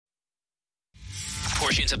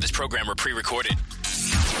Portions of this program are pre-recorded.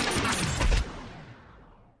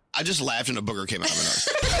 I just laughed and a booger came out of my nose.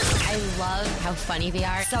 I love how funny they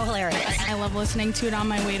are. So hilarious. I love listening to it on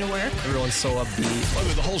my way to work. Everyone's so upbeat. By the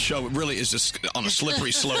way, the whole show really is just on a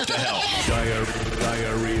slippery slope to hell.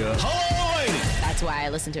 Diarrhea. That's why I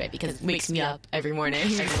listen to it, because it wakes me up every morning.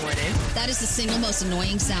 That is the single most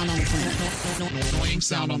annoying sound on the planet. Annoying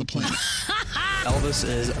sound on the planet. Elvis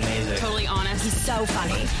is amazing. Totally honest. He's so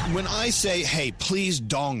funny. When I say, hey, please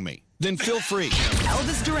dong me, then feel free.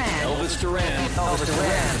 Elvis Duran. Elvis Duran. Elvis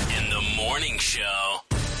Duran. In the morning show.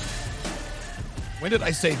 When did I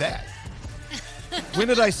say that? When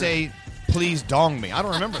did I say, please dong me? I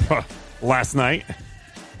don't remember that. Last night.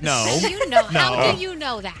 No. You know. No. How do you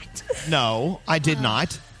know that? No, I did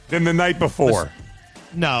not. Then the night before.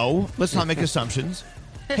 No, let's not make assumptions.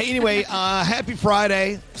 Hey, anyway, happy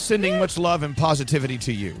Friday. Sending much love and positivity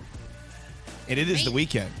to you. And it is the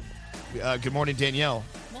weekend. Good morning, Danielle.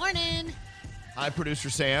 Morning. Hi, producer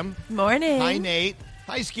Sam. Morning. Hi, Nate.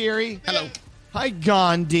 Hi, Scary. Hello. Hi,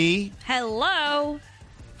 Gandhi. Hello.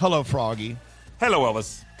 Hello, Froggy. Hello,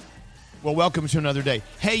 Elvis. Well, welcome to another day.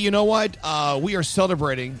 Hey, you know what? We are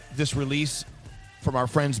celebrating this release from our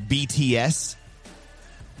friends BTS.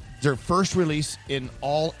 Their first release in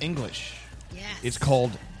all English. Yes. It's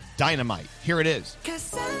called Dynamite. Here it is.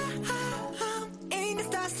 'Cause I'm in the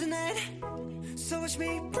stars tonight. So watch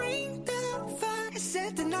me bring the fire,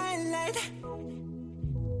 set the night light.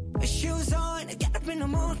 Shoes on, get up in the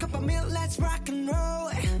morning, cup of milk, let's rock and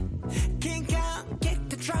roll. Kink out, get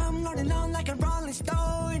the drum, rolling on like a rolling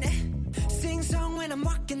stone. Sing song when I'm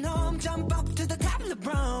walking home, jump up to the top of the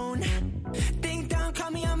brown. Ding dong,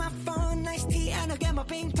 call me on my phone, nice tea, and I'll get my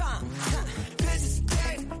ping pong. This is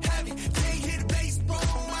dead heavy, can't hit the bass, boom,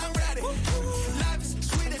 I'm ready. Life is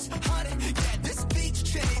sweet as honey, yeah, this beach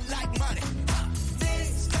chain like money.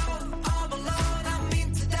 This go all alone, I'm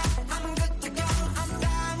into that, I'm good to go, I'm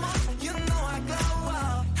diamond, you know I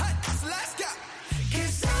glow. Hey, so let's go.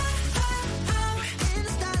 'Cause I'm in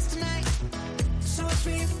the stars tonight, so watch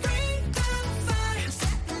me bring the fire,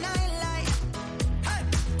 set the night light. Hey,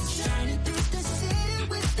 shining through the city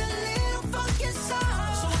with a little funky soul.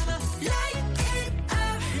 So I'ma light it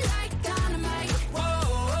up like dynamite.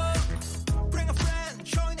 Whoa, bring a friend,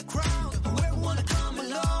 join the crowd, whoever wanna come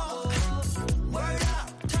along. Word up,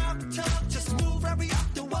 talk, just move right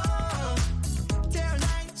up the wall. Day or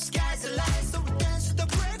night, sky's the light, so we dance to the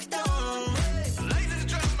break of dawn. Ladies and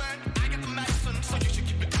gentlemen, I got the medicine, so you should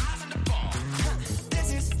keep your eyes on the ball. This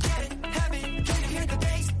is getting heavy, can you hear the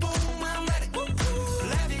bass? Boom, I'm ready.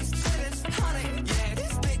 Levies, students, honey, yeah,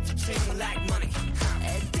 this beat to chain like money.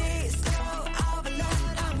 This go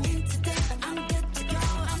overload, I'm into that, I'm good to go,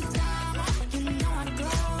 I'm down, you know I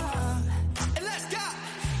glow. And let's go.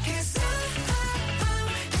 'Cause I'm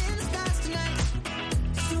in the stars tonight,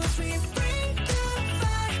 so watch me bring the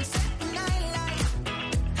fire, set the night light.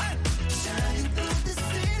 Hey, shining through the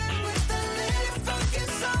city with a little funky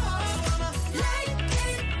soul. So I'ma light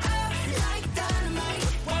it up like dynamite.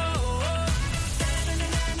 Whoa, life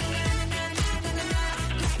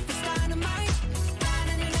is dynamite.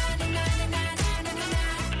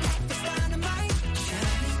 Life is dynamite.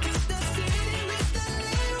 Shining through the city with a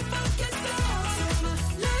little funky soul. So I'ma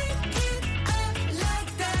light it up like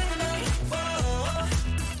dynamite. Whoa,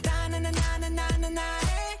 light it up like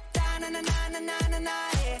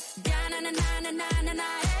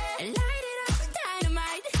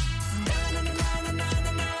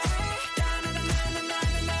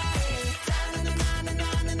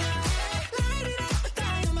dynamite. Light it up like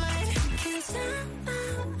dynamite. 'Cause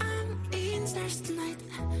I'm in stars tonight,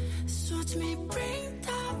 so watch me bring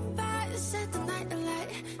the fire, set the night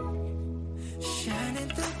alight. Shining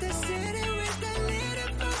through the city with a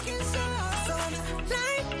little fucking soul. So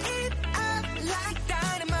light it up like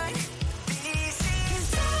dynamite. 'Cause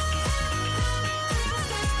so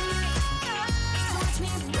watch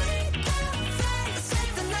me bring the fire, set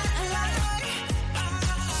the night alight.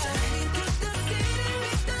 Shining through the city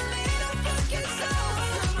with a little fucking soul.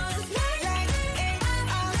 So light it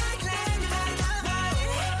up like dynamite.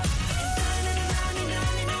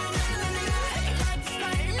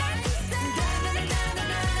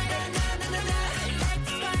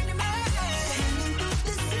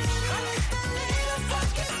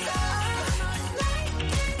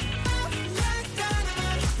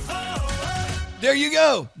 There you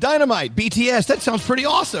go. Dynamite, BTS. That sounds pretty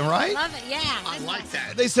awesome, right? Love it, yeah. I like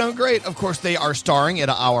that. They sound great. Of course, they are starring at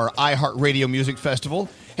our iHeartRadio Music Festival.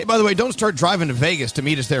 Hey, by the way, don't start driving to Vegas to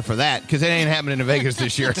meet us there for that, because it ain't happening in Vegas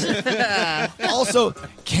this year. Also,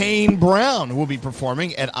 Kane Brown will be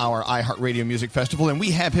performing at our iHeartRadio Music Festival, and we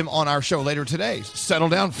have him on our show later today. Settle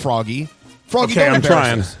down, Froggy. Froggy, Okay, don't I'm embarrass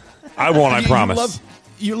trying. us. I won't. I promise.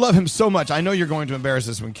 You love him so much. I know you're going to embarrass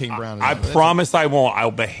us when Kane Brown is I on. promise I won't.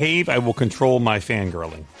 I'll behave. I will control my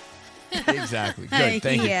fangirling. Exactly. Good.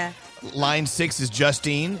 Thank Yeah. you. Line 6 is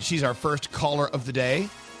Justine. She's our first caller of the day.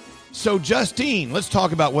 So, Justine, let's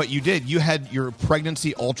talk about what you did. You had your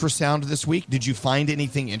pregnancy ultrasound this week. Did you find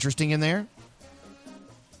anything interesting in there?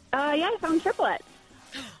 Yeah, I found triplets.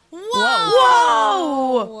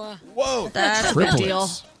 Whoa! Whoa. That's a big Triplets. deal.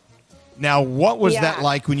 Now, what was Yeah. that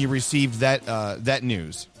like when you received that that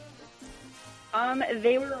news?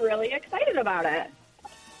 They were really excited about it.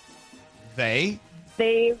 They?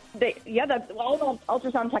 All the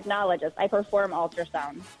ultrasound technologists. I perform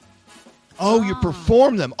ultrasound. Oh, you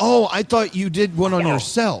performed them. Oh, I thought you did one on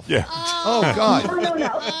yourself. Yeah. Oh, God. No.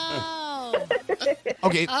 Oh. Okay.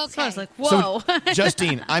 Okay. So I was like, whoa. So,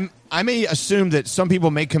 Justine, I may assume that some people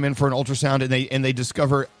may come in for an ultrasound and they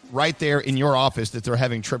discover right there in your office that they're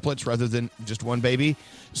having triplets rather than just one baby.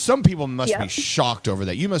 Some people must be shocked over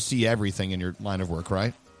that. You must see everything in your line of work,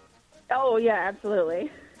 right? Oh, yeah, absolutely.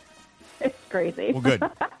 It's crazy. Well, good.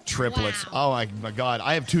 Triplets. Oh, my God.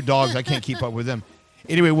 I have 2 dogs. I can't keep up with them.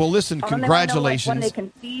 Anyway, well, listen, congratulations. When they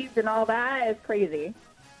conceived and all that is crazy.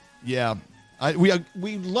 Yeah.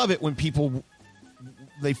 We love it when people,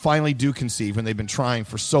 they finally do conceive when they've been trying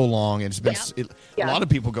for so long. And it's been a lot of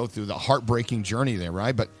people go through the heartbreaking journey there,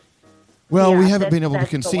 right? But, well, we haven't been able to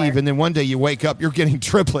conceive. And then one day you wake up, you're getting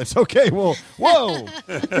triplets. Okay, well, whoa.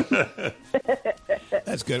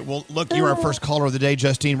 That's good. Well, look, you're our first caller of the day,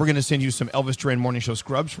 Justine. We're going to send you some Elvis Duran Morning Show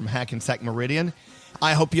scrubs from Hackensack Meridian.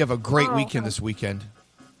 I hope you have a great weekend this weekend.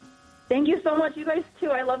 Thank you so much, you guys, too.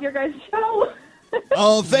 I love your guys' show.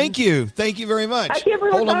 Oh, thank you. Thank you very much. I can't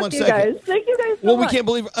believe Hold on talk one to you second. guys. Thank you guys so Well, much. we can't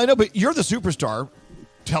believe. I know, but you're the superstar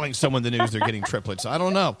telling someone the news they're getting triplets. I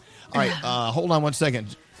don't know. All right, hold on one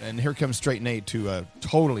second. And here comes Straight Nate to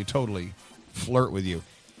totally flirt with you.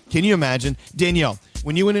 Can you imagine? Danielle,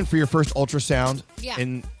 when you went in for your first ultrasound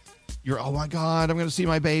and you're, oh, my God, I'm going to see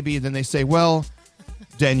my baby. And then they say, well,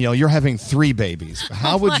 Danielle, you're having 3 babies.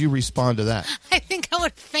 How would you respond to that? I think I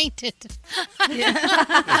would have fainted.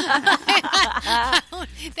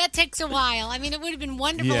 That takes a while. I mean, it would have been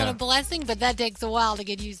wonderful and a blessing, but that takes a while to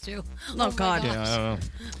get used to. Oh, God. Yeah, I don't know.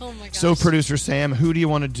 Oh, my gosh. So, producer Sam, who do you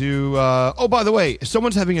want to do? Oh, by the way,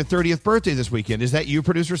 someone's having a 30th birthday this weekend. Is that you,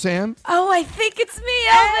 producer Sam? Oh, I think it's me,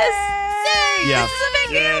 Elvis. Yeah. This is a big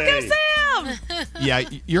deal. Go, Sam. Yeah,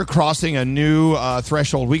 you're crossing a new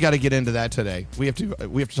threshold. We got to get into that today. We have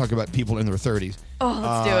to talk about people in their 30s. Oh,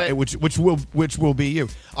 let's do it. Which will be you.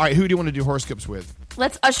 All right, who do you want to do horoscopes with?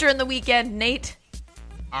 Let's usher in the weekend, Nate.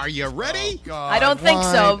 Are you ready? Oh, God, I don't think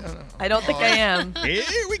so. why? I don't think I am. Here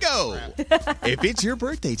we go. If it's your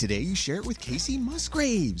birthday today, you share it with Casey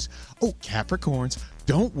Musgraves. Oh, Capricorns,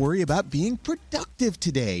 don't worry about being productive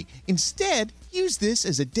today. Instead, use this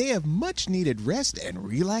as a day of much-needed rest and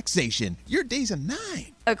relaxation. Your day's a 9.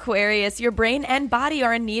 Aquarius, your brain and body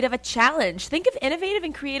are in need of a challenge. Think of innovative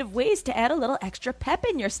and creative ways to add a little extra pep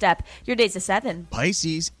in your step. Your day's a 7.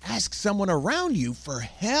 Pisces, ask someone around you for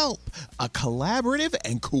help. A collaborative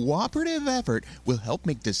and cooperative effort will help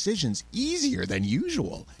make decisions easier than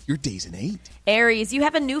usual. Your day's an 8. Aries, you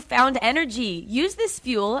have a newfound energy. Use this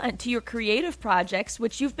fuel to your creative projects,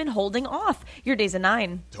 which you've been holding off. Your day's a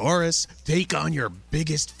 9. Taurus, take on your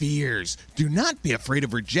biggest fears. Do not be afraid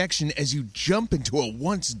of rejection as you jump into a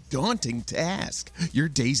once daunting task. Your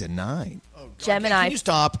day's a 9. Gemini. Can you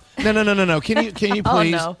stop? No. Can you please? Oh,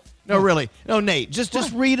 no. No, really. No, Nate.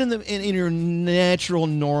 Just read in your natural,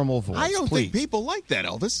 normal voice. I don't please. think people like that,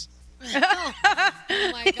 Elvis. Oh,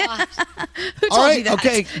 my gosh. All right,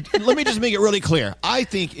 okay. Let me just make it really clear. I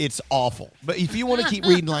think it's awful, but if you want to keep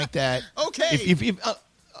reading like that, Okay.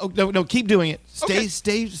 No, keep doing it. Okay.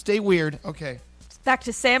 Stay weird. Okay. Back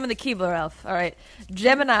to Sam and the Keebler elf. All right.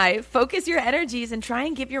 Gemini, focus your energies and try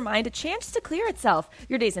and give your mind a chance to clear itself.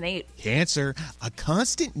 Your day's an 8. Cancer, a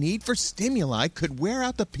constant need for stimuli could wear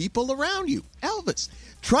out the people around you. Elvis,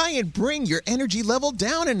 try and bring your energy level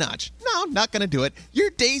down a notch. No, not going to do it.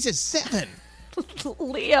 Your day's a 7.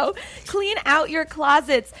 Leo, clean out your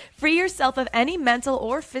closets. Free yourself of any mental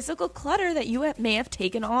or physical clutter that you may have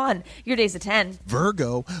taken on. Your day's a 10.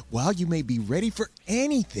 Virgo, while you may be ready for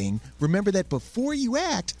anything, remember that before you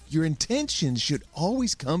act, your intentions should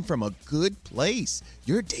always come from a good place.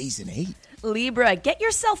 Your day's an 8. Libra, get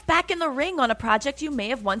yourself back in the ring on a project you may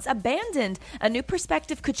have once abandoned. A new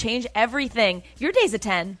perspective could change everything. Your day's a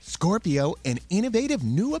 10. Scorpio, an innovative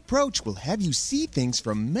new approach will have you see things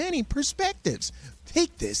from many perspectives.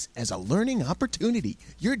 Take this as a learning opportunity.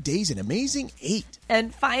 Your day's an amazing 8.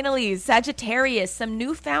 And finally, Sagittarius, some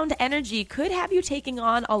newfound energy could have you taking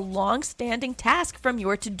on a long-standing task from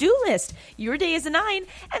your to-do list. Your day is a 9,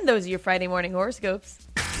 and those are your Friday morning horoscopes.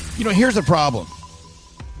 Here's the problem.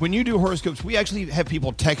 When you do horoscopes, we actually have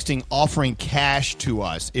people texting offering cash to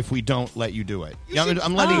us if we don't let you do it.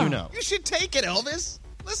 I'm letting you know. You should take it, Elvis.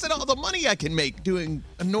 Listen to all the money I can make doing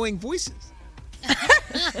annoying voices.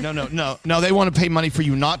 No. They want to pay money for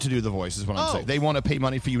you not to do the voice is what I'm saying. They want to pay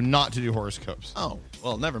money for you not to do horoscopes. Oh,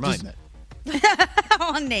 well, never mind that.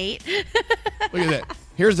 Oh, Nate. Look at that.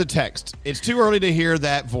 Here's the text. It's too early to hear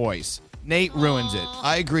that voice. Nate ruins it.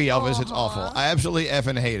 I agree, Elvis. It's awful. I absolutely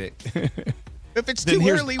effing hate it. If it's too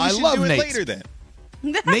early, we should do it later then.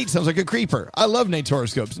 Nate sounds like a creeper. I love Nate's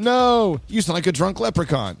horoscopes. No, you sound like a drunk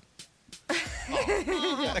leprechaun. Is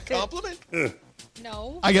that a compliment?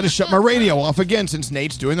 No. I got to shut my radio off again since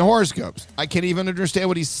Nate's doing the horoscopes. I can't even understand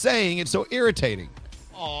what he's saying. It's so irritating.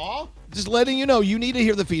 Aw. Just letting you know, you need to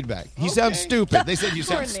hear the feedback. He sounds stupid. They said you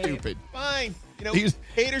sound Nate. stupid. Fine.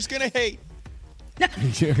 Haters gonna hate.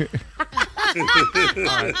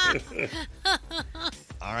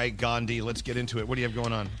 All right, Gandhi, let's get into it. What do you have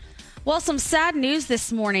going on? Well, some sad news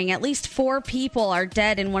this morning. At least 4 people are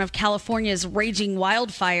dead in one of California's raging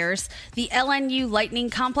wildfires. The LNU lightning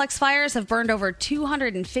complex fires have burned over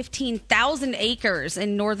 215,000 acres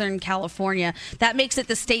in Northern California. That makes it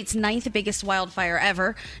the state's 9th biggest wildfire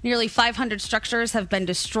ever. Nearly 500 structures have been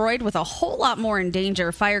destroyed, with a whole lot more in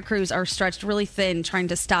danger. Fire crews are stretched really thin, trying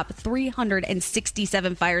to stop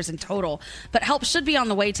 367 fires in total. But help should be on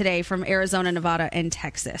the way today from Arizona, Nevada, and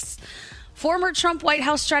Texas. Former Trump White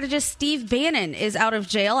House strategist Steve Bannon is out of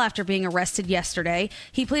jail after being arrested yesterday.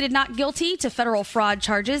 He pleaded not guilty to federal fraud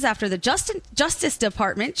charges after the Justice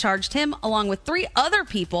Department charged him, along with 3 other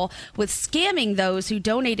people, with scamming those who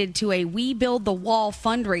donated to a We Build the Wall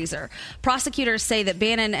fundraiser. Prosecutors say that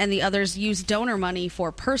Bannon and the others used donor money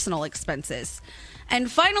for personal expenses. And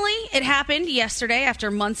finally, it happened yesterday after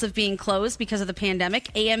months of being closed because of the pandemic.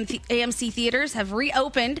 AMC theaters have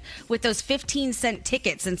reopened with those 15-cent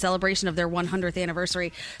tickets in celebration of their 100th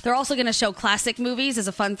anniversary. They're also going to show classic movies as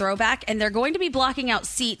a fun throwback, and they're going to be blocking out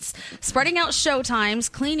seats, spreading out show times,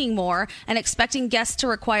 cleaning more, and expecting guests to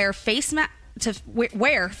require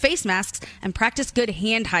wear face masks and practice good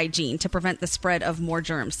hand hygiene to prevent the spread of more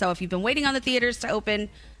germs. So if you've been waiting on the theaters to open,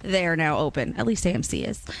 they are now open. At least AMC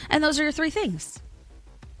is. And those are your 3 things.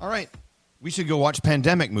 All right. We should go watch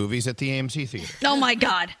pandemic movies at the AMC theater. Oh, my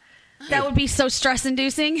God. That would be so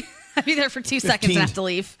stress-inducing. I'd be there for 2 seconds and have to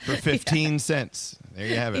leave. For 15 cents. There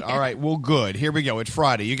you have it. All right. Well, good. Here we go. It's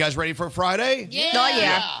Friday. You guys ready for Friday? Yeah. Oh,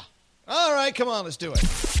 yeah. All right. Come on. Let's do it.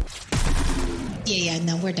 Yeah,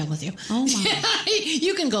 no, we're done with you. Oh, my.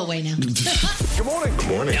 You can go away now. Good morning. Good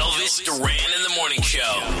morning. Elvis Duran in the Morning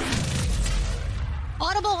Show.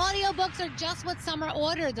 Audible audiobooks are just what summer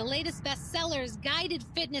ordered. The latest bestsellers, guided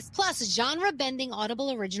fitness, plus genre-bending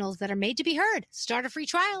Audible originals that are made to be heard. Start a free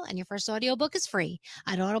trial, and your first audiobook is free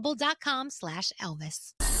at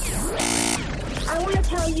audible.com/Elvis. I want to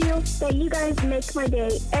tell you that you guys make my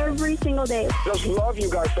day every single day. Just love you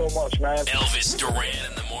guys so much, man. Elvis Duran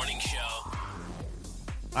in the Morning Show.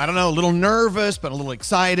 I don't know. A little nervous, but a little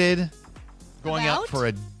excited. Going out for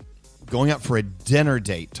a dinner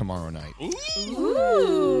date tomorrow night. Ooh.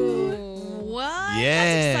 What?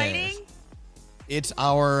 Yes. That's exciting. It's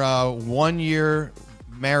our 1-year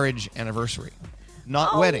marriage anniversary.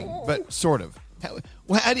 Not wedding, but sort of.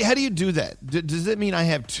 How do you do that? Does it mean I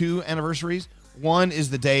have 2 anniversaries? One is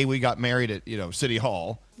the day we got married at City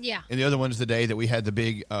Hall. Yeah. And the other one is the day that we had the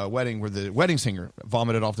big wedding where the wedding singer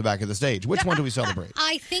vomited off the back of the stage. Which one do we celebrate?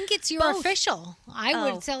 I think it's your official.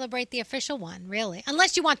 I would celebrate the official one, really.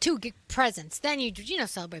 Unless you want 2 presents. Then you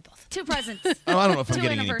celebrate both. 2 presents. Oh, I don't know if I'm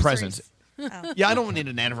getting any presents. Oh. Yeah, I don't need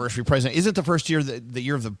an anniversary present. Isn't the first year the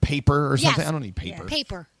year of the paper or something? Yes. I don't need paper. Yeah.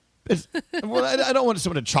 Paper. Well, I don't want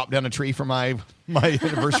someone to chop down a tree for my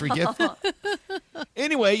anniversary gift.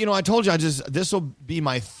 Anyway, I told you this will be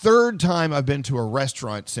my 3rd time I've been to a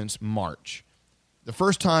restaurant since March. The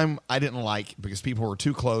first time I didn't like because people were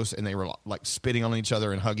too close and they were like spitting on each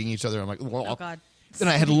other and hugging each other. I'm like, well. Oh, God. Then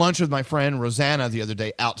I had lunch with my friend Rosanna the other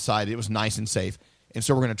day outside. It was nice and safe. And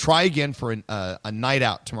so we're going to try again for a night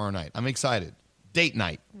out tomorrow night. I'm excited. Date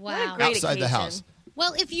night. Wow. Outside the house.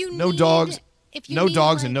 Well, if you No need, dogs. if you No need,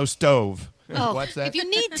 dogs like, and no stove. Oh, What's that? if you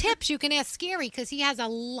need tips, you can ask Scary because he has a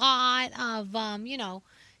lot of,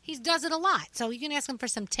 He does it a lot, so you can ask him for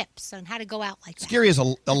some tips on how to go out like that. Scary is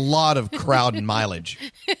a lot of crowd and mileage.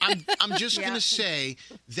 I'm just going to say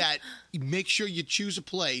that make sure you choose a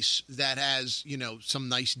place that has, some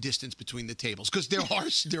nice distance between the tables. Because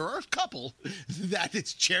there are a couple that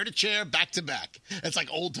it's chair to chair, back to back. It's like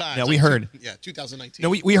old times. Yeah, we heard. 2019. No,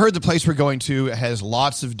 we heard the place we're going to has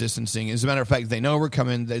lots of distancing. As a matter of fact, they know we're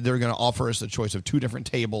coming. They're going to offer us a choice of 2 different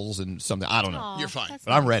tables and something. I don't know. Aw, You're fine.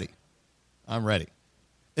 But I'm ready. I'm ready.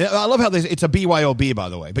 I love how it's a BYOB, by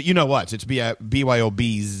the way. But you know what? It's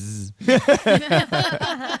BYOBs.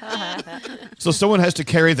 So someone has to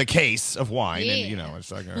carry the case of wine. Yeah. And, it's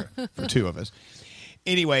like for 2 of us.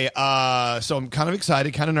 Anyway, so I'm kind of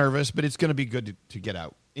excited, kind of nervous, but it's going to be good to get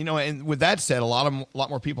out. And with that said, a lot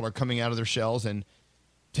more people are coming out of their shells and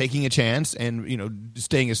taking a chance and,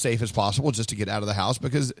 staying as safe as possible just to get out of the house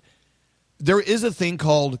because there is a thing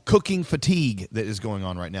called cooking fatigue that is going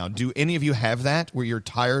on right now. Do any of you have that where you're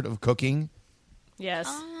tired of cooking? Yes.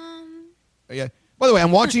 Yeah. By the way,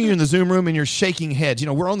 I'm watching you in the Zoom room and you're shaking heads.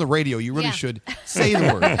 We're on the radio. You really should say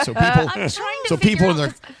the word so people in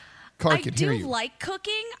their car can hear you. I do like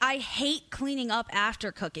cooking. I hate cleaning up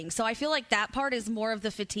after cooking. So I feel like that part is more of the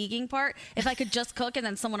fatiguing part. If I could just cook and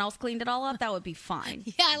then someone else cleaned it all up, that would be fine.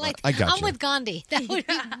 Yeah, I'm with Gandhi. That would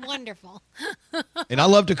be wonderful. And I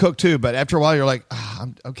love to cook too, but after a while you're like,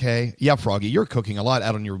 I'm okay. Yeah, Froggy, you're cooking a lot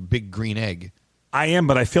out on your big green egg. I am,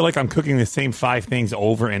 but I feel like I'm cooking the same 5 things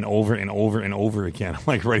over and over and over and over again. I'm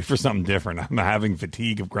like ready for something different. I'm having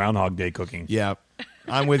fatigue of Groundhog Day cooking. Yeah,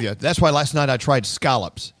 I'm with you. That's why last night I tried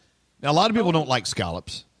scallops. Now, a lot of people don't like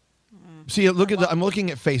scallops. See, I'm looking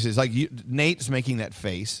at faces. Like Nate's making that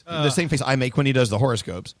face, the same face I make when he does the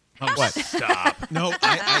horoscopes. What? Stop. No,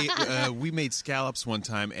 we made scallops one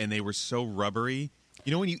time, and they were so rubbery.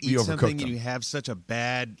 When you eat something and you have such a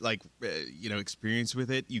bad, experience with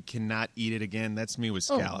it, you cannot eat it again. That's me with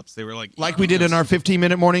scallops. They were like we did in our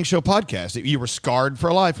 15-minute morning show podcast. You were scarred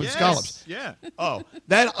for life with scallops. Yeah. Oh,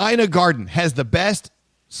 that Ina Garden has the best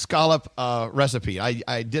scallop recipe.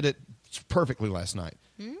 I did it perfectly last night.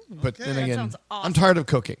 But then again, sounds awesome. I'm tired of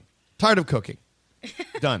cooking.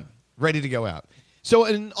 Done. Ready to go out. So,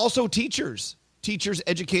 and also teachers,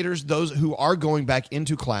 educators, those who are going back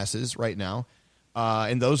into classes right now,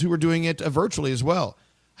 and those who are doing it virtually as well.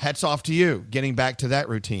 Hats off to you, getting back to that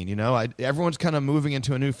routine. Everyone's kind of moving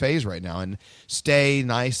into a new phase right now, and stay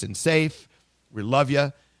nice and safe. We love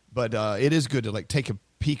you, but it is good to take a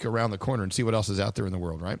peek around the corner and see what else is out there in the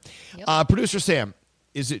world, right? Yep. Producer Sam,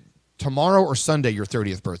 is it tomorrow or Sunday your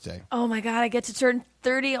 30th birthday? Oh, my God. I get to turn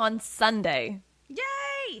 30 on Sunday.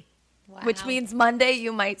 Yay! Wow. Which means Monday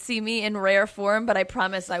you might see me in rare form, but I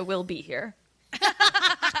promise I will be here.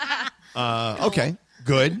 Okay,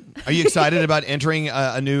 good. Are you excited about entering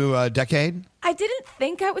a new decade? I didn't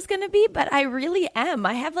think I was going to be, but I really am.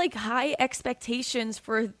 I have high expectations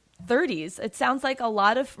for 30s. It sounds like a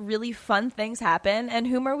lot of really fun things happen, and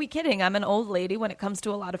whom are we kidding? I'm an old lady when it comes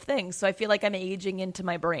to a lot of things, so I feel like I'm aging into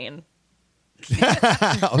my brain.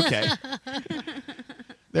 Okay.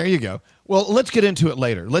 There you go. Well, let's get into it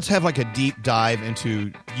later. Let's have a deep dive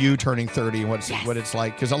into you turning 30 and what it's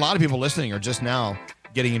like, because a lot of people listening are just now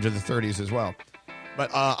getting into the 30s as well.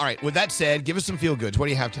 But all right, with that said, give us some feel goods. What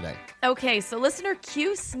do you have today? Okay, so listener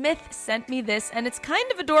Q Smith sent me this, and it's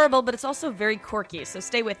kind of adorable, but it's also very quirky, so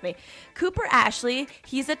stay with me. Cooper Ashley,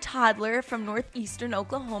 he's a toddler from northeastern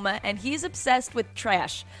Oklahoma, and he's obsessed with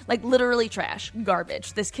trash, literally trash,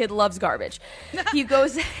 garbage. This kid loves garbage.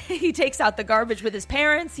 He takes out the garbage with his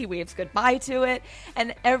parents, he waves goodbye to it,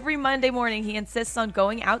 and every Monday morning he insists on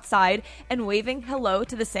going outside and waving hello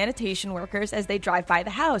to the sanitation workers as they drive by the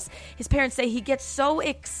house. His parents say he gets so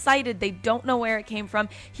excited they don't know where it came from.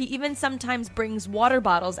 He even sometimes brings water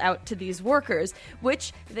bottles out to these workers,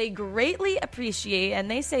 which they greatly appreciate, and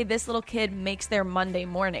they say this little kid makes their Monday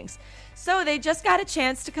mornings. So they just got a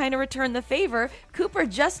chance to kind of return the favor. Cooper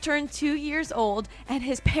just turned 2 years old, and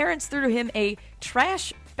his parents threw him a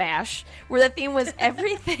trash bash where the theme was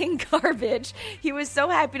everything garbage. He was so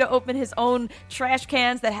happy to open his own trash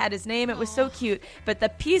cans that had his name. It was so cute. But the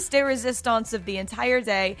piece de resistance of the entire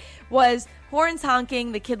day was horns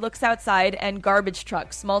honking, the kid looks outside, and garbage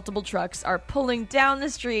trucks, multiple trucks, are pulling down the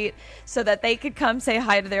street so that they could come say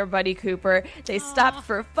hi to their buddy Cooper. They stopped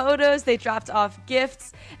for photos, they dropped off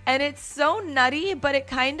gifts, and it's so nutty, but it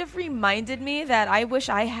kind of reminded me that I wish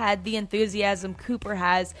I had the enthusiasm Cooper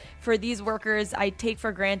has for these workers I take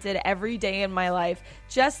for granted every day in my life.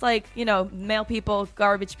 Just like, mail people,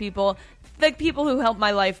 garbage people, the people who help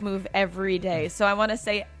my life move every day. So I want to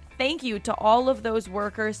say thank you to all of those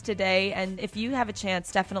workers today. And if you have a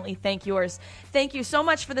chance, definitely thank yours. Thank you so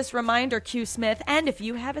much for this reminder, Q Smith. And if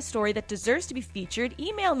you have a story that deserves to be featured,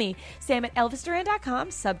 email me,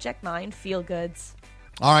 sam@elvisduran.com, subject line, feel goods.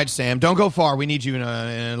 All right, Sam, don't go far. We need you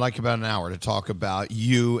in like about an hour to talk about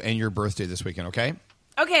you and your birthday this weekend, okay?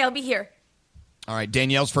 Okay, I'll be here. All right,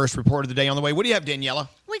 Danielle's first report of the day on the way. What do you have, Daniela?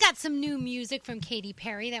 We got some new music from Katy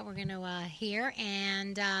Perry that we're going to hear,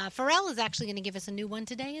 and Pharrell is actually going to give us a new one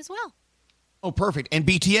today as well. Oh, perfect. And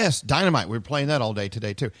BTS, Dynamite. We're playing that all day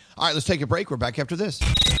today, too. All right, let's take a break. We're back after this.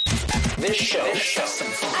 This show.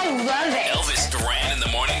 I love it. Elvis Duran in the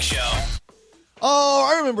morning show.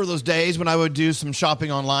 Oh, I remember those days when I would do some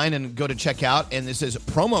shopping online and go to checkout, and this is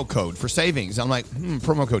promo code for savings. I'm like,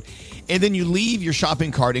 promo code. And then you leave your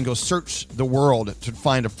shopping cart and go search the world to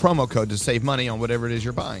find a promo code to save money on whatever it is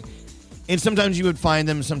you're buying. And sometimes you would find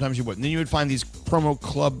them, sometimes you wouldn't. Then you would find these promo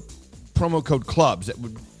code clubs that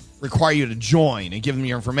would require you to join and give them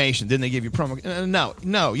your information. Then they give you promo.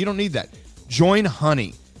 No, you don't need that. Join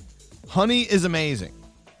Honey. Honey is amazing.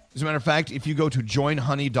 As a matter of fact, if you go to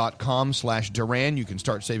joinhoney.com/Duran, you can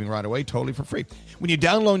start saving right away, totally for free. When you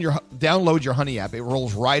download your Honey app, it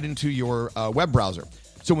rolls right into your web browser.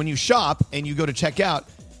 So when you shop and you go to checkout,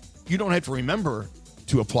 you don't have to remember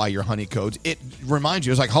to apply your Honey codes. It reminds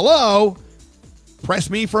you. It's like, hello, press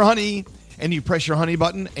me for Honey. And you press your Honey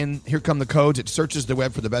button, and here come the codes. It searches the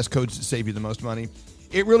web for the best codes to save you the most money.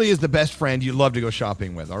 It really is the best friend you love to go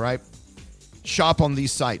shopping with, all right? Shop on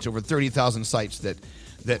these sites, over 30,000 sites that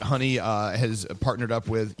Honey has partnered up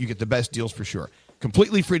with. You get the best deals for sure.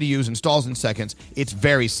 Completely free to use, installs in seconds. It's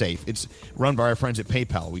very safe. It's run by our friends at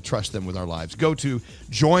PayPal. We trust them with our lives. Go to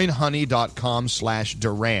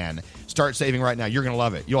joinhoney.com/Duran. Start saving right now. You're going to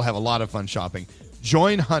love it. You'll have a lot of fun shopping.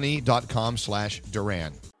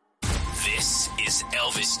 Joinhoney.com/Duran. This is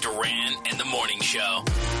Elvis Duran and the Morning Show.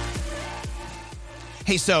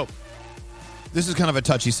 Hey, so this is kind of a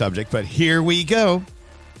touchy subject, but here we go.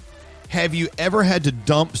 Have you ever had to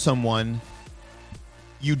dump someone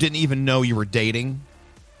you didn't even know you were dating?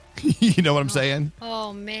 You know what I'm saying?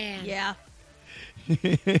 Oh, man. Yeah.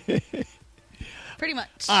 Pretty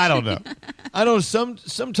much. I don't know.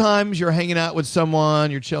 Sometimes you're hanging out with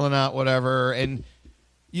someone, you're chilling out, whatever, and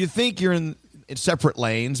you think you're in separate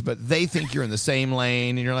lanes, but they think you're in the same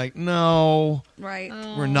lane, and you're like, no, right,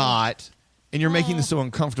 we're not. And you're making this so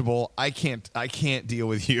uncomfortable. I can't deal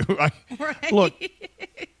with you. Right. Look,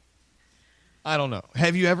 I don't know.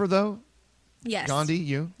 Have you ever, though? Yes. Gandhi,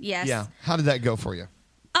 you? Yes. Yeah. How did that go for you?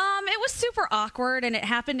 It was super awkward, and it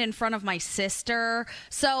happened in front of my sister.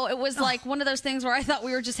 So it was like one of those things where I thought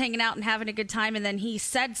we were just hanging out and having a good time, and then he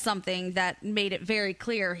said something that made it very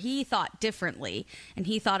clear he thought differently, and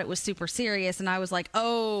he thought it was super serious. And I was like,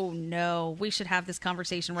 oh, no, we should have this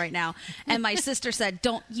conversation right now. And my sister said,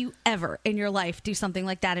 don't you ever in your life do something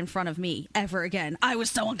like that in front of me ever again. I was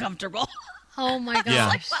so uncomfortable. Oh, my gosh. Yeah.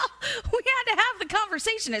 Like, well, we had to have the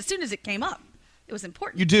conversation as soon as it came up. It was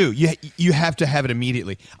important. You do. You have to have it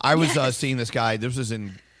immediately. I was seeing this guy. This is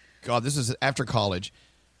after college,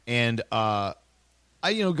 and I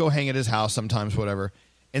go hang at his house sometimes, whatever.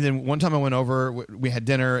 And then one time I went over. We had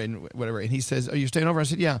dinner and whatever. And he says, "Are you staying over?" I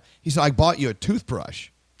said, "Yeah." He said, "I bought you a toothbrush,"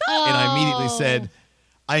 and I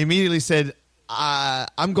immediately said,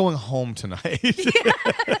 I'm going home tonight.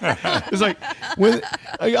 It's like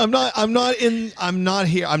I'm not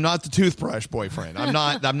here. I'm not the toothbrush boyfriend. I'm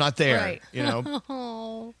not there. Right. You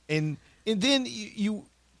know. And then you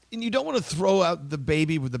don't want to throw out the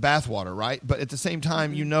baby with the bathwater, right? But at the same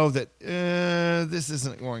time, you know that this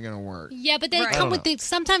isn't going to work. Yeah, but they come with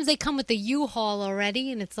sometimes they come with the U-Haul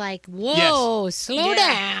already, and it's like, whoa, slow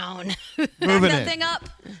down. Moving that thing up.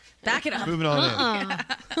 Back it up. Moving on in.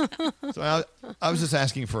 So I was just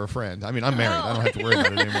asking for a friend. I mean, I'm married. I don't have to worry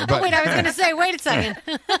about it anymore. But wait, I was going to say, wait a second.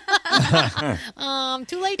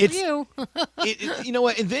 Too late for you. You know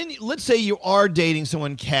what? And then let's say you are dating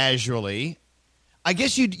someone casually. I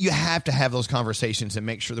guess you have to have those conversations and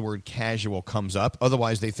make sure the word casual comes up.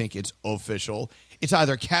 Otherwise, they think it's official. It's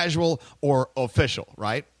either casual or official,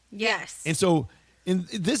 right? Yes. And so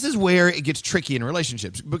this is where it gets tricky in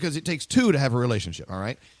relationships because it takes two to have a relationship, all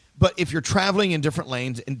right? But if you're traveling in different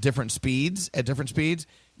lanes at different speeds,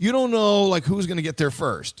 you don't know like who's going to get there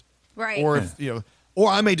first. Right. Or if,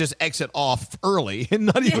 or I may just exit off early and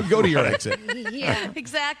not even go to your exit. Yeah,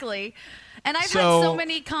 exactly. And I've had so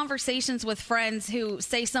many conversations with friends who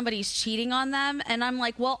say somebody's cheating on them, and I'm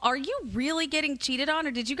like, well, are you really getting cheated on,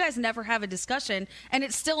 or did you guys never have a discussion, and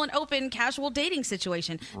it's still an open, casual dating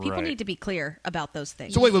situation? People need to be clear about those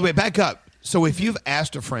things. So wait, back up. So if you've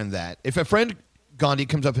asked a friend that, if a friend Gandhi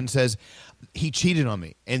comes up and says, he cheated on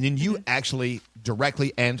me. And then you actually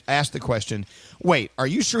directly ask the question, wait, are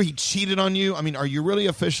you sure he cheated on you? I mean, are you really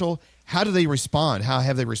official? How do they respond? How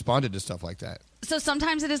have they responded to stuff like that? So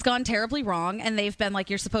sometimes it has gone terribly wrong, and they've been like,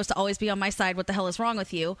 you're supposed to always be on my side. What the hell is wrong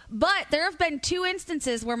with you? But there have been 2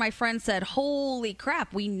 instances where my friend said, holy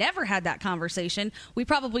crap, we never had that conversation. We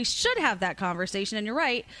probably should have that conversation. And you're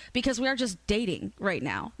right, because we are just dating right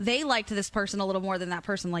now. They liked this person a little more than that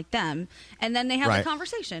person liked them. And then they have the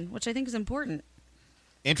conversation, which I think is important.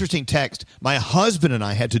 Interesting text. My husband and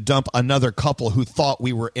I had to dump another couple who thought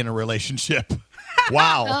we were in a relationship.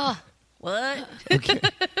 Wow. Oh, what? Okay.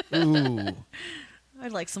 Ooh.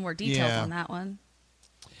 I'd like some more details on that one.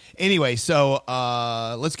 Anyway, so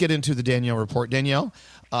let's get into the Danielle report. Danielle,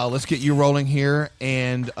 let's get you rolling here.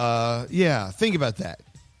 And, think about that.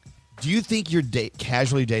 Do you think you're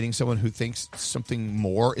casually dating someone who thinks something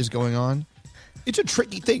more is going on? It's a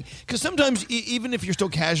tricky thing because sometimes even if you're still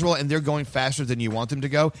casual and they're going faster than you want them to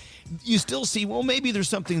go, you still see, well, maybe there's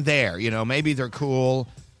something there. You know, maybe they're cool.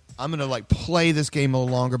 I'm going to play this game a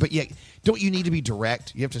little longer. But yet, don't you need to be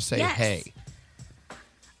direct? You have to say, hey.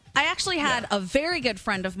 I actually had a very good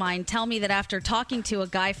friend of mine tell me that after talking to a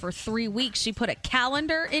guy for 3 weeks, she put a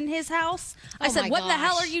calendar in his house. I said, what the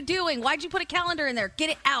hell are you doing? Why'd you put a calendar in there? Get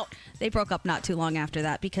it out. They broke up not too long after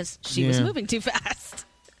that because she was moving too fast.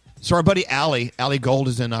 So our buddy Allie Gold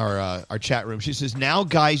is in our chat room. She says, now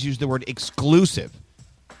guys use the word exclusive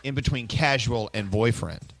in between casual and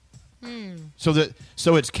boyfriend. So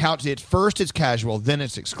it's first it's casual, then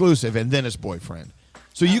it's exclusive, and then it's boyfriend.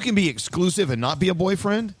 So you can be exclusive and not be a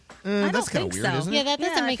boyfriend? That's kind of weird, isn't it? Yeah, that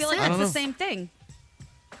doesn't make sense. I feel like that's the same thing.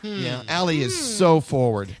 Yeah, Allie is so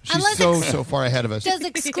forward. She's so far ahead of us. Does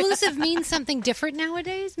exclusive mean something different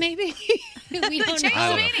nowadays, maybe? We don't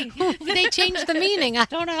know. They changed the meaning. I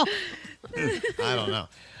don't know. I don't know.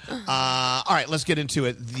 All right, let's get into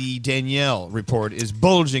it. The Danielle report is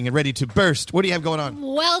bulging and ready to burst. What do you have going on?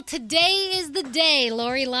 Well, today is the day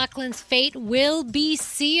Lori Loughlin's fate will be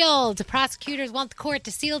sealed. Prosecutors want the court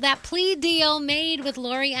to seal that plea deal made with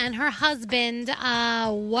Lori and her husband.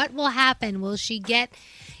 What will happen? Will she get,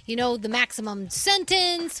 the maximum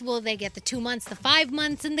sentence? Will they get the 2 months, the 5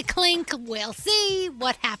 months in the clink? We'll see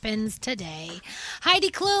what happens today. Heidi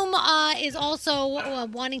Klum is also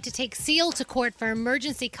wanting to take Seal to court for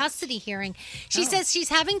emergency custody hearing. She says she's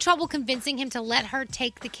having trouble convincing him to let her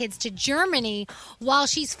take the kids to Germany while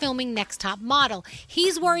she's filming Next Top Model.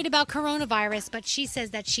 He's worried about coronavirus, but she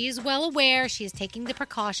says that she is well aware. She is taking the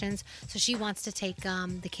precautions, so she wants to take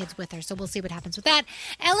the kids with her. So we'll see what happens with that.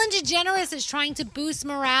 Ellen DeGeneres is trying to boost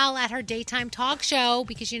morale at her daytime talk show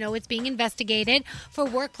because, it's being investigated for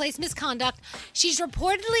workplace misconduct. She's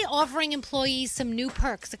reportedly offering employees some new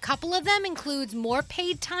perks. A couple of them includes more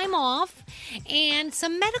paid time off and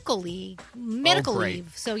some medical leave.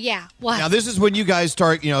 So, what? Now, this is when you guys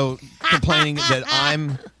start, complaining that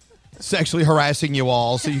I'm sexually harassing you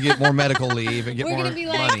all so you get more medical leave and get more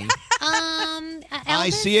money. I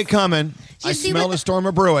see it coming. I smell a storm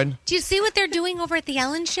of brewing. Do you see what they're doing over at the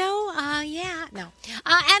Ellen Show? No.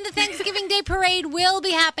 And the Thanksgiving Day Parade will be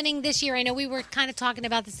happening this year. I know we were kind of talking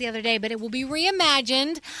about this the other day, but it will be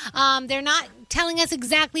reimagined. They're not telling us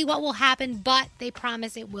exactly what will happen, but they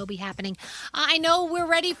promise it will be happening. I know we're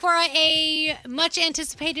ready for a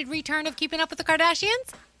much-anticipated return of Keeping Up with the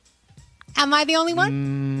Kardashians. Am I the only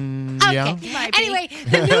one? Okay. Yeah. Anyway,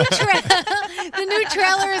 the new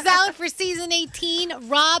trailer is out for season 18.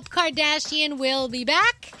 Rob Kardashian will be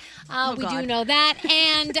back. We do know that.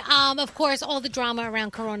 And, of course, all the drama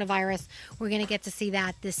around coronavirus. We're going to get to see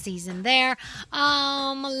that this season there.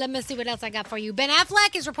 Let me see what else I got for you. Ben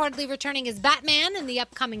Affleck is reportedly returning as Batman in the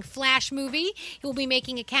upcoming Flash movie. He will be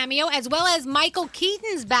making a cameo, as well as Michael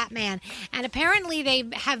Keaton's Batman. And apparently they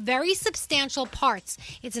have very substantial parts.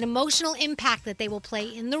 It's an emotional impact that they will play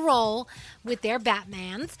in the role with their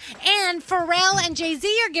Batmans. And Pharrell and Jay-Z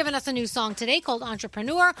are giving us a new song today called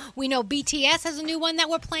Entrepreneur. We know BTS has a new one that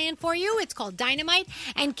we're playing for you. It's called Dynamite.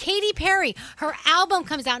 And Katy Perry, her album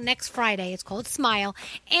comes out next Friday. It's called Smile.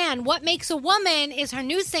 And What Makes a Woman is her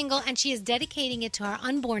new single, and she is dedicating it to her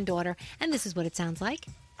unborn daughter. And this is what it sounds like.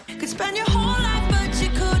 Could spend your whole life, but you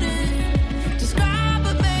couldn't describe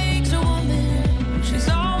what makes a woman. She's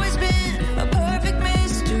always been a perfect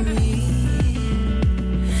mystery.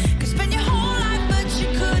 Could spend your whole life, but you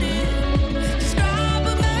couldn't describe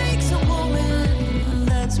what makes a woman.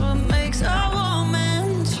 That's what makes a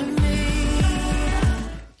woman to me.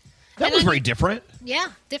 That That was very different. Yeah,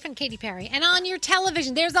 different Katy Perry. And on your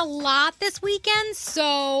television, there's a lot this weekend.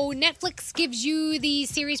 So Netflix gives you the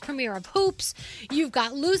series premiere of Hoops. You've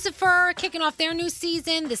got Lucifer kicking off their new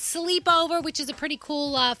season. The Sleepover, which is a pretty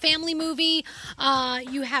cool family movie.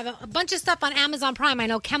 You have a bunch of stuff on Amazon Prime. I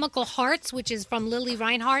know Chemical Hearts, which is from Lily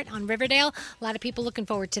Reinhart on Riverdale. A lot of people looking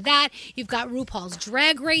forward to that. You've got RuPaul's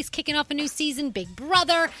Drag Race kicking off a new season. Big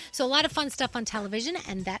Brother. So a lot of fun stuff on television.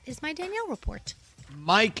 And that is my Danielle report.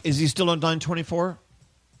 Mike, is he still on line 24?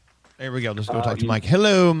 There we go. Let's go talk to Mike.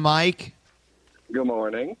 Hello, Mike. Good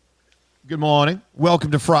morning. Good morning.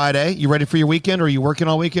 Welcome to Friday. You ready for your weekend, or are you working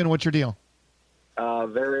all weekend? What's your deal?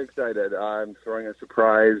 Very excited. I'm throwing a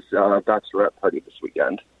surprise bachelorette party this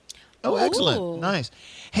weekend. Oh, excellent. Nice.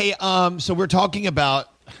 Hey, so we're talking about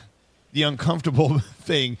the uncomfortable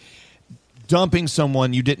thing, dumping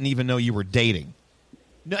someone you didn't even know you were dating.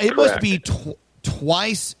 No, it must be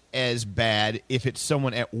twice as bad if it's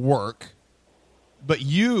someone at work, but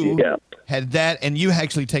you had that, and you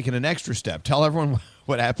actually taken an extra step. Tell everyone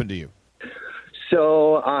what happened to you.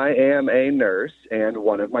 So I am a nurse, and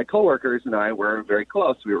one of my coworkers and I were very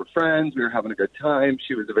close. We were friends. We were having a good time.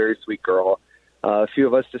 She was a very sweet girl. A few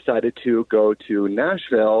of us decided to go to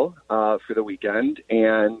Nashville for the weekend,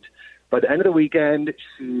 and by the end of the weekend,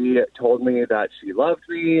 she told me that she loved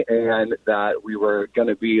me and that we were going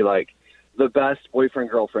to be like the best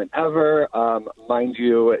boyfriend-girlfriend ever. Mind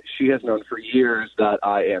you, she has known for years that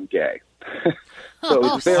I am gay.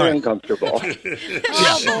 So it's very uncomfortable.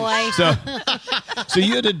 Oh, boy. So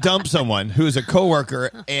you had to dump someone who's a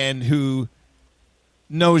coworker and who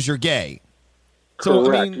knows you're gay. So,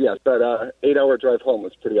 Correct, I mean, yes. That 8-hour drive home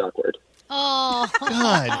was pretty awkward. Oh.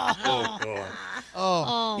 God.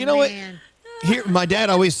 Oh, you know man. what? Here, my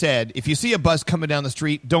dad always said, if you see a bus coming down the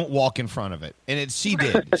street, don't walk in front of it. And she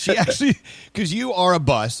did. She actually, because you are a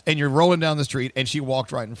bus and you're rolling down the street, and she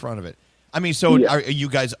walked right in front of it. I mean, so are you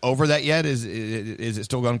guys over that yet? Is it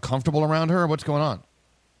still uncomfortable around her? What's going on?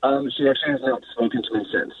 She actually has not spoken to me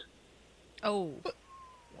since. Oh.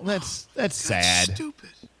 Well, that's sad. Stupid.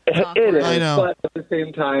 It is, I know. but at the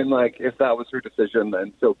same time, like, if that was her decision,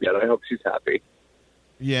 then so be it. I hope she's happy.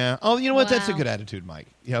 Yeah. Oh, you know what? That's a good attitude, Mike.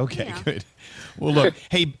 Yeah, okay, good. Well, look,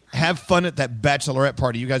 hey, have fun at that bachelorette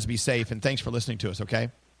party. You guys be safe, and thanks for listening to us, okay?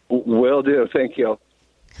 Will do. Thank you.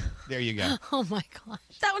 There you go. Oh, my gosh.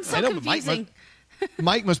 That one's so confusing.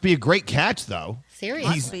 Mike must be a great catch, though. Seriously.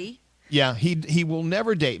 Must be. Yeah, he will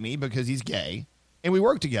never date me because he's gay, and we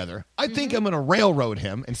work together. I think I'm going to railroad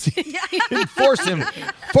him and see and force him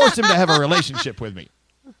to have a relationship with me.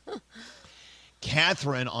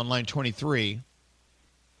 Catherine on line 23.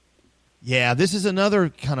 Yeah, this is another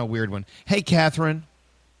kind of weird one. Hey, Catherine.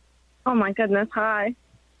 Oh, my goodness. Hi.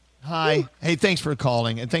 Hi. Hey, thanks for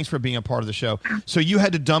calling, and thanks for being a part of the show. So you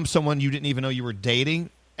had to dump someone you didn't even know you were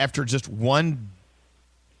dating after just one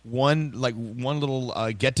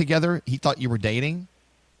little get-together? He thought you were dating?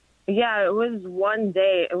 Yeah, it was one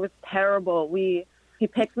day. It was terrible. He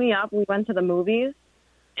picked me up. We went to the movies,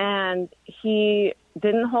 and he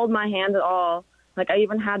didn't hold my hand at all. Like, I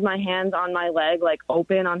even had my hands on my leg, like,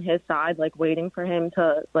 open on his side, like, waiting for him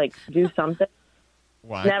to, like, do something.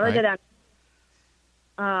 Never did that.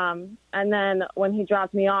 And then when he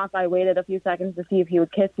dropped me off, I waited a few seconds to see if he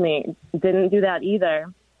would kiss me. Didn't do that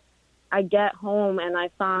either. I get home, and I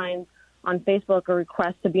find on Facebook a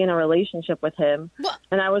request to be in a relationship with him. What?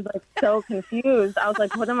 And I was, like, so confused. I was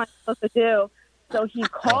like, what am I supposed to do? So he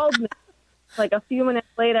called me, like, a few minutes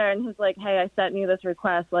later, and he's like, hey, I sent you this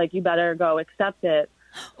request. Like, you better go accept it.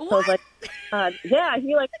 What? So I was like, yeah,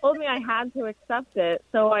 he, like, told me I had to accept it.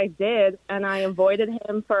 So I did, and I avoided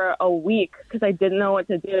him for a week because I didn't know what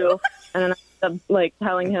to do. And then I ended up, like,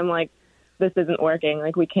 telling him, like, this isn't working.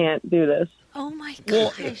 Like, we can't do this. Oh, my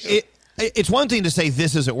Well, gosh. it's one thing to say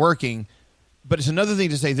this isn't working, but it's another thing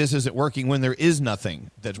to say this isn't working when there is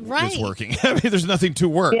nothing that's working. I mean, there's nothing to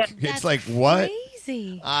work. Yeah. It's like, what?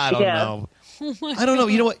 Crazy. I don't know. Oh my I don't know.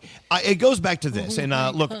 You know God. what? It goes back to this. And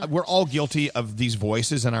look, we're all guilty of these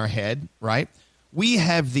voices in our head, right? We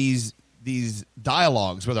have these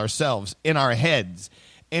dialogues with ourselves in our heads,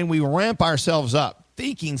 and we ramp ourselves up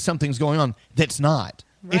thinking something's going on that's not.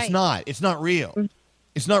 Right. It's not. It's not real.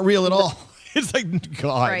 It's not real at all. It's like,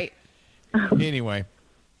 God. Right. Anyway.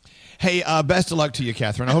 Hey, best of luck to you,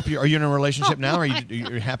 Catherine. I hope are you in a relationship now? Are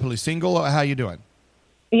you happily single? Or how are you doing?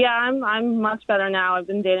 Yeah, I'm much better now. I've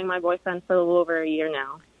been dating my boyfriend for a little over a year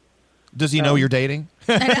now. Does he know you're dating?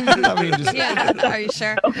 I mean, Yeah. Are you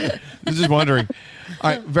sure? just wondering. All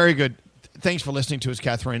right, very good. Thanks for listening to us,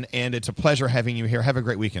 Catherine, and it's a pleasure having you here. Have a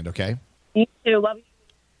great weekend, okay? You too.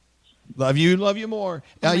 Love you. Love you more.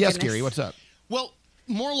 Yes, goodness. Gary, what's up? Well,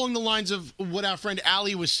 more along the lines of what our friend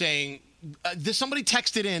Allie was saying. Somebody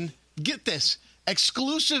texted in, get this,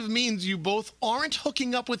 exclusive means you both aren't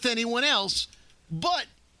hooking up with anyone else, but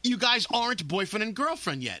you guys aren't boyfriend and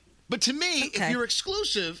girlfriend yet. But to me, if you're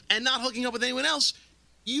exclusive and not hooking up with anyone else,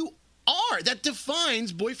 you are. That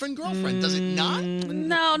defines boyfriend-girlfriend, does it not?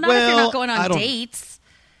 No, not if you're not going on dates.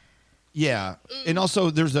 Yeah, and also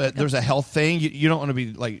there's a health thing. You don't want to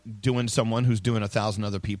be like doing someone who's doing 1,000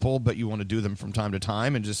 other people, but you want to do them from time to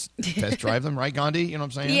time and just test drive them, right, Gandhi? You know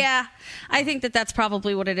what I'm saying? Yeah, I think that's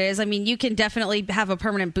probably what it is. I mean, you can definitely have a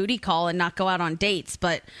permanent booty call and not go out on dates,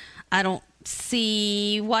 but I don't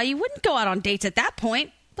see why you wouldn't go out on dates at that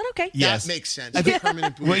point. But okay, that makes sense.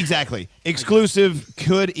 Permanent booty. Well, exactly. Exclusive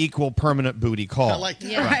could equal permanent booty call. I like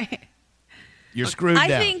that. Yeah. Right. You're screwed down.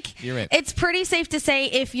 I think You're in. It's pretty safe to say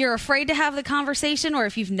if you're afraid to have the conversation or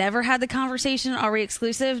if you've never had the conversation, are we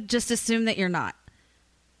exclusive? Just assume that you're not.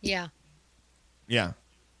 Yeah. Yeah.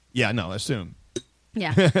 Yeah, no, assume.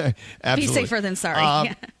 Yeah. Absolutely. Be safer than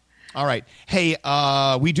sorry. All right. Hey,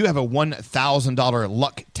 we do have a $1,000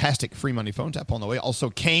 Luck-tastic free money phone tap on the way. Also,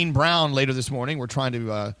 Kane Brown later this morning. We're trying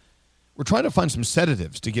to find some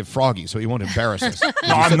sedatives to give Froggy so he won't embarrass us.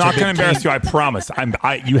 No, I'm not going to embarrass you. I promise.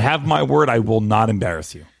 You have my word. I will not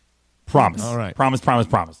embarrass you. Promise. All right. Promise. Let's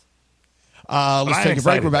take a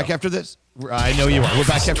break. We're back after this. I know you are. We're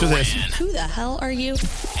back after this. Who the hell are you?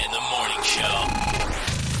 In the morning show.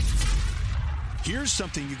 Here's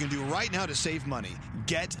something you can do right now to save money.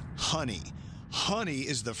 Get Honey. Honey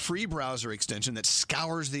is the free browser extension that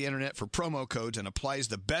scours the internet for promo codes and applies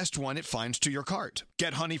the best one it finds to your cart.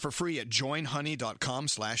 Get Honey for free at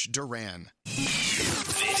joinhoney.com/Duran.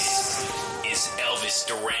 This is Elvis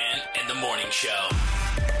Duran and the Morning Show.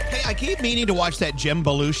 Hey, I keep meaning to watch that Jim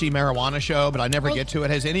Belushi marijuana show, but I never get to it.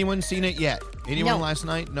 Has anyone seen it yet? Anyone last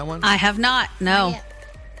night? No one? I have not. No.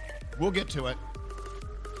 We'll get to it.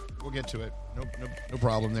 No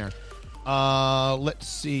problem there. Let's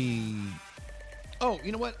see. Oh,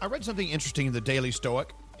 you know what? I read something interesting in the Daily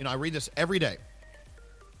Stoic. You know, I read this every day.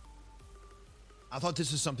 I thought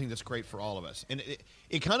this is something that's great for all of us. And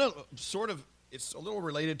it kind of, sort of, it's a little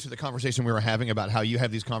related to the conversation we were having about how you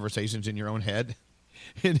have these conversations in your own head.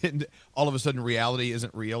 And all of a sudden, reality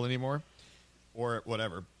isn't real anymore. Or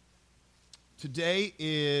whatever. Today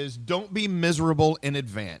is Don't Be Miserable in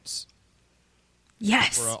Advance.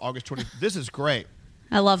 Yes. For August 20th. This is great.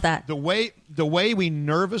 I love that. The way we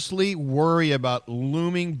nervously worry about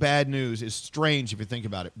looming bad news is strange if you think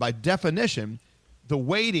about it. By definition, the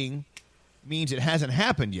waiting means it hasn't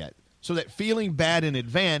happened yet. So that feeling bad in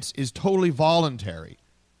advance is totally voluntary.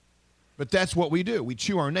 But that's what we do. We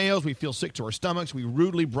chew our nails, we feel sick to our stomachs, we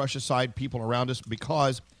rudely brush aside people around us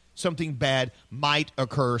because something bad might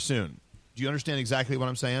occur soon. Do you understand exactly what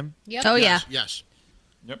I'm saying? Yep. Oh, yeah. Yes.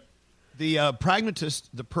 Yep. The pragmatist,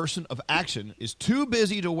 the person of action, is too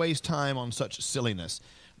busy to waste time on such silliness.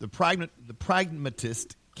 The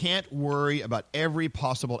pragmatist can't worry about every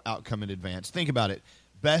possible outcome in advance. Think about it.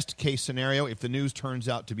 Best case scenario, if the news turns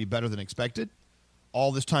out to be better than expected,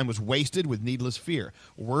 all this time was wasted with needless fear.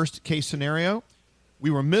 Worst case scenario,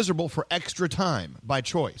 we were miserable for extra time by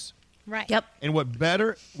choice. Right. Yep. And what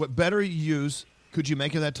better use could you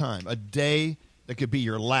make of that time? A day that could be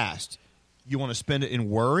your last. You want to spend it in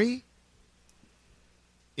worry?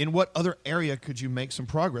 In what other area could you make some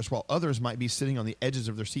progress while others might be sitting on the edges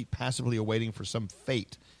of their seat passively awaiting for some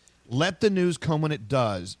fate? Let the news come when it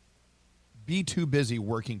does. Be too busy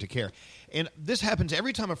working to care. And this happens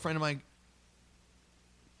every time a friend of mine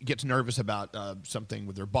gets nervous about something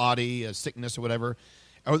with their body, a sickness or whatever,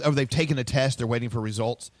 or they've taken a test, they're waiting for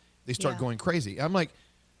results, they start going crazy. I'm like,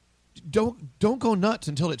 don't go nuts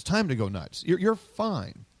until it's time to go nuts. You're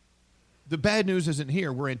fine. The bad news isn't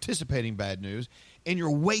here. We're anticipating bad news, and you're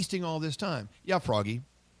wasting all this time. Yeah, Froggy.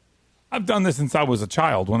 I've done this since I was a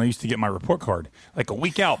child when I used to get my report card. Like a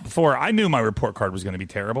week out before, I knew my report card was going to be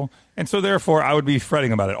terrible. And so therefore, I would be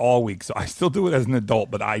fretting about it all week. So I still do it as an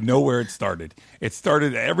adult, but I know where it started. It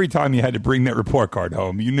started every time you had to bring that report card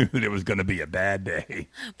home. You knew that it was going to be a bad day.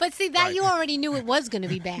 But see, that you already knew it was going to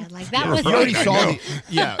be bad. Like that was. You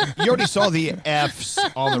already saw the F's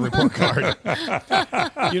on the report card.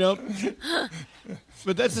 You know?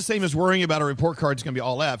 But that's the same as worrying about a report card is going to be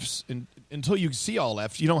all F's. And until you see all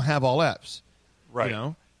F's, you don't have all F's. Right. You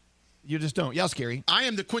know? You just don't. Yeah, Scary. I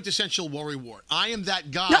am the quintessential worry wart. I am that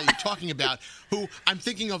guy you're talking about who I'm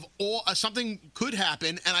thinking of all something could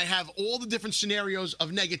happen, and I have all the different scenarios of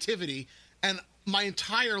negativity, and my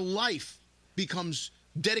entire life becomes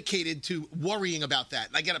dedicated to worrying about that.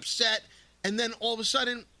 And I get upset, and then all of a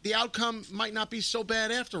sudden, the outcome might not be so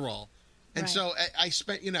bad after all. And so I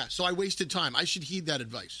spent, so I wasted time. I should heed that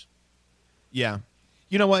advice. Yeah.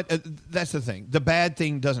 You know what? That's the thing. The bad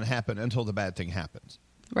thing doesn't happen until the bad thing happens.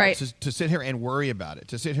 Right. To sit here and worry about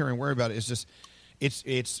it. Is just,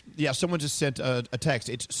 it's someone just sent a text.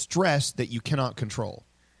 It's stress that you cannot control.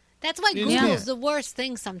 That's why Google's the worst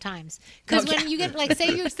thing sometimes. Because when you get, like,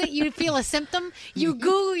 say you feel a symptom, you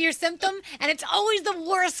Google your symptom, and it's always the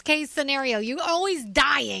worst case scenario. You're always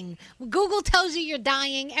dying. Google tells you you're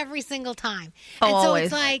dying every single time. And so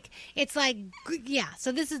always. it's like,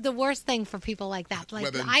 so this is the worst thing for people like that. Like,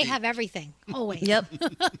 WebMD. I have everything, always. Yep.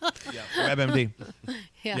 WebMD.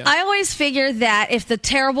 Yeah. I always figure that if the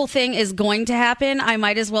terrible thing is going to happen, I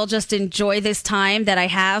might as well just enjoy this time that I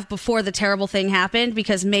have before the terrible thing happened,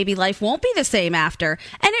 because maybe life won't be the same after.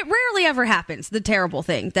 And it rarely ever happens, the terrible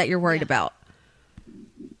thing that you're worried about.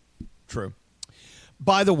 True.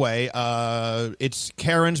 By the way, it's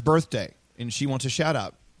Karen's birthday, and she wants a shout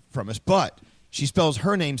out from us, but she spells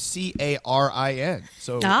her name Carin.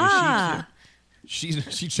 So she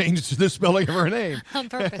changed the spelling of her name On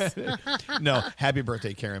purpose. No, happy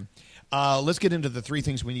birthday, Karen. Let's get into the 3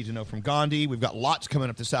 things we need to know from Gandhi. We've got lots coming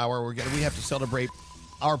up this hour. We have to celebrate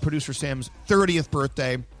our producer Sam's 30th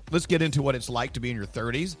birthday. Let's get into what it's like to be in your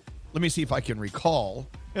 30s. Let me see if I can recall.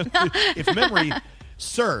 If memory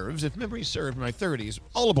serves, my 30s,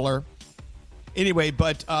 all a blur. Anyway,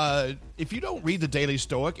 but if you don't read The Daily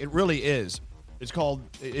Stoic, it really is. It's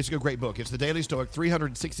a great book. It's The Daily Stoic,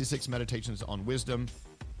 366 Meditations on Wisdom,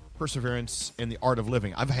 Perseverance, and the Art of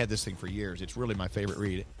Living. I've had this thing for years. It's really my favorite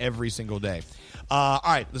read every single day. All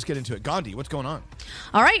right, let's get into it. Gandhi, what's going on?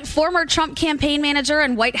 All right, former Trump campaign manager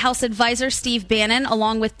and White House advisor Steve Bannon,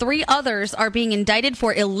 along with 3 others, are being indicted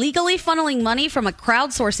for illegally funneling money from a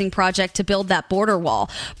crowdsourcing project to build that border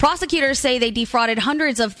wall. Prosecutors say they defrauded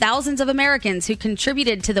hundreds of thousands of Americans who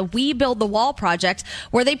contributed to the We Build the Wall project,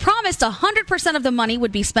 where they promised 100% of the money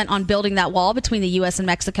would be spent on building that wall between the U.S. and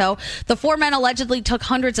Mexico. The 4 men allegedly took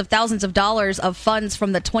hundreds of thousands of dollars of funds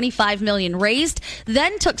from the $25 million raised,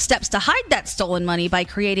 then took steps to hide that stolen money by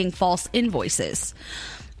creating false invoices.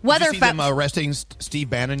 Did you see them arresting Steve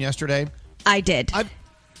Bannon yesterday? I did.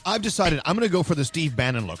 I've decided I'm going to go for the Steve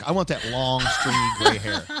Bannon look. I want that long, stringy gray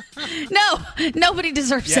hair. No, nobody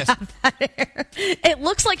deserves to have that hair. It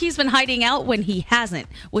looks like he's been hiding out when he hasn't,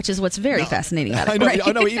 which is what's very fascinating about it.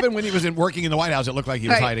 I know. Even when he was working in the White House, it looked like he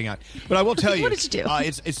was hiding out. But I will tell you, what did you do?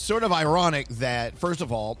 It's sort of ironic that, first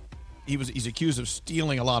of all, he's accused of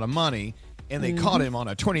stealing a lot of money, and they caught him on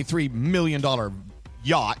a $23 million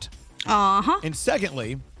yacht. Uh-huh. And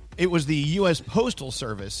secondly, it was the U.S. Postal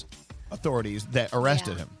Service authorities that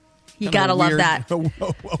arrested him. You gotta love that. A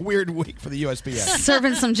weird week for the USPS.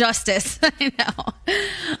 Serving some justice. I know.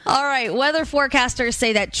 All right. Weather forecasters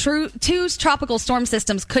say that 2 tropical storm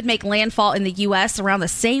systems could make landfall in the U.S. around the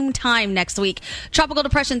same time next week. Tropical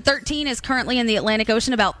Depression 13 is currently in the Atlantic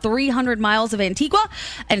Ocean, about 300 miles of Antigua,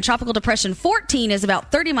 and Tropical Depression 14 is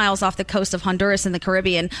about 30 miles off the coast of Honduras in the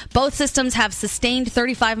Caribbean. Both systems have sustained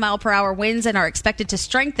 35-mile-per-hour winds and are expected to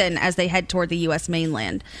strengthen as they head toward the U.S.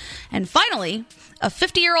 mainland. And finally, a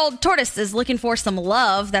 50-year-old tortoise is looking for some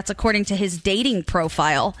love. That's according to his dating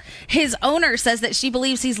profile. His owner says that she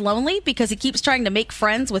believes he's lonely because he keeps trying to make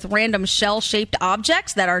friends with random shell-shaped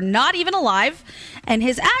objects that are not even alive. And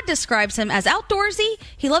his ad describes him as outdoorsy.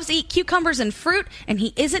 He loves to eat cucumbers and fruit, and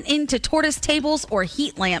he isn't into tortoise tables or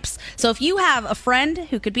heat lamps. So if you have a friend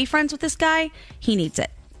who could be friends with this guy, he needs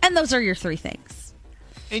it. And those are your 3 things.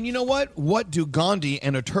 And you know what? What do Gandhi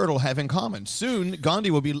and a turtle have in common? Soon,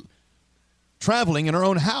 Gandhi will be traveling in her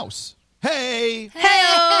own house. Hey!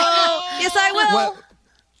 Hey-o! Yes, I will. Well,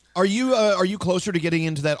 are you closer to getting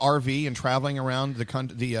into that RV and traveling around the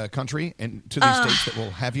country and to these states that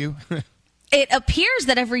will have you? It appears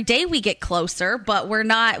that every day we get closer, but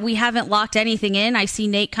we haven't locked anything in. I see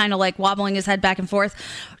Nate kind of like wobbling his head back and forth.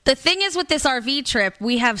 The thing is with this RV trip,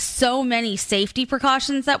 we have so many safety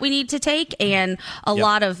precautions that we need to take and a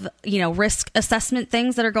lot of, risk assessment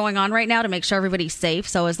things that are going on right now to make sure everybody's safe.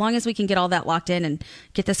 So as long as we can get all that locked in and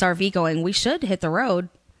get this RV going, we should hit the road.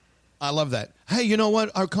 I love that. Hey, you know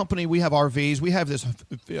what? Our company, we have RVs. We have this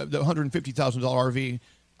the $150,000 RV.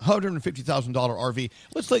 $150,000 RV.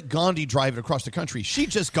 Let's let Gandhi drive it across the country. She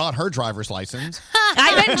just got her driver's license.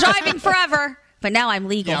 I've been driving forever, but now I'm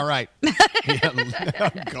legal. Yeah, right. Oh,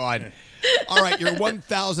 God. All right, your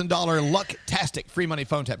 $1,000 Luck-tastic free money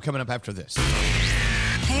phone tap coming up after this.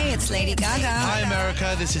 Hey, it's Lady Gaga. Hi,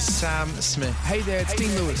 America. This is Sam Smith. Hey there, it's Dean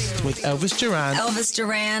Lewis with Elvis Duran. Elvis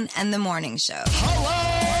Duran and the Morning Show.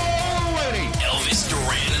 Hello, lady. Elvis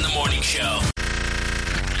Duran and the Morning Show.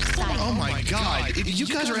 Oh, my God. You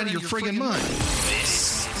guys are out of your friggin' mind.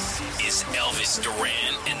 This is Elvis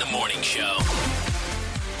Duran and the Morning Show.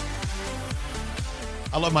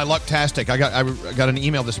 I love my Lucktastic. I got an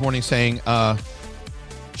email this morning saying,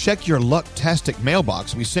 check your Lucktastic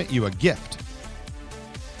mailbox. We sent you a gift.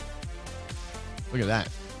 Look at that.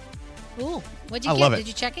 Ooh, what'd you I get? love it. Did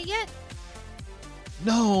you check it yet?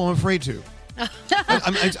 No, I'm afraid to.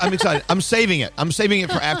 I'm excited. I'm saving it. I'm saving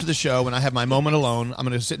it for after the show when I have my moment alone. I'm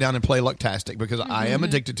going to sit down and play Lucktastic because I am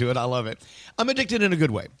addicted to it. I love it. I'm addicted in a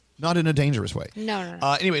good way, not in a dangerous way. No.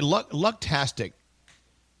 Anyway, Lucktastic.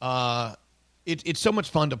 It's so much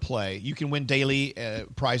fun to play. You can win daily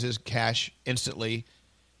prizes, cash instantly.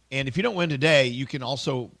 And if you don't win today, you can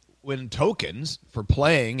also win tokens for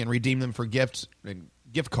playing and redeem them for gifts and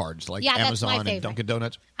gift cards like Amazon and Dunkin'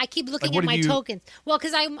 Donuts. I keep looking at my tokens. Well,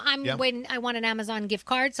 because I'm waiting. I want an Amazon gift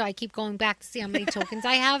card, so I keep going back to see how many tokens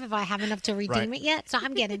I have, if I have enough to redeem it yet. So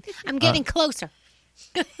I'm getting closer.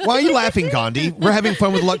 Why are you laughing, Gandhi? We're having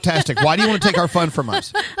fun with Lucktastic. Why do you want to take our fun from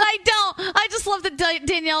us? I don't. I just love that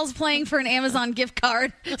Danielle's playing for an Amazon gift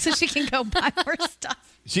card so she can go buy more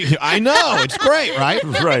stuff. I know. It's great, right?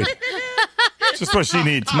 Right. It's just what she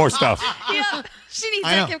needs, more stuff. Yeah, she needs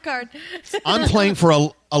that gift card. I'm playing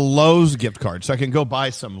for a Lowe's gift card so I can go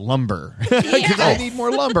buy some lumber because I need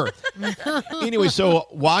more lumber. Anyway, so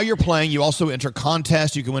while you're playing, you also enter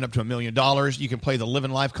contests. You can win up to $1 million. You can play the Live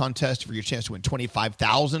in Life contest for your chance to win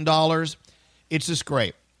 $25,000. It's just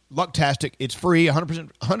great. Lucktastic. It's free,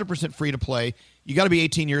 100% free to play. You got to be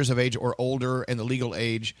 18 years of age or older and the legal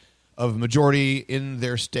age of majority in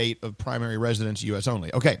their state of primary residence, U.S.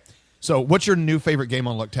 only. Okay. So what's your new favorite game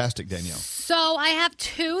on Lucktastic, Danielle? So I have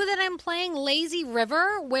two that I'm playing. Lazy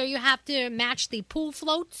River, where you have to match the pool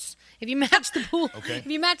floats. If you match the pool,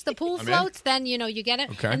 floats, then you get it.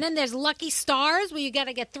 Okay. And then there's Lucky Stars, where you got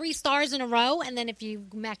to get 3 stars in a row, and then if you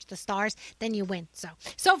match the stars, then you win.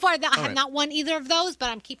 So far, I have not won either of those, but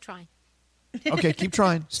I'm keep trying. Okay, keep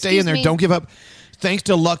trying. Stay in there. Don't give up. Thanks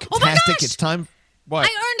to Lucktastic, it's time. What? I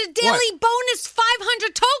earned a daily bonus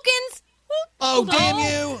 500 tokens. Oh, damn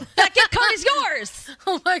you. That gift card is yours.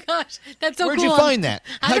 Oh, my gosh. That's so Where'd cool. you find that?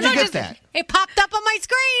 How'd you get just, that? It popped up on my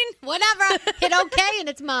screen. Whatever. Hit OK, and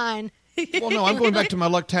it's mine. Well, no, I'm going back to my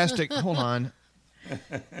Lucktastic. Hold on.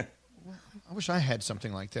 I wish I had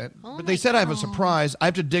something like that. But they said I have a surprise. I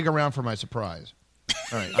have to dig around for my surprise.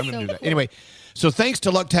 All right, I'm going to do that. Cool. Anyway, so thanks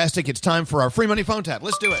to Lucktastic, it's time for our free money phone tap.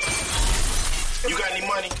 Let's do it. You got any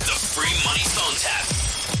money? The free money phone tap.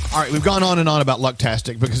 All right, we've gone on and on about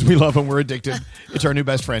Lucktastic because we love them. We're addicted. It's our new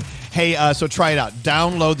best friend. Hey, so try it out.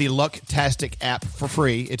 Download the Lucktastic app for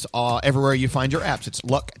free. It's everywhere you find your apps. It's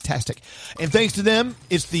Lucktastic. And thanks to them,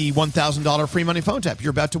 it's the $1,000 free money phone tap.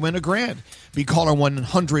 You're about to win $1,000. Be caller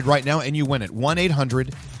 100 right now, and you win it.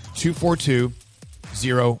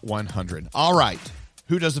 1-800-242-0100. All right.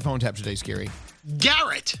 Who does the phone tap today, Scary?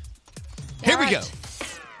 Garrett. Here we go.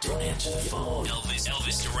 Don't answer the phone.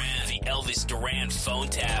 Elvis Duran, the Elvis Duran phone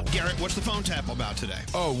tap. Garrett, what's the phone tap about today?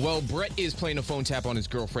 Oh, well, Brett is playing a phone tap on his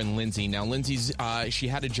girlfriend, Lindsay. Now, Lindsay's, she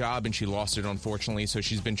had a job and she lost it, unfortunately, so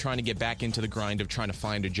she's been trying to get back into the grind of trying to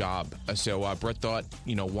find a job. So Brett thought,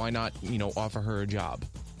 why not, offer her a job?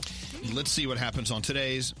 Let's see what happens on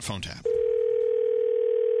today's phone tap.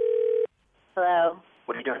 Hello.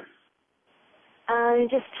 What are you doing?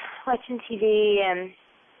 Just watching TV and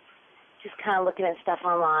just kind of looking at stuff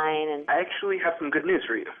online. And I actually have some good news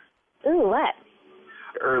for you. Ooh, what?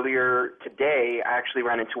 Earlier today, I actually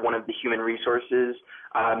ran into one of the human resources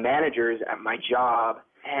managers at my job,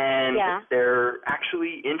 and they're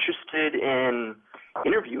actually interested in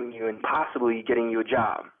interviewing you and possibly getting you a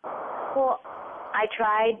job. Well, I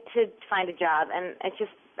tried to find a job, and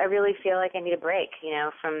I really feel like I need a break,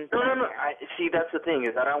 from... No. See, that's the thing,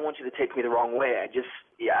 is I don't want you to take me the wrong way. I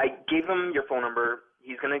gave him your phone number.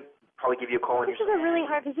 He's going to probably give you a call. This is a really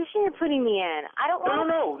hard position you're putting me in. I don't want...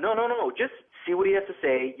 No. Just see what he has to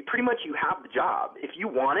say. You have the job. If you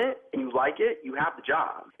want it and you like it, you have the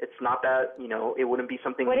job. It's not that, it wouldn't be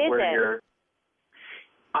something what where is it? you're...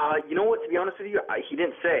 you know what, to be honest with you, he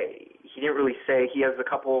didn't say. He didn't really say. He has a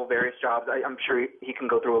couple various jobs. I'm sure he can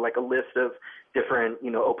go through a list of different,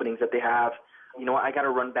 openings that they have. I got to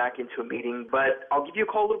run back into a meeting, but I'll give you a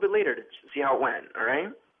call a little bit later to see how it went, all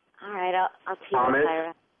right? All right, I'll see you. Promise?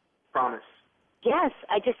 Later. Promise. Yes,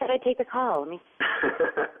 I just said I'd take the call. Let me...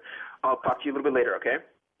 I'll talk to you a little bit later, okay?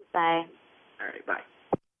 Bye. All right, bye.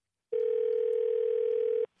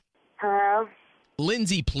 Hello?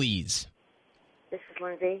 Lindsay, please. This is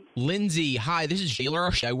Lindsay. Lindsay, hi, this is Jailer.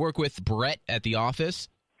 I work with Brett at the office.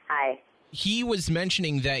 Hi. He was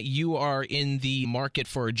mentioning that you are in the market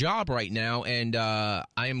for a job right now, and I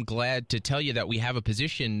am glad to tell you that we have a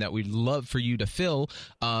position that we'd love for you to fill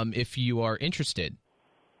if you are interested.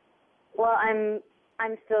 Well, I'm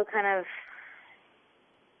still kind of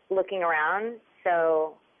looking around.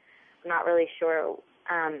 so I'm not really sure.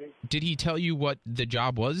 Did he tell you what the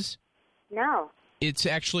job was? No. It's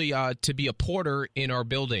actually to be a porter in our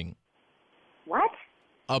building. What?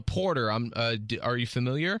 A porter. Are you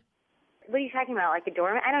familiar? What are you talking about? Like a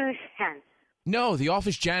doorman? I don't understand. No, the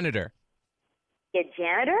office janitor. A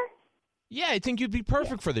janitor? Yeah, I think you'd be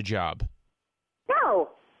perfect for the job. No.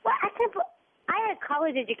 Well, I had a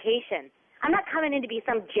college education. I'm not coming in to be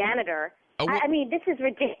some janitor. I mean, this is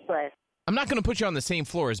ridiculous. I'm not going to put you on the same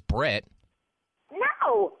floor as Brett.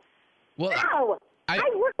 No. Well, No. I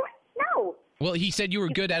work with... No. Well, he said you were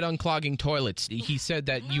good at unclogging toilets. He said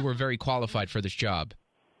that you were very qualified for this job.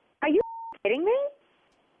 Are you kidding me?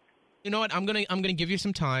 You know what? I'm gonna give you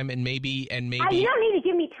some time, and maybe. You don't need to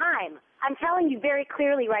give me time. I'm telling you very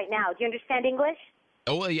clearly right now. Do you understand English?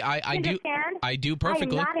 Oh, I do. Understand? I do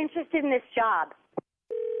perfectly. I am not interested in this job.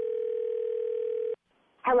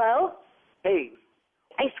 Hello? Hey.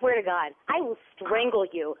 I swear to God, I will strangle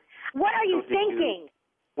you. What are you thinking?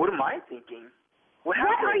 What am I thinking? What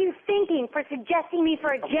are you thinking for suggesting me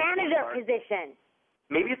for a janitor position?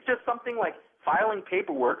 Maybe it's just something like filing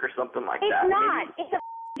paperwork or something like that. It's not. Maybe... It's a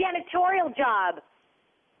janitorial job.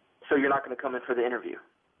 So you're not going to come in for the interview?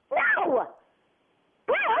 No!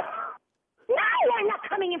 Brett! No, I'm not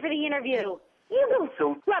coming in for the interview. You go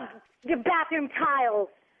scrub your bathroom tiles.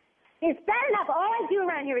 It's bad enough. All I do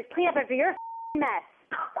around here is clean up after your mess.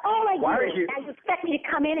 All I do. Now you expect me to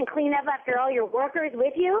come in and clean up after all your workers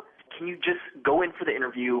with you? Can you just go in for the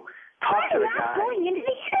interview, talk to the guy? I'm not going into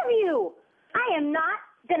the interview. I am not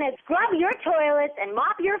going to scrub your toilets and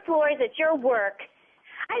mop your floors at your work.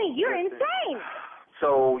 I mean, you're insane.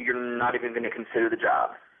 So you're not even going to consider the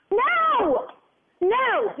job? No!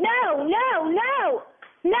 No! No! No! No!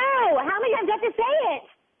 No! How many times do I have to say it?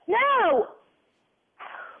 No!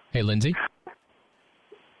 Hey, Lindsay.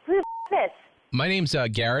 Who the is this? My name's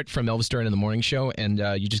Garrett from Elvis Duran in the Morning Show, and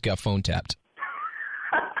you just got phone tapped.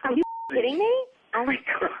 Are you kidding me? Oh, my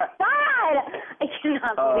God. I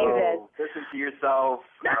cannot believe this. Listen to yourself.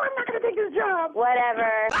 No, I'm not going to take this job.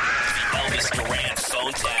 Whatever. Elvis Duran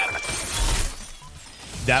phone tap.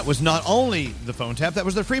 That was not only the phone tap, that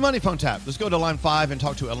was the free money phone tap. Let's go to line 5 and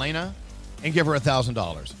talk to Elena and give her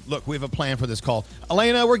 $1,000. Look, we have a plan for this call.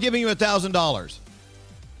 Elena, we're giving you $1,000.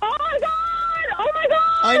 Oh, my God. Oh, my God.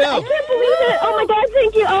 I know. I can't believe it. Oh, my God.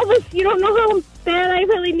 Thank you, Elvis. You don't know how bad I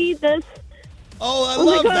really need this. Oh, I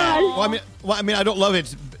love that. Well, I mean, I don't love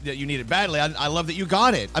it that you need it badly. I love that you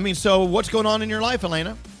got it. I mean, so what's going on in your life,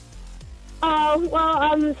 Elena? Well,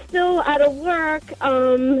 I'm still out of work,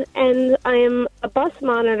 and I'm a bus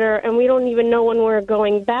monitor, and we don't even know when we're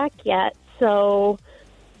going back yet. So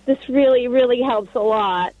this really, really helps a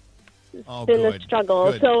lot. It's been a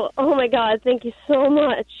struggle. Good. So, oh, my God, thank you so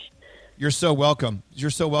much. You're so welcome. You're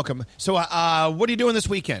so welcome. So what are you doing this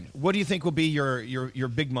weekend? What do you think will be your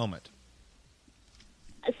big moment?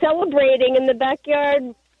 Celebrating in the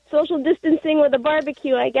backyard, social distancing with a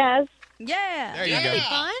barbecue, I guess. Yeah. There you go.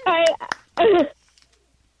 Fun.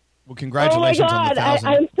 Well, congratulations oh my God.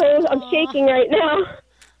 on the $1,000. I'm shaking right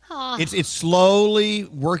now. It's slowly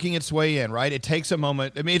working its way in, right? It takes a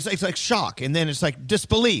moment. I mean, it's like shock, and then it's like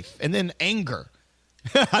disbelief, and then anger.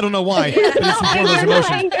 I don't know why, but it's one of those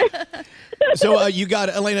emotions. So you got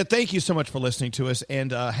it. Elena, thank you so much for listening to us,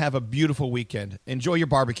 and have a beautiful weekend. Enjoy your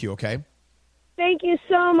barbecue, okay? Thank you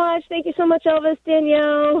so much. Thank you so much, Elvis,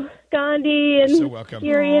 Danielle, Gandhi, and so welcome.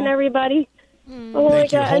 Siri, and everybody. Oh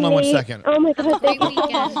Thank my you. God, Hold on one Nate. second. Oh, my God. Thank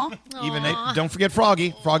you. Even Nate, don't forget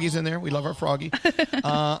Froggy. Froggy's in there. We love our Froggy.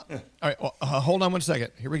 All right, well, hold on one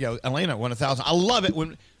second. Here we go. Elena won $1,000. I love it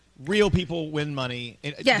when real people win money.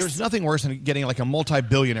 Yes. There's nothing worse than getting like a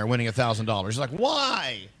multi-billionaire winning $1,000. It's like,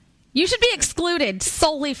 why? You should be excluded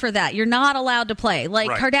solely for that. You're not allowed to play. Like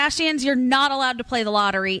Right. Kardashians, you're not allowed to play the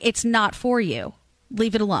lottery. It's not for you.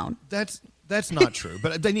 Leave it alone. That's not true,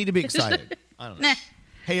 but they need to be excited. I don't know. Nah.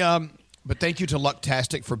 Hey, but thank you to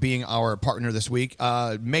Lucktastic for being our partner this week.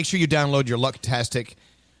 Make sure you download your Lucktastic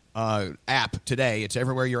app today. It's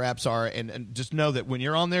everywhere your apps are, and just know that when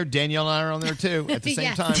you're on there, Danielle and I are on there too. At the same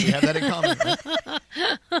Yes. time, we have that in common.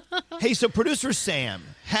 Right? Hey, so producer Sam,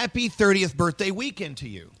 happy 30th birthday weekend to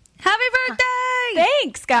you. Happy birthday!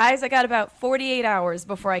 Thanks, guys. I got about 48 hours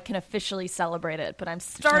before I can officially celebrate it, but I'm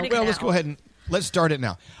starting Well, now. let's go ahead and let's start it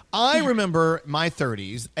now. I remember my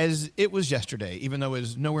 30s as it was yesterday, even though it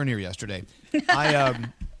was nowhere near yesterday. I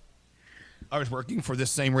was working for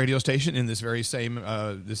this same radio station in this very same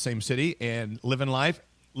city and living life,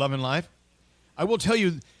 loving life. I will tell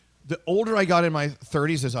you, the older I got in my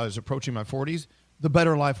 30s as I was approaching my 40s, the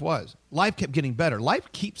better life was. Life kept getting better.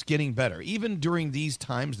 Life keeps getting better. Even during these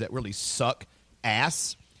times that really suck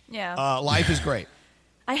ass, Yeah. life is great.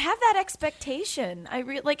 I have that expectation. I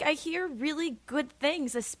hear really good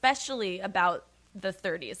things, especially about the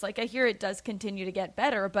 30s. Like I hear it does continue to get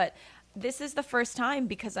better, but this is the first time,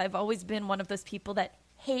 because I've always been one of those people that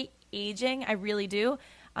hate aging. I really do.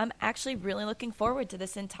 I'm actually really looking forward to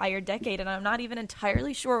this entire decade, and I'm not even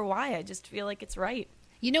entirely sure why. I just feel like it's right.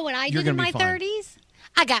 You know what I did in my 30s?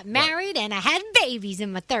 I got married and I had babies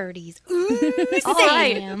in my 30s. Ooh, All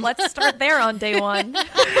right, let's start there on day one.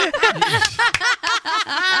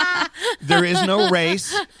 There is no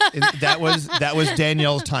race. That was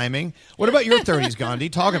Danielle's timing. What about your 30s, Gandhi?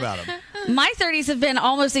 Talk about them. My 30s have been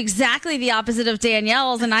almost exactly the opposite of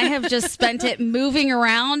Danielle's, and I have just spent it moving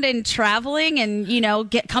around and traveling and,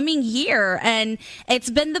 coming here. And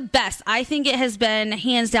it's been the best. I think it has been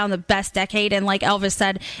hands down the best decade. And like Elvis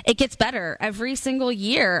said, it gets better every single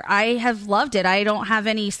year. I have loved it. I don't have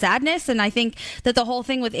any sadness. And I think that the whole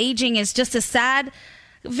thing with aging is just a sad,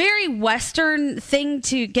 very Western thing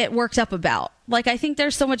to get worked up about. Like, I think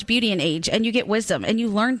there's so much beauty in age, and you get wisdom, and you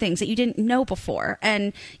learn things that you didn't know before,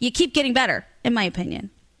 and you keep getting better, in my opinion.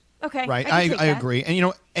 Okay. Right. I agree.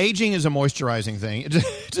 And, aging is a moisturizing thing.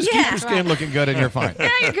 Just keep your skin looking good, and you're fine. Yeah,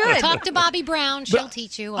 you're good. Talk to Bobby Brown. She'll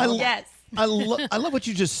teach you. Yes. I love what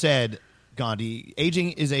you just said, Gandhi.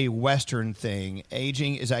 Aging is a Western thing.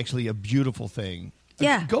 Aging is actually a beautiful thing.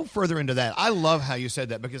 Yeah. Go further into that. I love how you said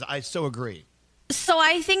that, because I so agree. So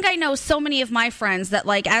I think I know so many of my friends that,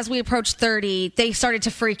 like, as we approached 30, they started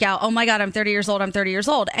to freak out. Oh, my God, I'm 30 years old. I'm 30 years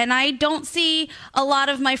old. And I don't see a lot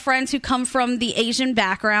of my friends who come from the Asian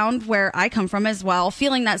background, where I come from as well,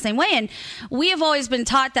 feeling that same way. And we have always been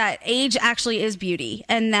taught that age actually is beauty,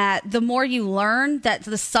 and that the more you learn, that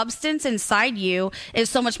the substance inside you is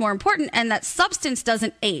so much more important, and that substance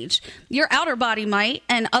doesn't age. Your outer body might,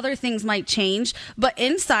 and other things might change, but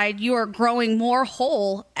inside you are growing more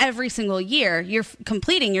whole every single year. You're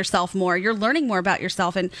completing yourself more. You're learning more about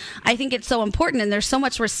yourself. And I think it's so important. And there's so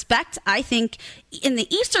much respect, I think, in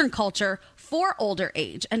the Eastern culture for older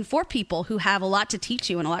age and for people who have a lot to teach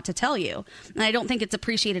you and a lot to tell you. And I don't think it's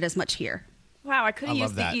appreciated as much here. Wow, I could have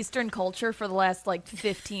used that. the Eastern culture for the last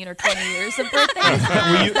 15 or 20 years of birthdays.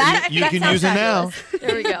 Well, you can use it now.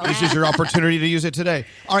 There we go. This is your opportunity to use it today.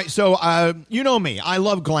 All right, so you know me. I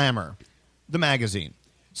love Glamour, the magazine.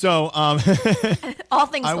 So all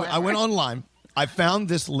things Glamour. I went online. I found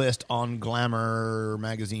this list on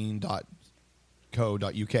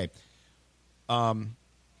glamourmagazine.co.uk.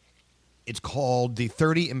 It's called the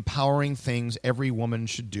 30 Empowering Things Every Woman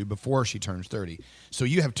Should Do Before She Turns 30. So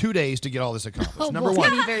you have 2 days to get all this accomplished. Number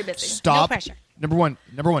one, be very busy. Stop. No pressure. Number one,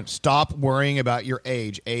 stop worrying about your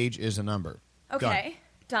age. Age is a number. Okay,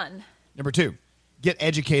 done. Number two, get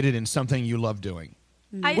educated in something you love doing.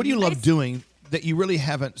 Mm-hmm. What do you love doing that you really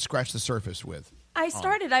haven't scratched the surface with? I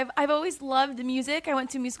started. I've always loved music. I went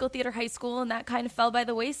to musical theater high school, and that kind of fell by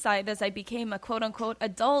the wayside as I became a quote-unquote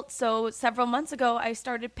adult. So several months ago, I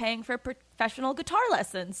started paying for professional guitar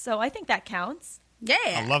lessons. So I think that counts. Yeah.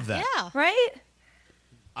 I love that. Yeah. Right?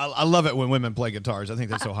 I love it when women play guitars. I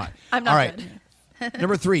think that's so hot. I'm not All right. good.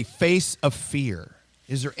 Number three, face of fear.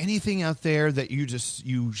 Is there anything out there that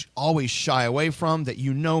you always shy away from that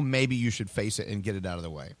maybe you should face it and get it out of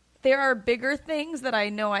the way? There are bigger things that I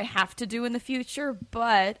know I have to do in the future,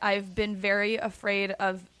 but I've been very afraid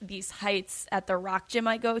of these heights at the rock gym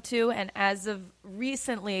I go to, and as of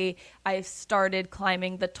recently, I've started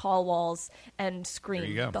climbing the tall walls and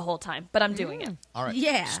scream the whole time, but I'm doing it. All right.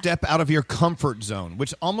 Yeah. Step out of your comfort zone,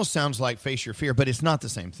 which almost sounds like face your fear, but it's not the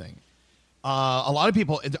same thing. A lot of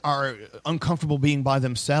people are uncomfortable being by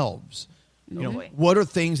themselves. What are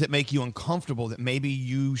things that make you uncomfortable that maybe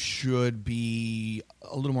you should be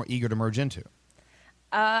a little more eager to merge into?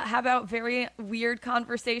 How about very weird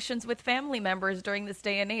conversations with family members during this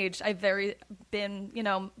day and age? I've been,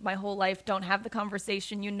 my whole life don't have the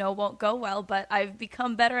conversation won't go well, but I've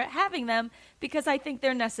become better at having them because I think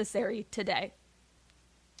they're necessary today.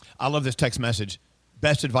 I love this text message.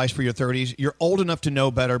 Best advice for your 30s. You're old enough to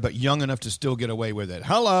know better, but young enough to still get away with it.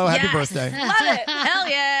 Hello, happy birthday. Love it. Hell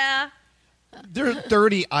yeah. There are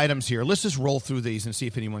 30 items here. Let's just roll through these and see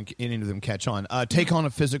if any of them catch on. Take on a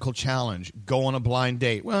physical challenge. Go on a blind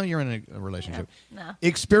date. Well, you're in a relationship. Yeah, no.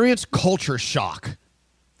 Experience culture shock.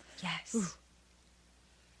 Yes. Ooh.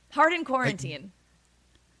 Hard in quarantine.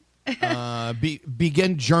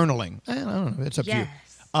 Begin journaling. I don't know. It's up to you.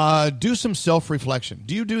 Do some self-reflection.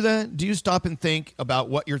 Do you do that? Do you stop and think about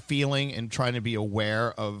what you're feeling and trying to be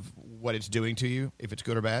aware of what it's doing to you, if it's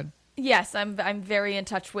good or bad? Yes, I'm very in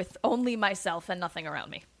touch with only myself and nothing around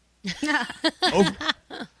me.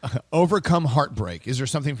 Overcome heartbreak. Is there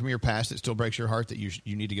something from your past that still breaks your heart that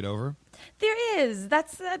you need to get over? There is.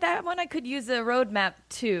 That's that one I could use a roadmap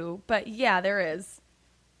to, but yeah, there is.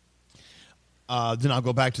 Then I'll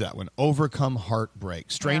go back to that one. Overcome heartbreak.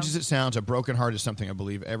 Strange as it sounds, a broken heart is something I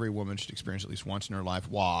believe every woman should experience at least once in her life.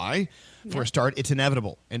 Why? For a start, it's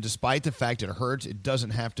inevitable. And despite the fact it hurts, it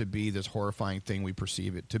doesn't have to be this horrifying thing we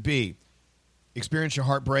perceive it to be. Experience your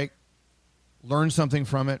heartbreak, learn something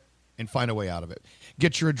from it, and find a way out of it.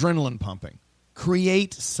 Get your adrenaline pumping.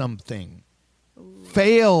 Create something.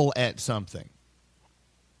 Fail at something.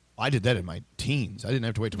 I did that in my teens. I didn't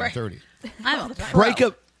have to wait till my 30s. I'm a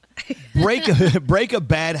pro. Break a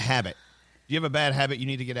bad habit. Do you have a bad habit you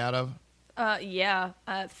need to get out of?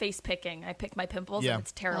 Face picking. I pick my pimples Yeah. and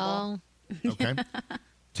it's terrible. Okay.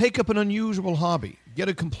 Take up an unusual hobby. Get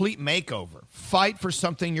a complete makeover. Fight for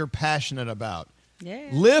something you're passionate about. Yeah.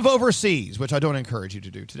 Live overseas, which I don't encourage you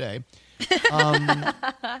to do today.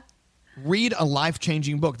 Read a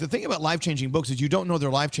life-changing book. The thing about life-changing books is you don't know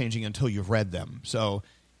they're life-changing until you've read them. So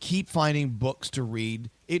keep finding books to read.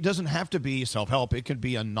 It doesn't have to be self-help. It could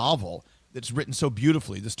be a novel that's written so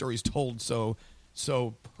beautifully. The story's told so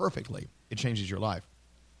perfectly. It changes your life.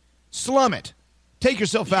 Slum it. Take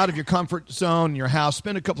yourself out of your comfort zone, your house.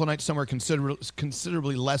 Spend a couple of nights somewhere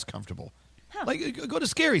considerably less comfortable. Like, go to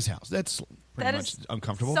Scary's house. That's pretty much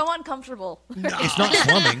uncomfortable. So uncomfortable. It's not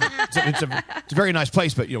slumming. It's a very nice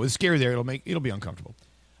place, but with Scary there, it'll be uncomfortable.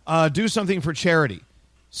 Do something for charity.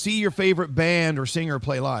 See your favorite band or singer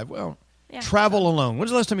play live. Well, travel alone.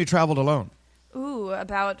 When's the last time you traveled alone? Ooh,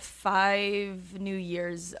 about 5 New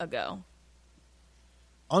Years ago.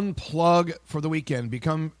 Unplug for the weekend.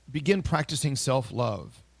 Begin practicing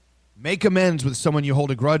self-love. Make amends with someone you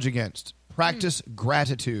hold a grudge against. Practice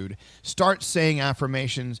gratitude. Start saying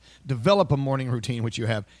affirmations. Develop a morning routine, which you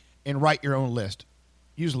have, and write your own list.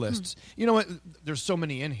 Use lists. You know what? There's so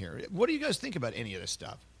many in here. What do you guys think about any of this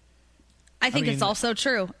stuff? I think it's also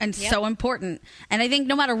true and so important. And I think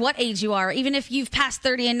no matter what age you are, even if you've passed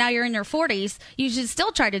 30 and now you're in your 40s, you should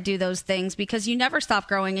still try to do those things because you never stop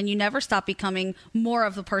growing and you never stop becoming more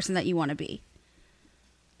of the person that you want to be.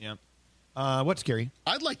 Yeah. What's Scary?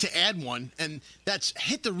 I'd like to add one, and that's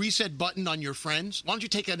hit the reset button on your friends. Why don't you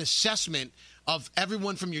take an assessment of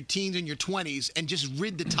everyone from your teens and your 20s and just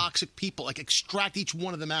rid the toxic people, like extract each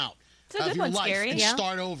one of them out. It's a good of your one, life Scary. and Yeah.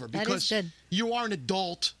 start over That is because good. you are an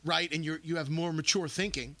adult, right? And you have more mature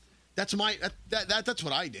thinking. That's that's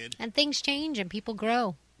what I did. And things change and people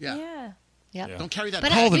grow. Yeah. Yeah. Don't carry that.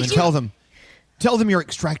 But Call them and tell them you're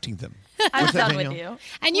extracting them. I'm What's that, done with Danielle? you.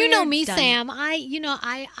 And you know We're me, done. Sam.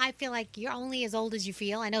 I feel like you're only as old as you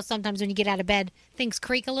feel. I know sometimes when you get out of bed, things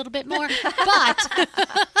creak a little bit more. But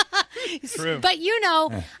True. But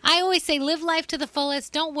I always say live life to the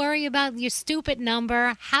fullest. Don't worry about your stupid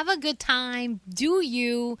number. Have a good time. Do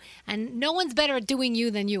you. And no one's better at doing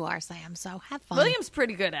you than you are, Sam. So have fun. William's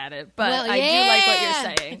pretty good at it, but Well, I do like what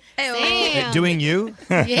you're saying. Sam. Doing you?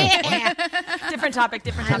 Yeah. Different topic.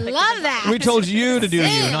 I love that. We told you to do you,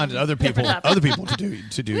 Sam. not other people. Other people to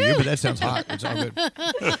do you, but that sounds hot. It's all good.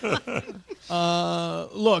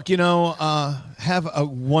 Look, have a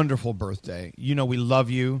wonderful birthday. We love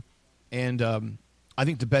you, and I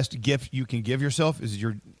think the best gift you can give yourself is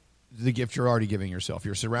the gift you're already giving yourself.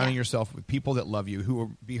 You're surrounding yourself with people that love you, who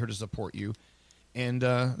will be here to support you, and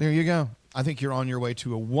there you go. I think you're on your way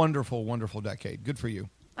to a wonderful, wonderful decade. Good for you.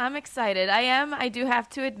 I'm excited. I do have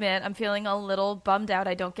to admit, I'm feeling a little bummed out.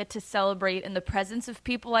 I don't get to celebrate in the presence of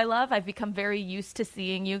people I love. I've become very used to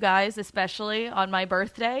seeing you guys, especially on my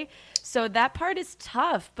birthday. So that part is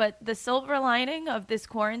tough, but the silver lining of this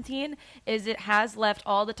quarantine is it has left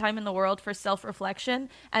all the time in the world for self-reflection,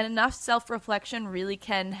 and enough self-reflection really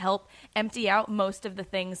can help empty out most of the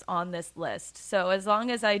things on this list. So as long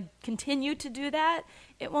as I continue to do that,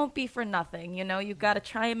 it won't be for nothing. You've got to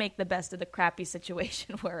try and make the best of the crappy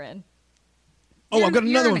situation we're in. Oh, I've got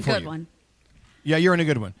another You're one in a for good you. one. Yeah, you're in a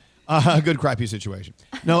good one. A good crappy situation.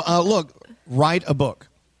 No, look, write a book.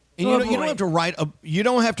 And you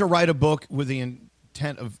don't have to write a book with the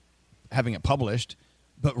intent of having it published,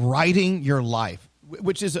 but writing your life,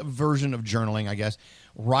 which is a version of journaling, I guess.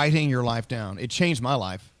 Writing your life down. It changed my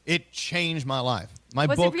life. My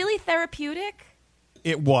Was book, it really therapeutic?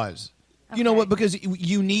 it was. You know what? Because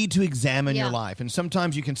you need to examine your Yeah. life. And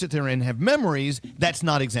sometimes you can sit there and have memories. That's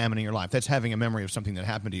not examining your life. That's having a memory of something that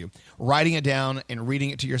happened to you. Writing it down and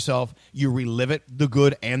reading it to yourself, you relive it, the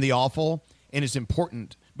good and the awful. And it's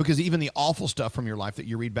important because even the awful stuff from your life that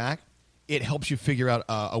you read back, it helps you figure out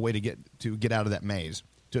a way to get out of that maze,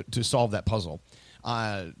 to solve that puzzle.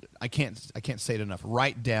 I can't say it enough.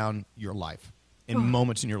 Write down your life and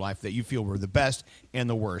moments in your life that you feel were the best and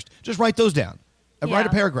the worst. Just write those down. Write a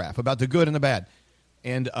paragraph about the good and the bad,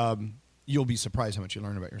 and you'll be surprised how much you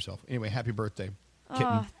learn about yourself. Anyway, happy birthday, Kitten.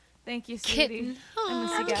 Oh, thank you, sweetie. Kitten.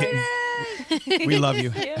 I miss you guys. We love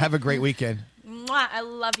you. Have a great weekend. Mwah, I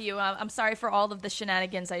love you. I'm sorry for all of the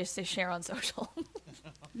shenanigans I used to share on social.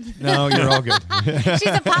 No, you're all good.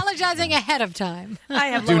 She's apologizing ahead of time. I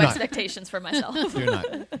have Do low not. expectations for myself. Do not.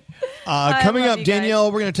 I Coming love up, you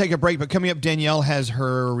Danielle, we're going to take a break, but coming up, Danielle has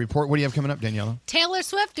her report. What do you have coming up, Danielle? Taylor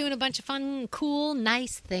Swift doing a bunch of fun, cool,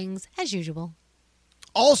 nice things, as usual.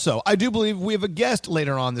 Also, I do believe we have a guest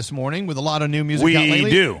later on this morning with a lot of new music out We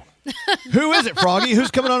lately. do. Who is it, Froggy?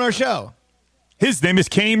 Who's coming on our show? His name is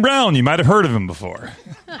Kane Brown. You might have heard of him before.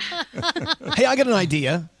 Hey, I got an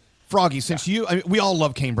idea. Froggy, since we all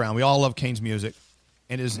love Kane Brown. We all love Kane's music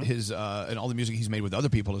and his and all the music he's made with other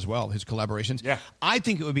people as well, his collaborations. Yeah. I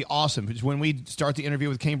think it would be awesome because when we start the interview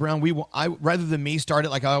with Kane Brown, rather than me start it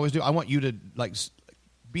like I always do, I want you to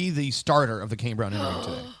be the starter of the Kane Brown interview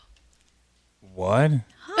today. What?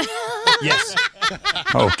 Yes.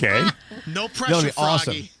 Okay. No That'll pressure, be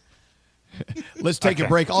awesome. Froggy. Let's take a Okay.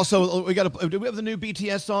 break. Also, do we have the new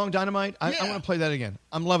BTS song, Dynamite? I want to play that again.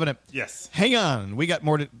 I'm loving it. Yes. Hang on. We got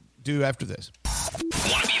more to do after this.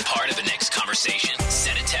 Want to be a part of the next conversation?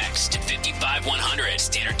 Send a text to 55100.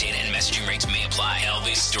 Standard data and messaging rates may apply.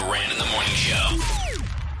 Elvis Duran in the Morning Show.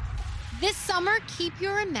 This summer, keep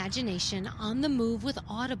your imagination on the move with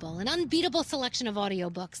Audible, an unbeatable selection of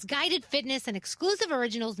audiobooks, guided fitness, and exclusive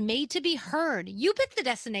originals made to be heard. You pick the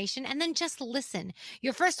destination and then just listen.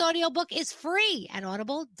 Your first audiobook is free at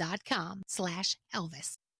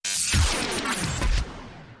audible.com/Elvis.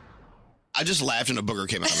 I just laughed and a booger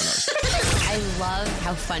came out of my nose. I love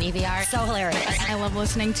how funny they are. So hilarious. I love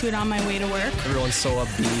listening to it on my way to work. Everyone's so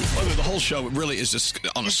upbeat. Well, the whole show really is just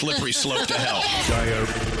on a slippery slope to hell.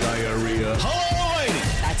 Diarrhea. Hello, lady.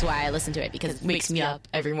 That's why I listen to it, because it wakes me up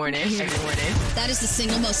every morning. That is the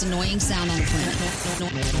single most annoying sound on the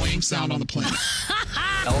planet. Annoying sound on the planet.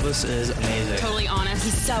 Elvis is amazing. Totally honest.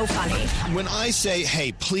 He's so funny. When I say,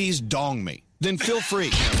 hey, please dong me, then feel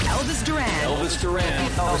free. Elvis Duran. Elvis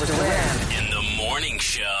Duran. Elvis Duran. In the Morning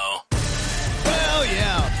Show. Well,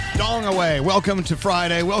 yeah. Dong away. Welcome to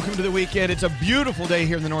Friday. Welcome to the weekend. It's a beautiful day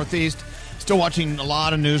here in the Northeast. Still watching a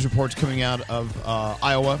lot of news reports coming out of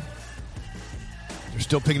Iowa. They're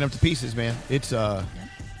still picking up the pieces, man. It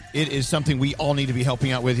is something we all need to be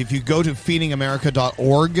helping out with. If you go to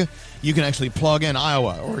feedingamerica.org, you can actually plug in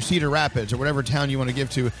Iowa or Cedar Rapids or whatever town you want to give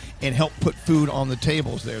to and help put food on the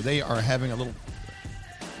tables there. They are having a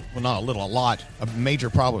major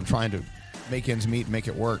problem trying to make ends meet and make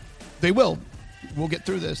it work. They will. We'll get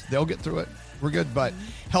through this. They'll get through it. We're good, but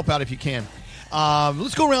help out if you can.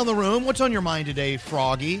 Let's go around the room. What's on your mind today,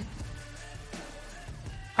 Froggy?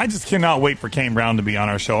 I just cannot wait for Kane Brown to be on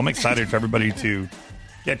our show. I'm excited for everybody to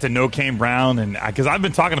get to know Kane Brown, and because I've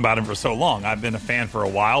been talking about him for so long. I've been a fan for a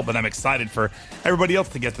while, but I'm excited for everybody else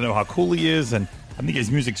to get to know how cool he is, and I think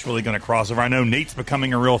his music's really going to cross over. I know Nate's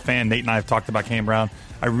becoming a real fan. Nate and I have talked about Kane Brown.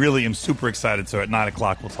 I really am super excited, so at 9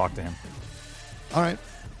 o'clock we'll talk to him. All right.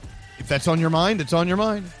 If that's on your mind, it's on your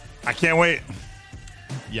mind. I can't wait.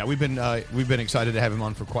 Yeah, we've been excited to have him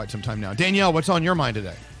on for quite some time now. Danielle, what's on your mind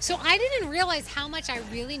today? So I didn't realize how much I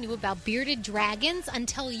really knew about bearded dragons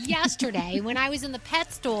until yesterday when I was in the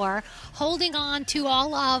pet store holding on to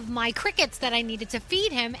all of my crickets that I needed to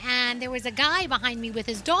feed him, and there was a guy behind me with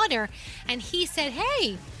his daughter, and he said,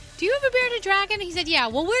 "Hey, do you have a bearded dragon?" He said, "Yeah."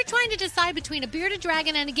 Well, we're trying to decide between a bearded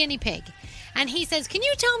dragon and a guinea pig. And he says, "Can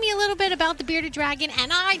you tell me a little bit about the bearded dragon?"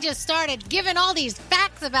 And I just started giving all these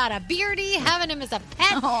facts about a beardy, having him as a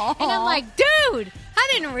pet. Aww. And I'm like, dude, I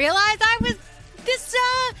didn't realize I was this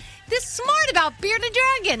smart about bearded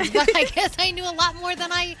dragons. But I guess I knew a lot more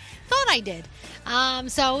than I thought I did.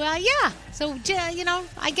 So, I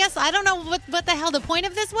guess I don't know what the hell the point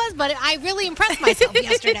of this was, but I really impressed myself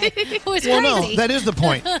yesterday. It was crazy. No, that is the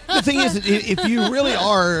point. The thing is, if you really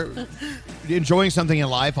are enjoying something in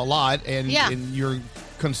life a lot and you're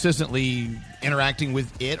consistently interacting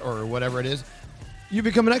with it or whatever it is, you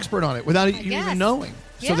become an expert on it without you even knowing.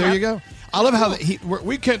 So Yeah. there you go. I love how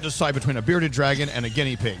we can't decide between a bearded dragon and a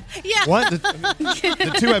guinea pig. Yeah. What?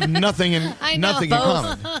 The two have nothing in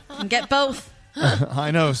common. Get both.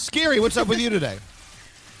 I know. Scary, what's up with you today?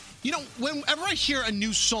 You know, whenever I hear a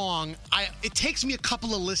new song, it takes me a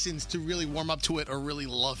couple of listens to really warm up to it or really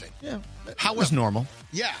love it. Yeah. However, It's normal.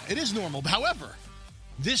 Yeah, it is normal. However,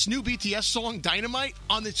 this new BTS song, Dynamite,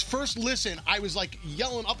 on its first listen, I was like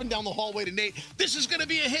yelling up and down the hallway to Nate, "This is going to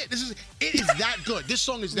be a hit. It is that good. This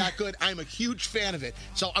song is that good. I'm a huge fan of it."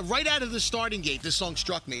 So right out of the starting gate, this song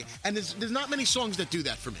struck me. And there's not many songs that do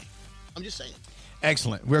that for me. I'm just saying.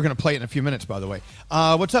 Excellent. We're going to play it in a few minutes, by the way.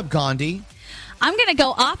 What's up, Gandhi? I'm going to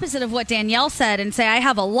go opposite of what Danielle said and say I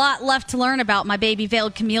have a lot left to learn about my baby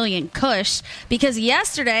veiled chameleon, Kush, because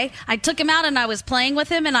yesterday I took him out and I was playing with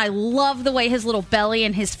him, and I love the way his little belly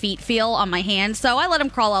and his feet feel on my hands, so I let him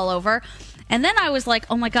crawl all over. And then I was like,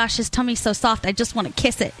 oh my gosh, his tummy's so soft, I just want to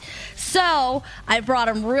kiss it. So I brought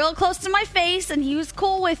him real close to my face, and he was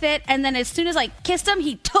cool with it. And then as soon as I kissed him,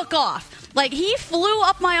 he took off. Like, he flew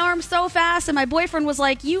up my arm so fast, and my boyfriend was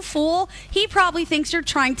like, you fool, he probably thinks you're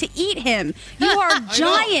trying to eat him. You are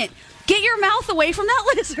giant. Get your mouth away from that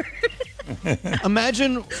lizard.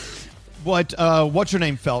 Imagine what's your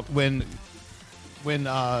name felt when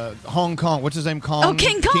Hong Kong, what's his name, Kong? Oh,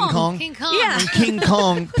 King Kong. King Kong. Yeah. When King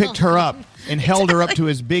Kong picked her up and held her up to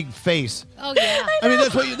his big face. Oh yeah. I mean,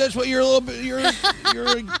 that's what your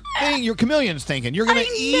chameleon's thinking. You're going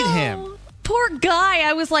to eat him. Poor guy.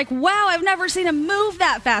 I was like, wow, I've never seen him move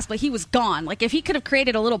that fast, but he was gone. Like, if he could have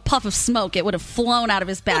created a little puff of smoke, it would have flown out of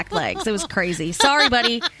his back legs. It was crazy. Sorry,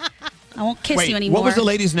 buddy. I won't kiss you anymore. What was the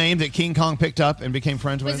lady's name that King Kong picked up and became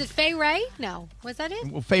friends with? Was it Fay Ray? No. Was that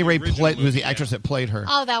it? Well, Fay Ray was the actress that played her.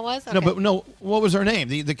 Oh, that was? Okay. No, what was her name?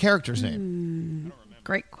 The character's name?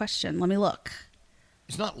 Great question. Let me look.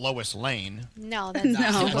 It's not Lois Lane. No, that's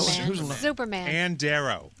Superman. Superman. Ann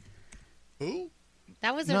Darrow. Who?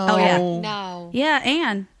 That was her. No. Oh, yeah. No. Yeah,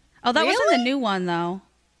 Anne. Oh, that wasn't the new one, though.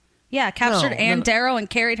 Yeah, captured Ann Darrow and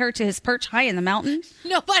carried her to his perch high in the mountain.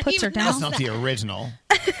 Nobody puts her even down. That's not the original.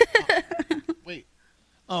 Wait.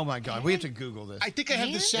 Oh, my God. We have to Google this. I think I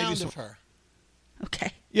have the sound of her.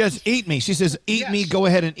 Okay. Yes, eat me. She says, eat me, go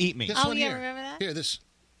ahead and eat me. This one here. Remember that? Here, this.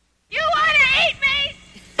 You want to eat me?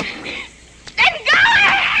 Then go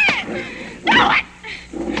ahead! Do it!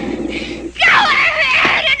 Go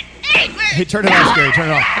ahead and eat me! Hey, turn it off, Scary. Turn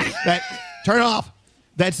it off. Turn it off.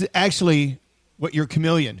 That's actually what your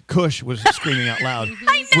chameleon, Kush, was screaming out loud.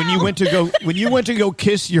 I know. When you went to go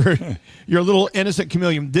kiss your little innocent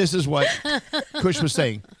chameleon, this is what Kush was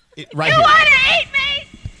saying. Right You here. want to eat me?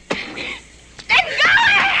 Then go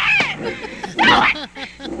ahead! Do it!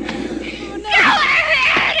 Go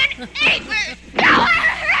ahead and eat me! Go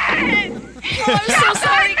ahead! Oh, I'm so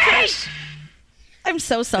sorry, Kush. I'm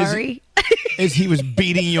so sorry. As he was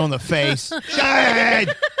beating you on the face. Shade!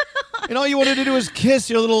 And all you wanted to do was kiss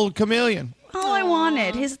your little chameleon. All I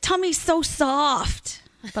wanted. His tummy's so soft.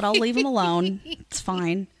 But I'll leave him alone. It's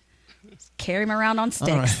fine. Just carry him around on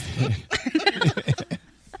sticks.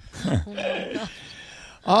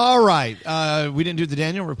 All right. We didn't do the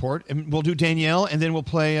Daniel report. And we'll do Danielle, and then we'll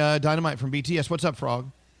play Dynamite from BTS. What's up,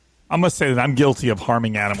 Frog? I must say that I'm guilty of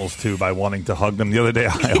harming animals, too, by wanting to hug them. The other day, I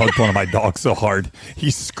hugged one of my dogs so hard,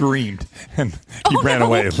 he screamed, and he ran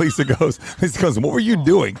away. Lisa goes, what were you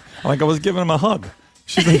doing? I'm like, I was giving him a hug.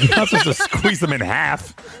 She's like, you're not supposed to squeeze them in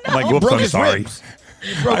half. I'm like, whoops, I'm sorry.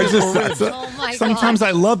 Sometimes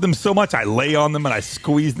I love them so much, I lay on them, and I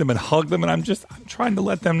squeeze them and hug them, and I'm trying to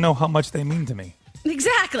let them know how much they mean to me.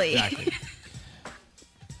 Exactly.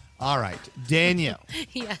 All right. Danielle.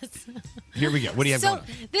 Yes. Here we go. What do you have going on?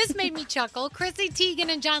 This made me chuckle. Chrissy Teigen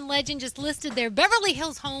and John Legend just listed their Beverly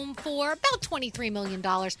Hills home for about $23 million.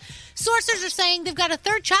 Sources are saying they've got a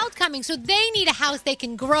third child coming, so they need a house they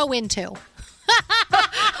can grow into.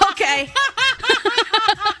 Okay.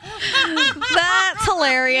 That's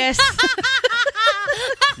hilarious.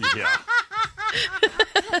 Yeah.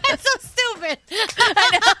 That's so stupid. I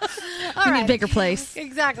know. All right. A bigger place.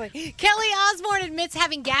 Exactly. Kelly Osbourne admits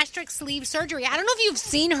having gastric sleeve surgery. I don't know if you've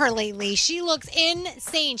seen her lately. She looks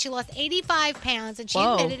insane. She lost 85 pounds, and she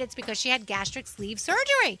admitted it's because she had gastric sleeve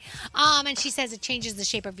surgery. And she says it changes the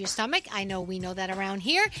shape of your stomach. I know we know that around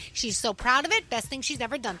here. She's so proud of it. Best thing she's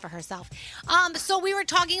ever done for herself. So we were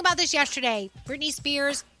talking about this yesterday. Britney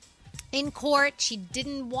Spears in court. She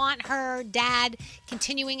didn't want her dad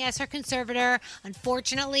continuing as her conservator.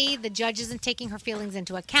 Unfortunately, the judge isn't taking her feelings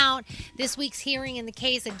into account. This week's hearing in the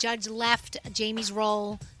case, a judge left Jamie's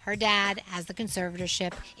role, her dad, as the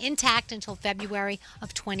conservatorship intact until February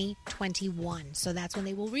of 2021. So that's when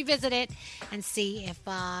they will revisit it and see if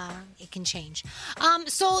it can change.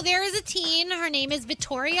 So there is a teen. Her name is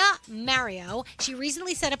Vittoria Mario. She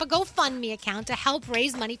recently set up a GoFundMe account to help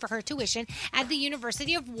raise money for her tuition at the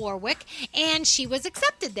University of Warwick, and she was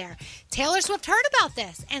accepted there. Taylor Swift heard about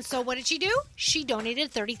this, and so what did she do? She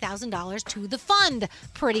donated $30,000 to the fund.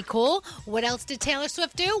 Pretty cool. What else did Taylor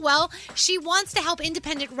Swift do? Well, she wants to help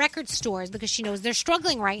independent record stores because she knows they're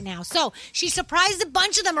struggling right now. So she surprised a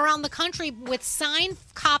bunch of them around the country with signed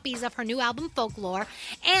copies of her new album Folklore,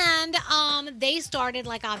 and they started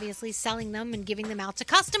obviously selling them and giving them out to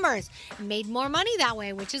customers and made more money that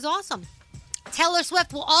way, which is awesome. Taylor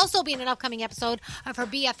Swift will also be in an upcoming episode of her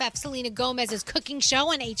BFF Selena Gomez's cooking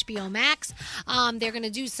show on HBO Max. They're going to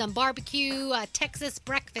do some barbecue, Texas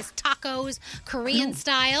breakfast tacos, Korean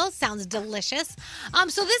style. Sounds delicious.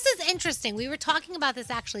 So this is interesting. We were talking about this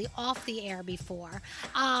actually off the air before.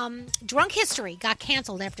 Drunk History got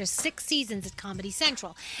canceled after 6 seasons at Comedy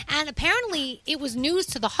Central. And apparently it was news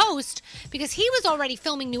to the host because he was already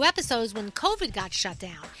filming new episodes when COVID got shut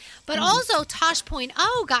down. But also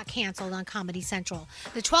Tosh.0 got canceled on Comedy Central.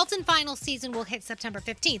 The 12th and final season will hit September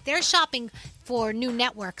 15th. They're shopping for new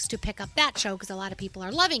networks to pick up that show because a lot of people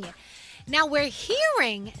are loving it. Now, we're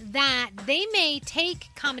hearing that they may take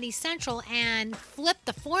Comedy Central and flip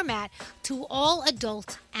the format to all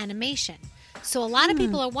adult animation. So a lot of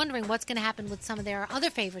people are wondering what's going to happen with some of their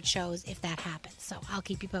other favorite shows if that happens. So I'll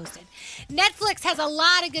keep you posted. Netflix has a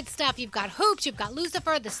lot of good stuff. You've got Hoops, you've got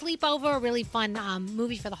Lucifer, The Sleepover, a really fun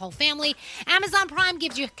movie for the whole family. Amazon Prime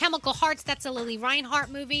gives you Chemical Hearts. That's a Lily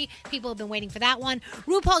Reinhart movie. People have been waiting for that one.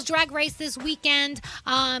 RuPaul's Drag Race this weekend.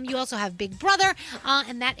 You also have Big Brother.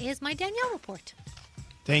 And that is my Danielle report.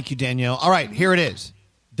 Thank you, Danielle. All right, here it is.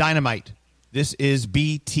 Dynamite. This is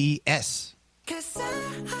BTS.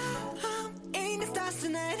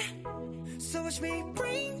 Tonight, so watch me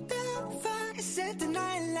bring the fire, set the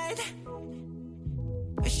night light.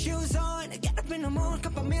 Shoes on, get up in the morning,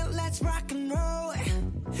 cup of milk, let's rock and roll.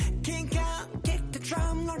 Kink out, kick the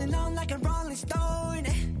drum, rolling on like a rolling stone.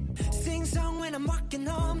 Sing song when I'm walking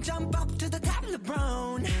home, jump up to the top of the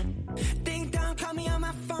brown. Ding dong, call me on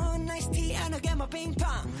my phone, nice tea, and I'll get my ping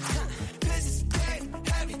pong. This is getting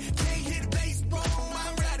heavy, can't hit the bass, boom,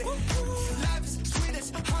 I'm ready. Life is sweet as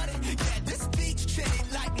honey, yeah, this beach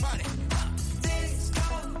treated like money. This go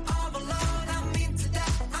all alone, I'm into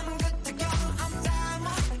that, I'm good to go, I'm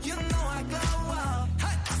diamond, you know I glow.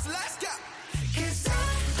 Hey, so let's go. 'Cause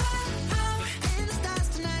I'm in the stars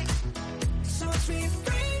tonight, so watch me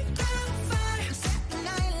bring the fire, set the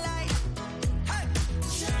night light. Hey,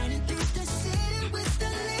 shining through the city with a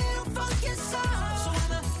little funky soul. So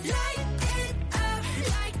I'ma light it up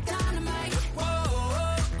like dynamite.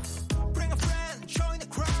 Whoa, bring a friend, join the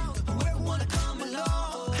crowd, whoever wanna come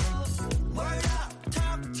along. Word up,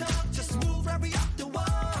 talk, just move right up the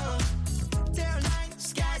wall. There are lights,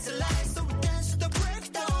 skies are light, so we dance to the break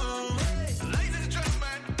of dawn. Ladies and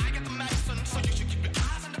gentlemen, I got the medicine, so you should keep your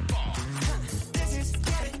eyes on the ball. This is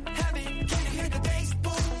getting heavy, can you hear the bass?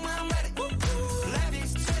 Boom, I'm ready. Life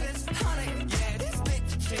is sweet as honey, yeah, this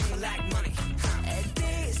bitch treat like money.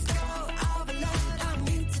 This go overload, I'm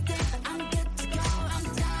into that, I'm good to go, I'm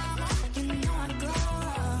down, you know I glow.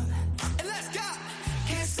 And let's go.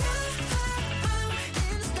 'Cause I'm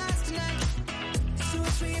in the stars tonight, so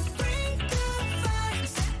watch me bring the fire,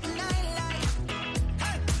 set the night light.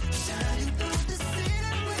 Hey, shining through the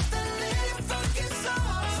city with a little funky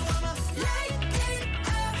soul. So I'ma light it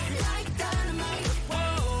up like dynamite.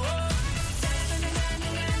 Whoa, life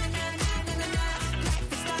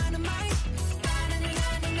is dynamite. Life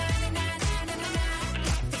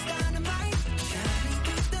is dynamite. Shining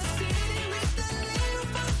through the city with a little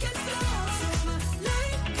funky soul. So I'ma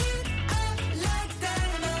light it up like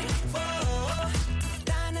dynamite. Whoa,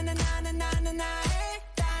 light it up dynamite.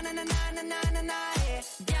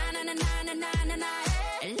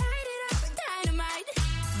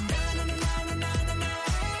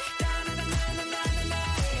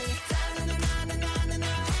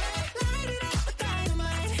 Light it up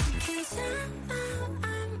dynamite. 'Cause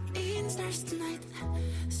I'm in the stars tonight,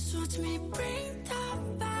 so watch me bring the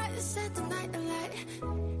fire, set the night alight.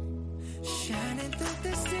 Shining through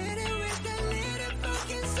the city with a little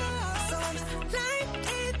fucking soul. So I'ma light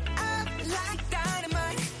it up like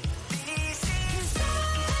dynamite. This is so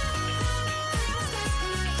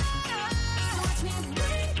watch me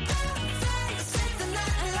bring the fire, set the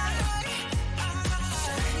night alight.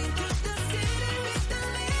 Shining through the city with a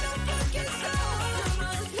little fucking soul. So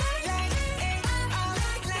I'ma light it up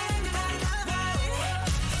like dynamite.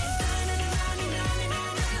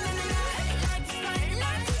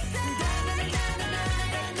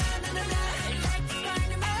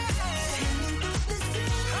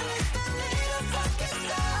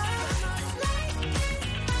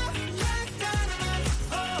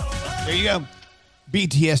 There you go.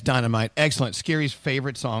 BTS Dynamite. Excellent. Scary's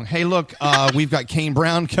favorite song. Hey, look, we've got Kane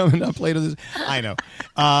Brown coming up later this. I know.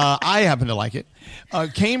 I happen to like it.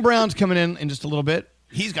 Kane Brown's coming in just a little bit.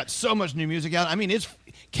 He's got so much new music out. I mean,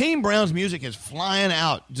 Kane Brown's music is flying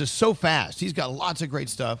out just so fast. He's got lots of great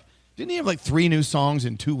stuff. Didn't he have like 3 new songs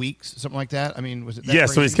in 2 weeks, something like that? I mean, was it that Yeah,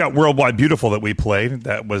 crazy? so he's got Worldwide Beautiful that we played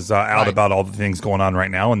that was out Right. about all the things going on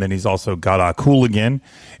right now. And then he's also got Cool Again.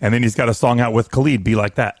 And then he's got a song out with Khalid, Be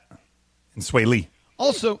Like That, and Sway Lee.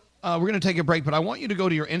 Also, we're going to take a break, but I want you to go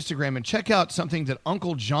to your Instagram and check out something that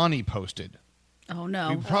Uncle Johnny posted. Oh, no.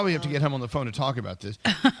 We probably have to get him on the phone to talk about this.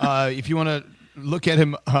 If you want to look at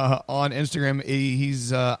him on Instagram,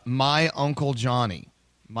 he's My Uncle Johnny.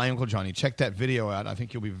 My Uncle Johnny. Check that video out. I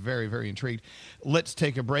think you'll be very, very intrigued. Let's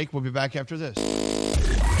take a break. We'll be back after this.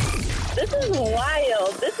 This is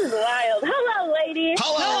wild. This is wild. Hello, lady.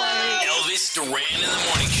 Elvis Duran in the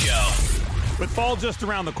Morning Show. With fall just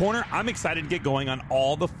around the corner, I'm excited to get going on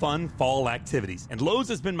all the fun fall activities. And Lowe's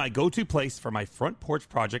has been my go-to place for my front porch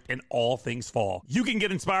project and all things fall. You can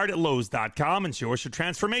get inspired at Lowe's.com and show us your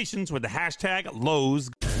transformations with the hashtag Lowe's.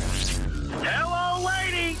 Hello,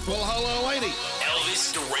 lady. Well, hello, lady.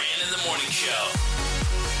 Elvis Duran in the Morning Show.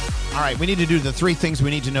 All right, we need to do the 3 things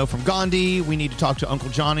we need to know from Gandhi. We need to talk to Uncle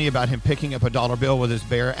Johnny about him picking up a dollar bill with his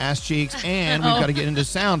bare ass cheeks. And we've got to get into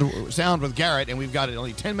sound with Garrett, and we've got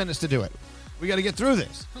only 10 minutes to do it. We got to get through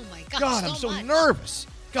this. Oh, my gosh. God, I'm so nervous.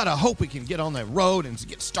 God, I hope we can get on the road and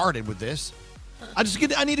get started with this. I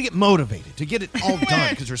need to get motivated to get it all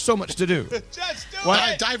done because there's so much to do. Just do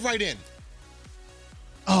it. Dive right in.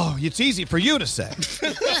 Oh, it's easy for you to say.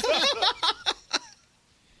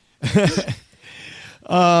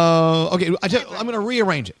 Okay, I'm going to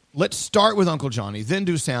rearrange it. Let's start with Uncle Johnny, then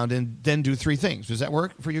do sound, and then do 3 things. Does that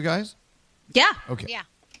work for you guys? Yeah. Okay. Yeah.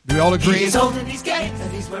 Do we all agree? He's old and he's gay,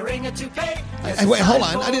 and he's wearing a toupee. Hey, wait, hold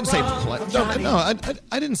on. I didn't say play. No,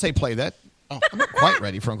 I didn't say play that. I'm not quite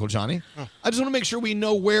ready for Uncle Johnny. I just want to make sure we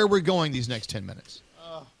know where we're going these next 10 minutes.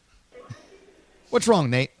 What's wrong,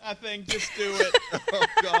 Nate? I think just do it. Oh,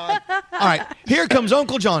 God. All right, here comes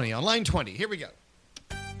Uncle Johnny on line 20. Here we go.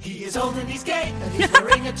 He is old and he's gay, and he's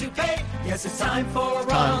wearing a toupee. Yes, it's time for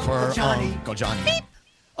Uncle Johnny. Uncle Johnny. Beep.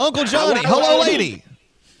 Uncle Johnny. Hello, lady.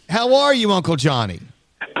 How are you, Uncle Johnny?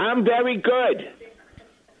 I'm very good.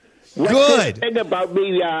 Good. What's the thing about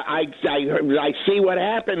me? I see what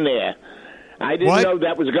happened there. I didn't know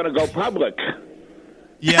that was going to go public.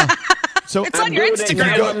 Yeah. So it's on your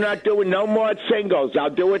Instagram. I'm not doing no more singles. I'll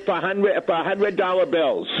do it for $100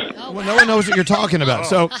 bills. Well, no one knows what you're talking about.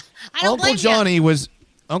 So Uncle Johnny was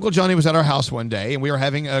at our house one day, and we were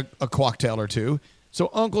having a cocktail or two. So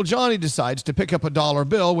Uncle Johnny decides to pick up a dollar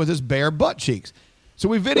bill with his bare butt cheeks. So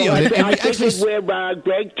we videoed it, and we actually where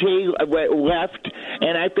Greg T left,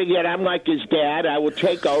 and I figured I'm like his dad. I will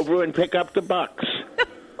take over and pick up the bucks.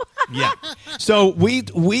 Yeah. So we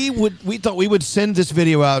thought we would send this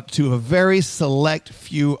video out to a very select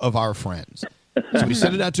few of our friends. So we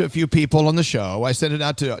sent it out to a few people on the show. I sent it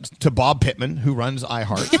out to Bob Pittman, who runs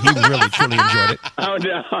iHeart. He really, truly enjoyed it. Oh,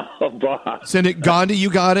 no, Bob. Send it. Gandhi, you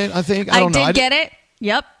got it, I think? I don't know. I did get it.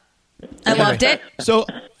 Yep. I loved it. So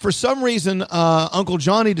for some reason, Uncle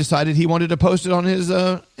Johnny decided he wanted to post it on his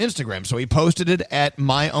Instagram. So he posted it at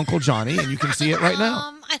My Uncle Johnny, and you can see it right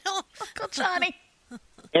now. Uncle Johnny.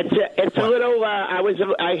 It's a little.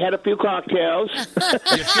 I had a few cocktails.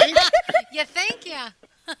 You think? You think? Yeah.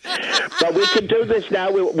 But we can do this now.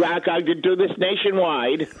 I can do this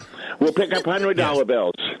nationwide. We'll pick up $100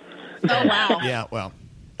 bills. Oh wow! Yeah, well,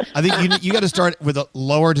 I think you got to start with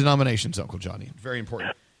lower denominations, Uncle Johnny. Very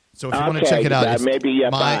important. So if you want to check it out, it's maybe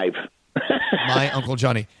my, 5. My Uncle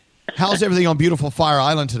Johnny. How's everything on beautiful Fire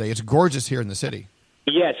Island today? It's gorgeous here in the city.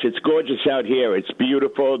 Yes, it's gorgeous out here. It's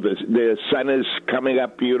beautiful. The sun is coming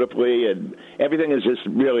up beautifully, and everything is just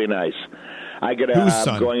really nice. I'm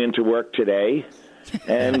going into work today,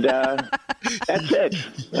 and that's it.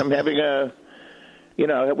 I'm having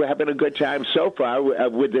we're having a good time so far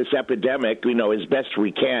with this epidemic. As best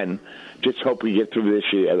we can. Just hope we get through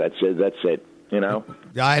this year. That's it. Yeah,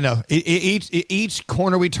 I know. Each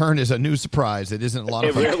corner we turn is a new surprise. It isn't a lot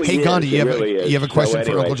of fun. Really hey, Gandhi, you have a question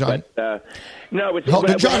for Uncle Johnny? No, it's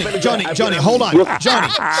Johnny, hold on.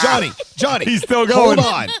 Johnny. He's still going.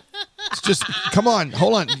 Hold on. Come on.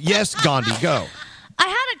 Hold on. Yes, Gandhi, go. I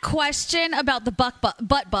had a question about the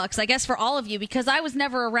butt bucks, I guess for all of you, because I was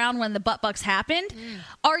never around when the butt bucks happened.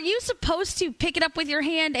 Are you supposed to pick it up with your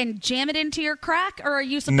hand and jam it into your crack, or are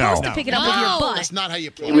you supposed to pick it up with your butt? That's not how you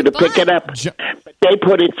play it. You would pick it up, but they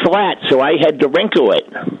put it flat, so I had to wrinkle it.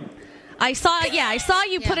 I saw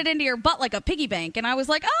you put it into your butt like a piggy bank, and I was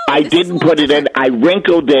like, oh. I didn't put it in. I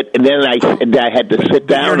wrinkled it, and then I had to sit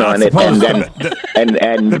down on it, and then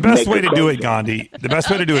and the best way to do it, Gandhi. The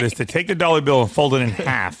best way to do it is to take the dollar bill and fold it in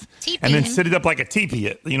half, and then sit it up like a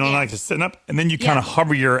teepee. Like just sitting up, and then you kind of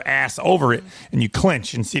hover your ass over it, and you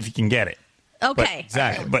clinch and see if you can get it. Okay.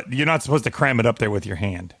 Exactly. But you're not supposed to cram it up there with your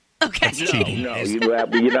hand. Okay. That's cheating. No,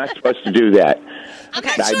 you're not supposed to do that.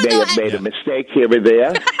 I may have made a mistake here or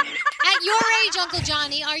there. At your age, Uncle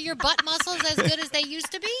Johnny, are your butt muscles as good as they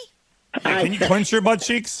used to be? Can you clench your butt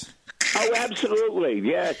cheeks? Oh, absolutely.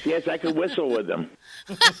 Yes, I can whistle with them.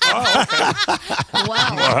 Well,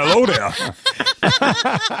 hello there.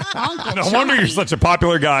 No wonder you're such a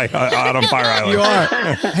popular guy out on Fire Island. You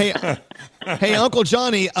are. Hey, Uncle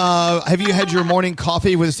Johnny, have you had your morning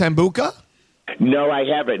coffee with Sambuca? No, I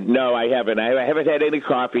haven't. I haven't had any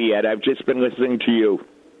coffee yet. I've just been listening to you.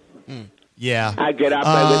 Yeah. I get up,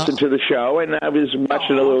 I listen to the show, and I was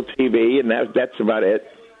watching a little TV, and that's about it.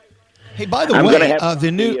 Hey, by the way,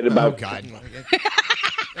 the new... Oh, God.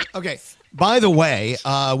 Okay. By the way,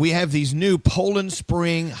 we have these new Poland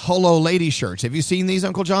Spring Hello Lady shirts. Have you seen these,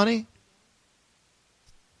 Uncle Johnny?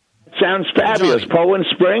 Sounds fabulous. Poland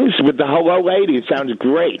Springs with the Hello Lady. Sounds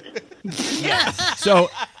great. So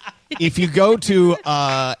if you go to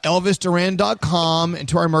ElvisDuran.com and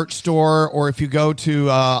to our merch store, or if you go to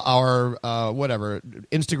our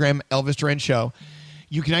Instagram, Elvis Duran Show,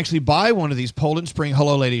 you can actually buy one of these Poland Spring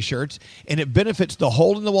Hello Lady shirts, and it benefits the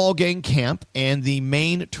Hole in the Wall Gang Camp and the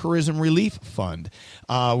Maine Tourism Relief Fund.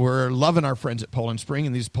 We're loving our friends at Poland Spring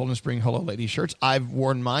and these Poland Spring Hello Lady shirts. I've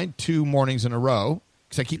worn mine 2 mornings in a row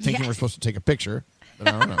because I keep thinking we're supposed to take a picture, but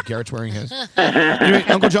I don't know. Garrett's wearing his. Anyway,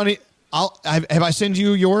 Uncle Johnny, have I sent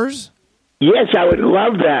you yours? Yes, I would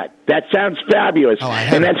love that. That sounds fabulous,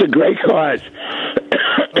 and that's a great cause.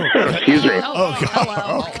 Excuse me. Oh,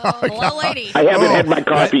 God. Hello, lady. I haven't had my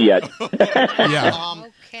coffee yet. Yeah.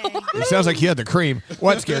 It sounds like you had the cream.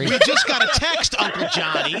 What, Scary? We just got a text, Uncle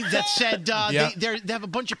Johnny, that said Yeah. they have a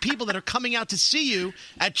bunch of people that are coming out to see you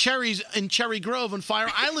at Cherry's in Cherry Grove on Fire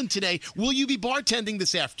Island today. Will you be bartending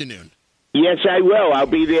this afternoon? Yes, I will. I'll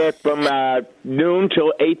be there from noon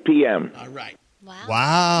till 8 p.m. All right.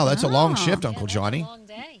 Wow, that's a long shift, Uncle Johnny.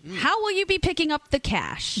 How will you be picking up the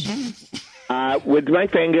cash? With my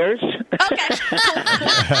fingers.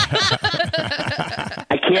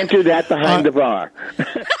 I can't do that behind the bar.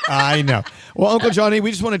 I know. Well, Uncle Johnny,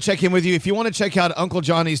 we just want to check in with you. If you want to check out Uncle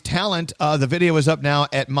Johnny's talent, the video is up now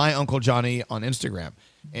at My Uncle Johnny on Instagram.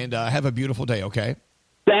 And have a beautiful day, okay?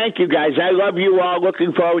 Thank you, guys. I love you all.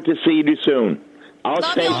 Looking forward to seeing you soon. I'll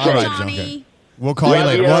stay safe. All right, okay. We'll call you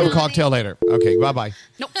later. We'll have a cocktail later. Okay, bye-bye.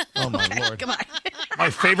 Nope. Oh, my Lord. Goodbye. My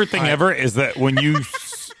favorite thing ever is that when you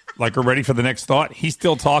are ready for the next thought, he's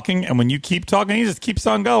still talking, and when you keep talking, he just keeps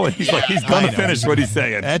on going. He's he's going to finish what he's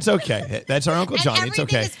saying. That's okay. That's our Uncle Johnny. It's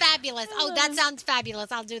okay. Everything is fabulous. Oh, that sounds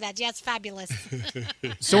fabulous. I'll do that. Yes, fabulous.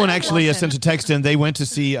 Someone actually sent a text in. They went to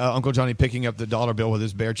see Uncle Johnny picking up the dollar bill with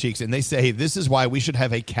his bare cheeks, and they say this is why we should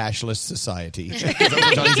have a cashless society. Because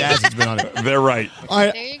Uncle Johnny's ass has been on it. They're right.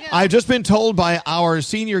 There you go. I've just been told by our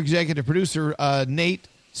senior executive producer, Nate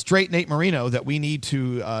Marino, that we need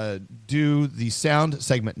to do the sound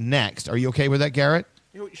segment next. Are you okay with that, Garrett?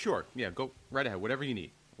 Sure. Yeah, go right ahead. Whatever you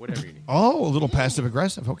need. Oh, a little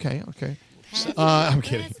passive-aggressive. Okay. I'm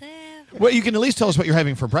kidding. Well, you can at least tell us what you're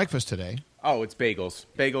having for breakfast today. Oh, it's bagels.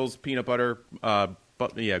 Bagels, peanut butter,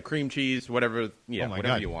 cream cheese, whatever. Yeah,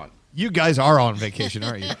 whatever you want. You guys are on vacation,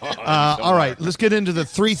 aren't you? All right, let's get into the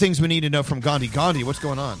 3 things we need to know from Gandhi. Gandhi, what's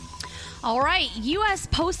going on? All right. U.S.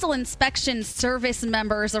 Postal Inspection Service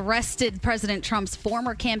members arrested President Trump's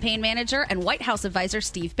former campaign manager and White House advisor,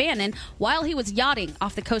 Steve Bannon, while he was yachting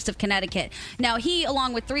off the coast of Connecticut. Now, he,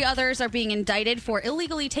 along with 3 others, are being indicted for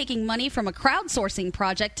illegally taking money from a crowdsourcing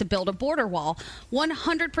project to build a border wall.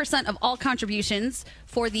 100% of all contributions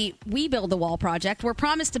for the We Build the Wall project were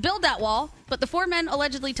promised to build that wall, but the 4 men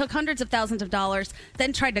allegedly took hundreds of thousands of dollars,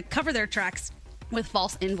 then tried to cover their tracks with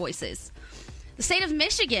false invoices. The state of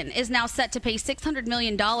Michigan is now set to pay $600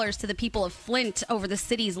 million to the people of Flint over the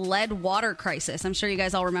city's lead water crisis. I'm sure you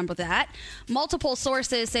guys all remember that. Multiple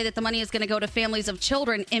sources say that the money is going to go to families of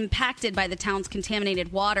children impacted by the town's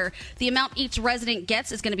contaminated water. The amount each resident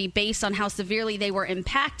gets is going to be based on how severely they were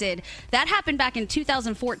impacted. That happened back in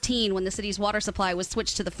 2014 when the city's water supply was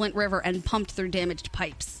switched to the Flint River and pumped through damaged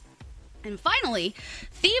pipes. And finally,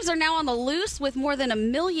 thieves are now on the loose with more than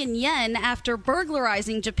 $1 million yen after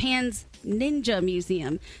burglarizing Japan's Ninja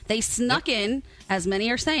Museum. They snuck in, as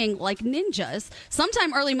many are saying, like ninjas.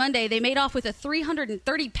 Sometime early Monday, they made off with a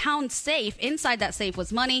 330-pound safe. Inside that safe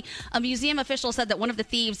was money. A museum official said that one of the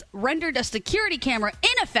thieves rendered a security camera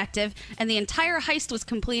ineffective, and the entire heist was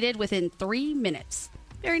completed within 3 minutes.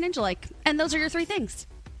 Very ninja-like. And those are your 3 things.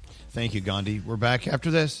 Thank you, Gandhi. We're back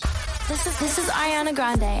after this. This is Ariana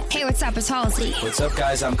Grande. Hey, what's up? It's Halsey. What's up,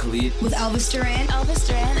 guys? I'm Khalid. With Elvis Duran. Elvis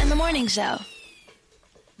Duran and the Morning Show.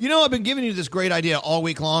 You know, I've been giving you this great idea all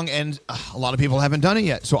week long, and a lot of people haven't done it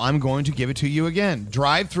yet, so I'm going to give it to you again.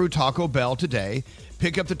 Drive through Taco Bell today,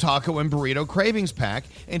 pick up the taco and burrito cravings pack,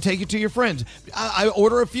 and take it to your friends. I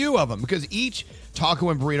order a few of them because each taco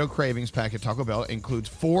and burrito cravings pack at Taco Bell includes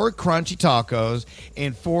 4 crunchy tacos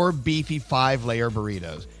and 4 beefy 5-layer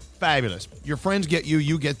burritos. Fabulous. Your friends get you,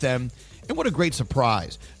 you get them. And what a great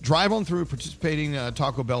surprise. Drive on through a participating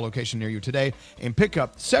Taco Bell location near you today and pick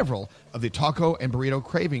up several of the Taco and Burrito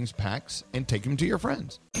Cravings packs and take them to your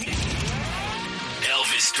friends.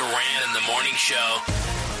 Elvis Duran in the Morning Show.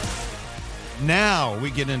 Now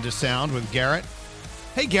we get into sound with Garrett.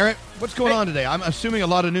 Hey, Garrett, what's going on today? I'm assuming a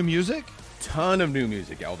lot of new music? Ton of new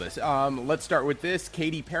music, Elvis. Let's start with this.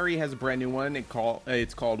 Katy Perry has a brand new one.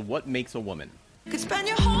 It's called What Makes a Woman. Could spend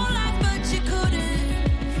your whole life, but you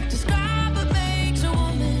couldn't describe what makes a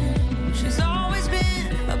woman. She's always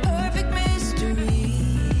been a perfect mystery.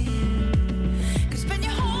 Could spend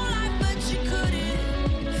your whole life, but you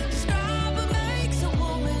couldn't describe what makes a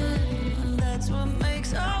woman. That's what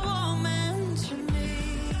makes a woman to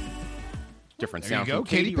me. Different There sound you go, from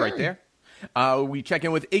Katy Katy right Perry. there. We check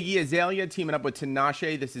in with Iggy Azalea teaming up with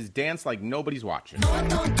Tinashe. This is Dance Like Nobody's Watching. No, I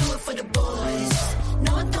don't do it for the boys.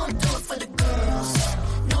 No, I don't do it for the girls.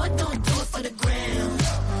 No, I don't do it for the gram.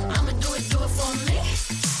 I'ma do it for me.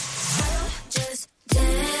 Just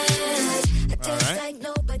dance. Dance like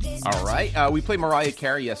nobody's All right. We played Mariah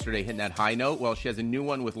Carey yesterday, hitting that high note. Well, she has a new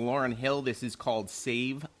one with Lauryn Hill. This is called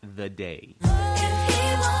Save the Day. If he won't,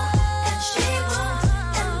 and she won't,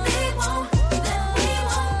 and we won't, then we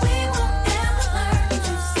won't ever learn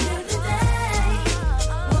to save the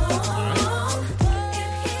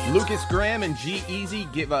day. Lucas Graham and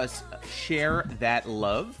G-Eazy give us Share That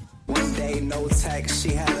Love. One day, no text, she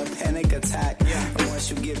had a panic attack. And once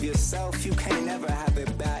you give yourself, you can't never have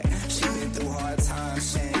it back. She been through hard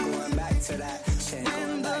times, she ain't going back to that. She ain't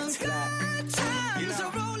going back to that. Times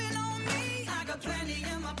are rolling on me. I got plenty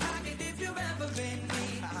in my pocket if you've ever been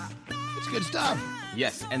me. It's good stuff.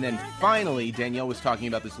 Yes, and then finally, Danielle was talking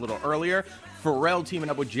about this a little earlier. Pharrell teaming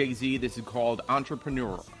up with Jay-Z. This is called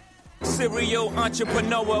Entrepreneur. Serial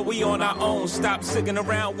entrepreneur, we on our own. Stop sitting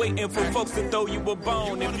around waiting for folks to throw you a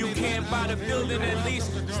bone. If you can't buy the building, at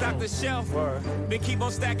least stock the shelf. Then keep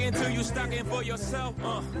on stacking till you stocking for yourself.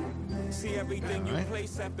 See everything you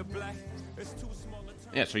place after black. It's too small.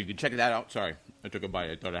 Yeah, so you can check that out. Sorry, I took a bite.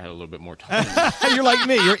 I thought I had a little bit more time. You're like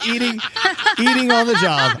me. You're eating on the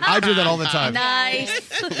job. I do that all the time. Nice.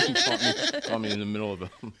 caught me in the middle of a...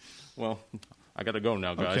 Well, I got to go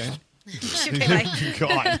now, guys. Okay.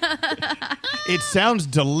 God. It sounds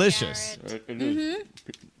delicious. It is.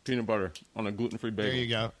 Peanut butter on a gluten-free bagel. There you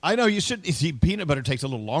go. I know you should. See, peanut butter takes a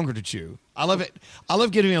little longer to chew. I love it. I love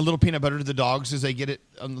giving a little peanut butter to the dogs as they get it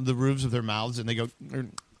on the roofs of their mouths and they go,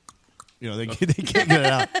 they can't get it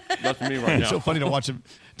out. That's me right now. It's so funny to watch them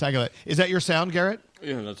tackle it. Is that your sound, Garrett?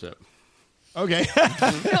 Yeah, that's it. Okay.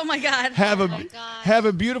 Oh my God. Have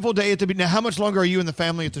a beautiful day at the beach. Now, how much longer are you and the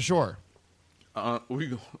family at the shore?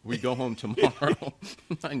 We go home tomorrow.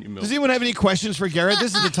 Does anyone have any questions for Garrett?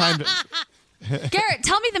 This is the time to... Garrett,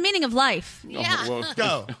 tell me the meaning of life. Yeah. Well,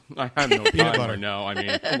 go. I have no Peanut time butter. right now. I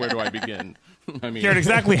mean, where do I begin? Garrett,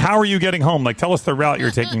 exactly how are you getting home? Like, tell us the route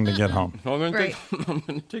you're taking to get home. I'm going Right.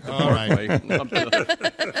 to take the All north right. way. Up to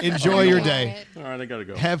the- Enjoy your day. All right, I got to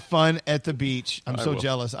go. Have fun at the beach. I'm I so will.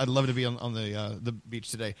 jealous. I'd love to be on the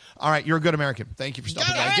beach today. All right, you're a good American. Thank you for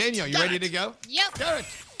stopping by. Danielle, you ready to go? Yep. Garrett,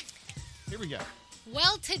 here we go.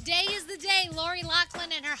 Well, today is the day. Lori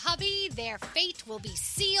Loughlin and her hubby, their fate will be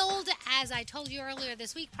sealed. As I told you earlier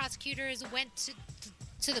this week, prosecutors went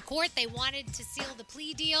to the court. They wanted to seal the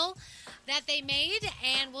plea deal that they made,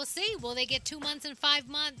 and we'll see. Will they get 2 months and 5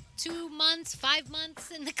 months? 2 months, 5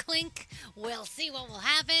 months in the clink? We'll see what will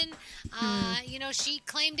happen. She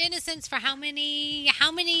claimed innocence for how many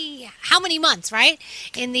months, right?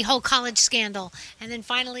 In the whole college scandal. And then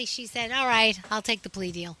finally she said, all right, I'll take the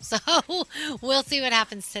plea deal. So we'll see what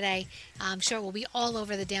happens today. I'm sure it will be all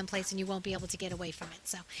over the damn place and you won't be able to get away from it.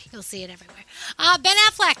 So you'll see it everywhere. Ben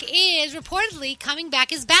Affleck is reportedly coming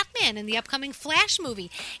back as Batman in the upcoming Flash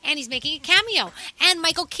movie. And he's making a cameo. And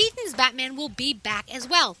Michael Keaton's Batman will be back as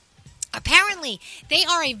well. Apparently, they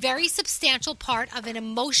are a very substantial part of an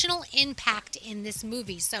emotional impact in this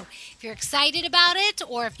movie. So if you're excited about it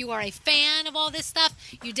or if you are a fan of all this stuff,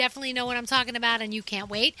 you definitely know what I'm talking about and you can't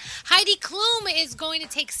wait. Heidi Klum is going to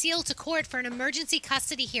take Seal to court for an emergency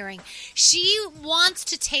custody hearing. She wants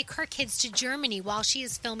to take her kids to Germany while she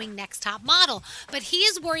is filming Next Top Model, but he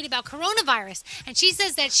is worried about coronavirus. And she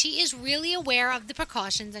says that she is really aware of the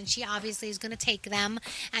precautions and she obviously is going to take them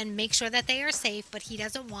and make sure that they are safe, but he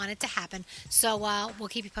doesn't want it to happen. So we'll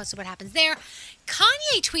keep you posted what happens there.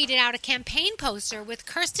 Kanye tweeted out a campaign poster with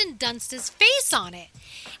Kirsten Dunst's face on it.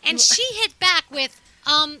 And she hit back with,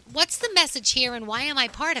 what's the message here and why am I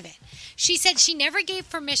part of it? She said she never gave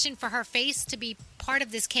permission for her face to be part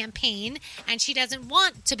of this campaign, and she doesn't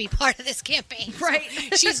want to be part of this campaign. Right.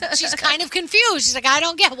 So she's kind of confused. She's like, I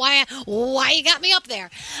don't get why you got me up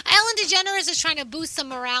there. Ellen DeGeneres is trying to boost some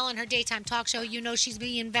morale in her daytime talk show. You know she's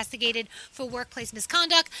being investigated for workplace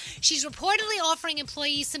misconduct. She's reportedly offering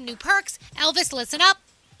employees some new perks. Elvis, listen up.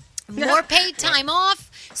 More paid time off,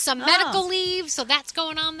 some medical leave, so that's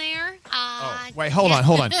going on there. Wait, hold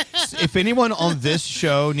on. If anyone on this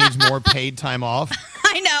show needs more paid time off,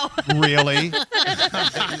 I know. Really?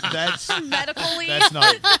 That's medical leave. That's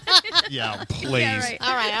not. Yeah, please. Yeah, right.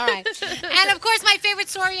 All right. And of course, my favorite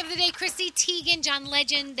story of the day: Chrissy Teigen, John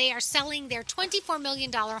Legend. They are selling their $24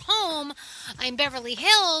 million home in Beverly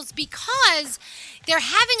Hills because they're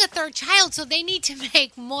having a third child, so they need to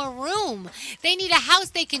make more room. They need a house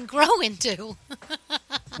they can grow into.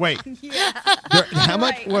 Wait. Yeah. How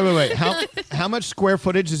much? Wait. How much square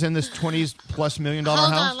footage is in this $20+ million house?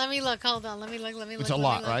 Hold on, let me look. It's a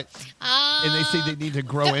lot, right? And they say they need to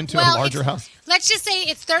grow into a larger house. Let's just say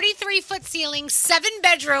it's 33-foot ceilings, 7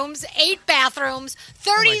 bedrooms, 8 bathrooms,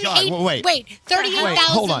 38. Oh my God. Wait. 38,000.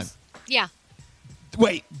 Hold on. Yeah.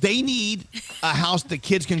 Wait, they need a house the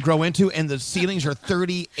kids can grow into, and the ceilings are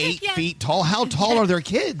 38 feet tall. How tall are their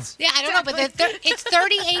kids? Yeah, I don't know, but it's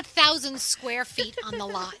 38,000 square feet on the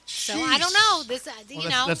lot. So I don't know. This,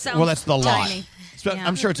 that's the lot. Tiny.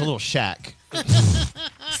 I'm sure it's a little shack.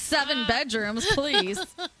 7 bedrooms, please.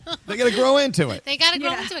 They got to grow into it. They got to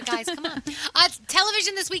grow into it, guys. Come on.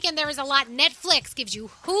 Television this weekend, there is a lot. Netflix gives you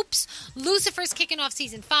Hoops. Lucifer's kicking off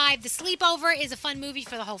season 5. The Sleepover is a fun movie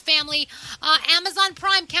for the whole family. Amazon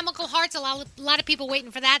Prime, Chemical Hearts. A lot of people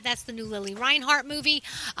waiting for that. That's the new Lily Reinhart movie.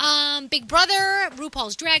 Big Brother,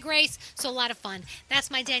 RuPaul's Drag Race. So a lot of fun.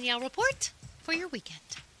 That's my Danielle report for your weekend.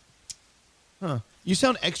 Huh. You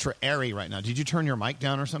sound extra airy right now. Did you turn your mic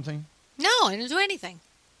down or something? No, I didn't do anything.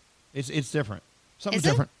 It's different. Something's Is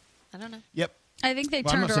it? different. I don't know. Yep. I think they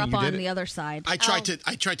Well, I'm turned not her saying up you on did the it. other side. I tried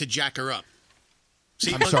to jack her up.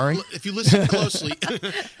 See, I'm sorry? If you listen closely,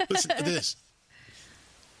 listen to this.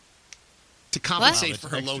 To compensate for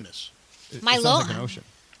her lowness. My sounds low. like an ocean.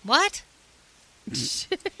 What?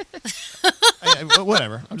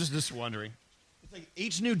 Whatever. I'm just wondering. It's like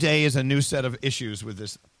each new day is a new set of issues with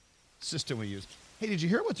this system we use. Hey, did you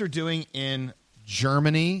hear what they're doing in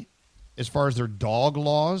Germany as far as their dog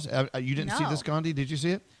laws? You didn't see No. this, Gandhi? Did you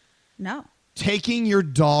see it? No. Taking your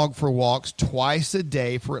dog for walks twice a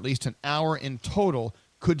day for at least an hour in total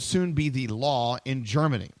could soon be the law in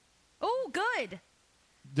Germany. Oh, good.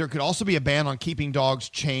 There could also be a ban on keeping dogs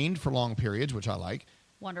chained for long periods, which I like.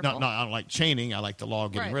 Wonderful. No, I don't like chaining. I like the law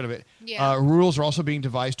of getting Right. rid of it. Yeah. Rules are also being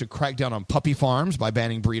devised to crack down on puppy farms by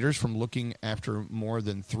banning breeders from looking after more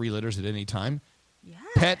than 3 litters at any time. Yes.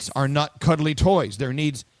 Pets are not cuddly toys. Their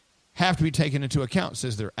needs have to be taken into account,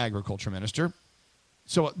 says their agriculture minister.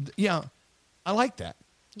 So, yeah, I like that.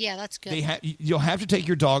 Yeah, that's good. You'll have to take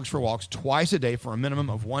your dogs for walks twice a day for a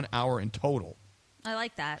minimum of 1 hour in total. I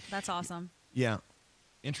like that. That's awesome. Yeah.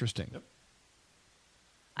 Interesting.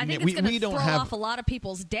 I think we it's going to don't throw have- off a lot of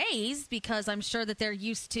people's days because I'm sure that they're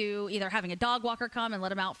used to either having a dog walker come and let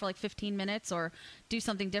them out for like 15 minutes or do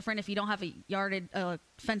something different. If you don't have a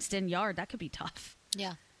fenced-in yard, that could be tough.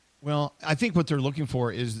 Yeah. Well, I think what they're looking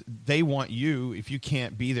for is they want you, if you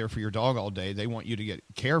can't be there for your dog all day, they want you to get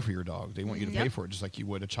care for your dog. They want you to pay for it just like you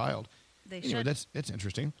would a child. They Anyway, should. that's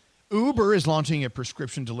interesting. Uber is launching a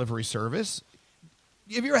prescription delivery service.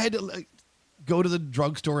 Have you ever had to go to the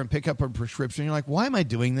drugstore and pick up a prescription? You're like, why am I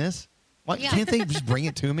doing this? Why can't they just bring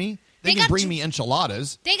it to me? They can bring me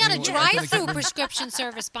enchiladas. They got a Why can't drive-through they bring- prescription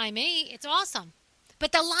service by me. It's awesome.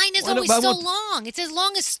 But the line is Well, always but so what- long. It's as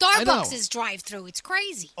long as know. Starbucks' drive-through. It's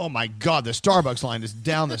crazy. Oh, my God, the Starbucks line is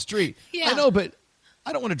down the street. Yeah. I know, but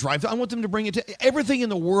I don't want to drive. I want them to bring it to – everything in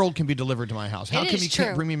the world can be delivered to my house. How It come is you true.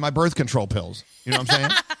 can't bring me my birth control pills? You know what I'm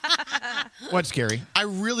saying? What's scary? I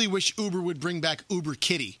really wish Uber would bring back Uber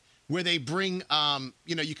Kitty, where they bring,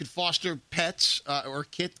 you could foster pets or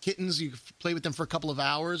kittens. You could play with them for a couple of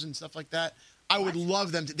hours and stuff like that. I would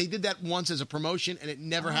love them. They did that once as a promotion, and it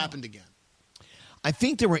never happened again. I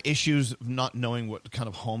think there were issues of not knowing what kind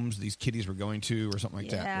of homes these kitties were going to or something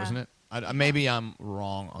like that, Yeah. wasn't it? Maybe I'm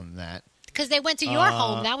wrong on that. Because they went to your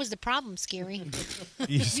home. That was the problem, Scary.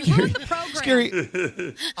 Scary.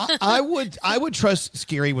 Scary. I would trust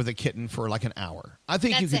Scary with a kitten for like an hour. I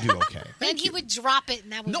think you That's could it. do okay. Then he would drop it,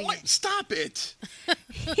 and that would be it. Stop it.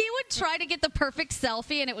 He would try to get the perfect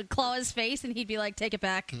selfie, and it would claw his face, and he'd be like, take it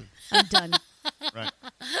back. I'm done. Right.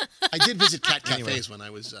 I did visit cat Anyway. cafes when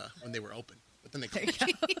when they were open, but then they closed.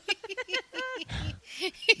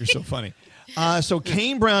 You're so funny. So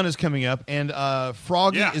Kane Brown is coming up, and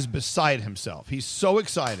Froggy is beside himself. He's so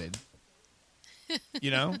excited.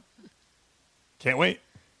 You know? Can't wait.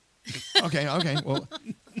 Okay. Well,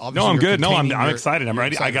 no, I'm good. No, I'm you're excited. I'm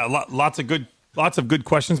ready. excited. I got lots of good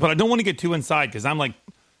questions, but I don't want to get too inside because I'm like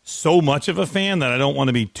so much of a fan that I don't want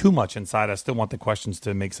to be too much inside. I still want the questions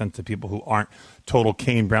to make sense to people who aren't total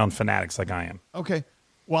Kane Brown fanatics like I am. Okay.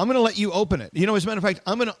 Well, I'm going to let you open it. You know, as a matter of fact,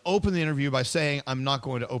 I'm going to open the interview by saying I'm not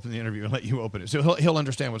going to open the interview and let you open it. So he'll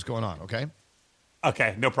understand what's going on, okay?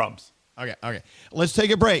 Okay, no problems. Okay. Let's take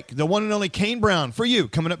a break. The one and only Kane Brown for you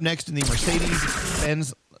coming up next in the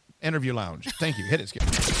Mercedes-Benz Interview Lounge. Thank you. Hit it, Skip.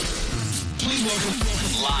 Please welcome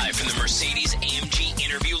live from the Mercedes-AMG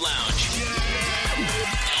Interview Lounge,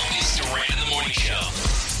 Elvis Duran in the Morning Show.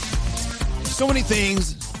 So many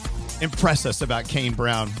things impress us about Kane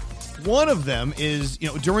Brown. One of them is,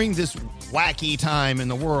 during this wacky time in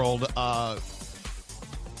the world,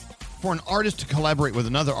 for an artist to collaborate with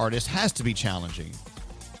another artist has to be challenging.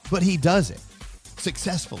 But he does it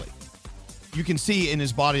successfully. You can see in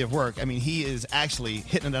his body of work, he is actually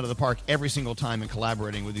hitting it out of the park every single time and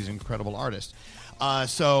collaborating with these incredible artists.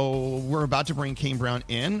 So we're about to bring Kane Brown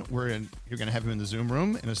in. You're going to have him in the Zoom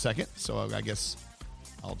room in a second. So I guess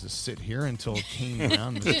I'll just sit here until Kane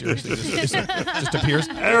Brown mysteriously just appears.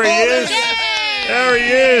 There he is. There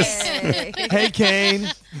he is. Hey,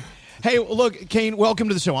 Kane. Hey, look, Kane, welcome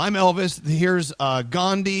to the show. I'm Elvis. Here's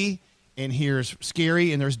Gandhi, and here's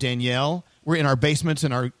Scary, and there's Danielle. We're in our basements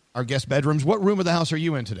and our guest bedrooms. What room of the house are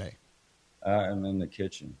you in today? I'm in the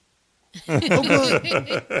kitchen. Oh,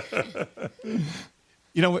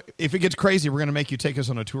 good. If it gets crazy, we're going to make you take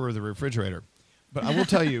us on a tour of the refrigerator. But I will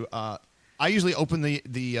tell you, I usually open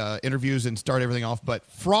the interviews and start everything off, but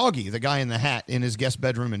Froggy, the guy in the hat in his guest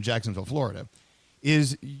bedroom in Jacksonville, Florida,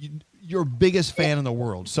 is your biggest fan in the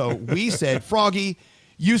world. So we said, Froggy,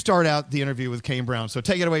 you start out the interview with Kane Brown. So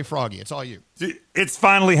take it away, Froggy. It's all you. It's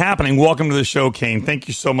finally happening. Welcome to the show, Kane. Thank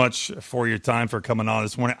you so much for your time, for coming on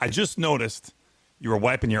this morning. I just noticed you were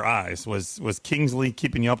wiping your eyes. Was Kingsley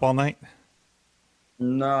keeping you up all night?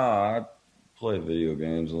 No, I play video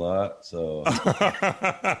games a lot. So,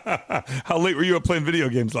 how late were you up playing video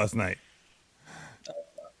games last night?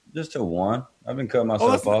 Just till 1. I've been cutting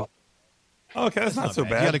myself off. Okay, that's not so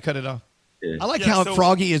bad. You got to cut it off. Yeah. I like how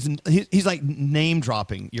Froggy is. He's like name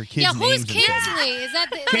dropping your kids' names. Yeah, who's Kingsley? Is that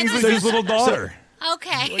Kingsley's little daughter?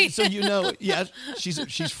 Okay. So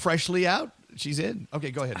she's freshly out. She's in.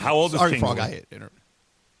 Okay, go ahead. How old is Sorry, Kingsley? Frog, I hit her.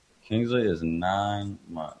 Kingsley is 9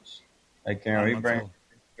 months. Hey, Karen, we bring.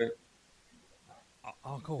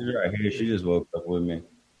 Oh, cool. She's right here. She just woke up with me.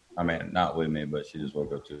 I mean, not with me, but she just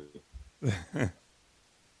woke up too.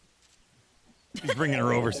 He's bringing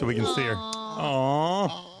her over so we can see her. Aww.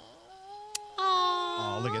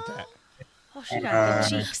 Oh, look at that. Oh, she got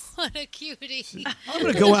good cheeks. What a cutie. I'm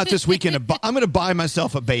going to go out this weekend and I'm going to buy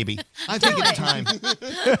myself a baby. I think it's time.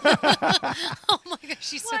 Oh, my gosh.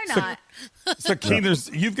 She's Why not? So, Kane,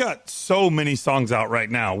 you've got so many songs out right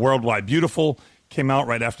now. Worldwide Beautiful came out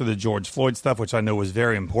right after the George Floyd stuff, which I know was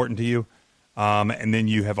very important to you. And then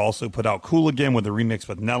you have also put out Cool Again with a remix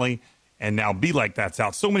with Nelly. And now Be Like That's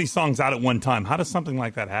out. So many songs out at one time. How does something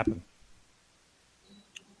like that happen?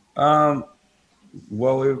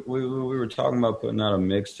 Well, we were talking about putting out a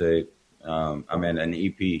mixtape, an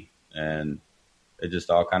EP, and it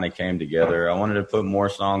just all kind of came together. I wanted to put more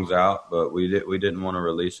songs out, but we didn't want to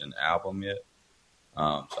release an album yet.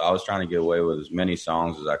 So I was trying to get away with as many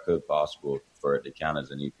songs as I could possible for it to count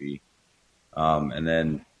as an EP. And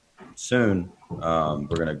then soon we're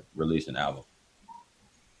going to release an album.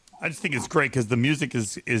 I just think it's great because the music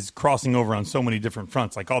is crossing over on so many different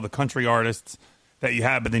fronts, like all the country artists that you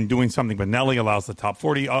have, but then doing something with Nelly allows the top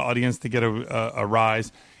 40 audience to get a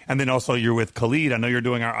rise. And then also you're with Khalid. I know you're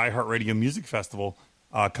doing our iHeartRadio Music Festival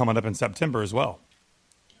coming up in September as well.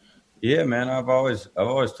 Yeah, man. I've always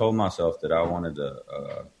told myself that I wanted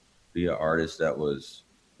to be an artist that was,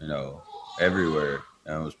 everywhere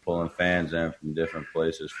and was pulling fans in from different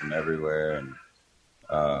places, from everywhere. And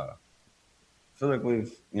I feel like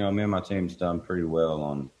we've, me and my team's done pretty well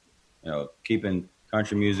on, keeping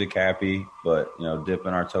country music happy, but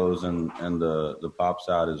dipping our toes in the pop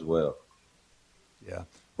side as well. Yeah,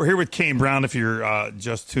 we're here with Kane Brown. If you're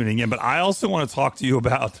just tuning in, but I also want to talk to you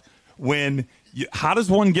about how does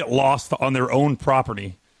one get lost on their own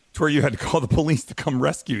property to where you had to call the police to come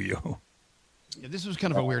rescue you? Yeah, this was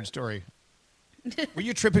kind of a weird story. Were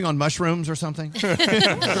you tripping on mushrooms or something? It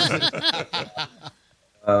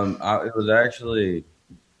was actually.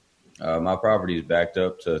 My property is backed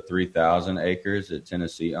up to 3,000 acres that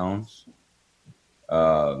Tennessee owns.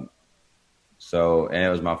 And it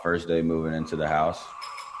was my first day moving into the house.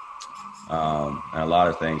 And a lot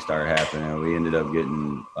of things started happening. We ended up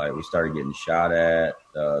we started getting shot at.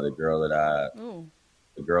 The girl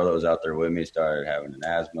that was out there with me started having an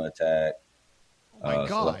asthma attack. Oh my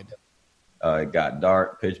God. It got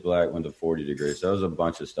dark, pitch black, went to 40 degrees. So there was a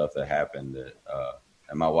bunch of stuff that happened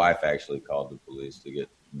and my wife actually called the police to get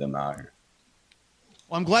them out here.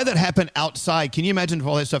 Well, I'm glad that happened outside. Can you imagine if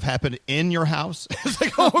all that stuff happened in your house? It's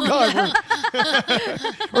like, oh, God,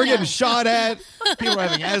 we're getting shot at. People are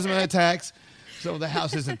having asthma attacks. So the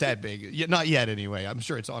house isn't that big. Not yet, anyway. I'm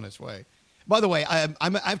sure it's on its way. By the way, I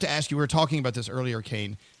have to ask you, we were talking about this earlier,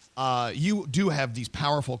 Kane. You do have these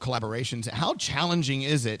powerful collaborations. How challenging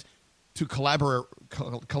is it to collaborate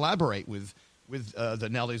with the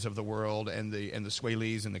Nellies of the world and the Sway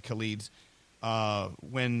Lees and the Khalids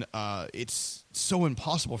when it's so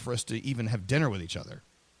impossible for us to even have dinner with each other?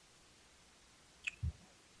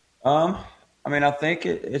 I mean, I think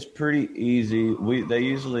it's pretty easy. They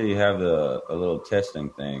usually have a little testing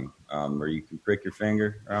thing where you can prick your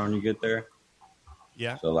finger around when you get there.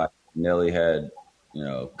 Yeah. So like Nelly had,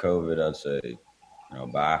 COVID, I'd say,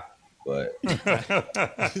 bye. But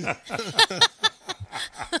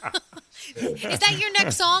Is that your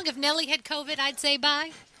next song? If Nelly had COVID, I'd say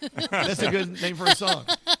bye. That's a good name for a song.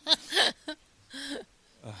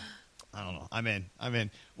 I don't know. I'm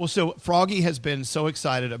in. Well, so Froggy has been so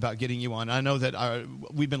excited about getting you on. I know that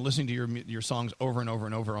we've been listening to your songs over and over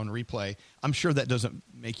and over on replay. I'm sure that doesn't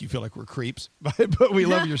make you feel like we're creeps, but we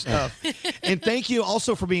love your stuff. And thank you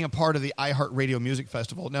also for being a part of the iHeartRadio Music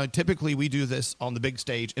Festival. Now, typically we do this on the big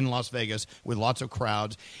stage in Las Vegas with lots of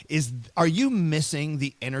crowds. Are you missing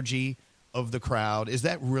the energy of the crowd? Is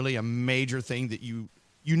that really a major thing that you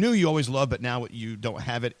knew you always loved, but now you don't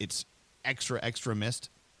have it? It's extra missed?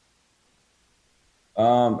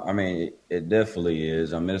 I mean, it definitely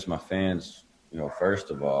is. I miss my fans, first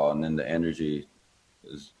of all, and then the energy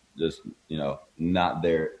is just, not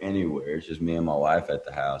there anywhere. It's just me and my wife at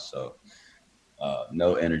the house. So,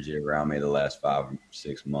 no energy around me the last 5 or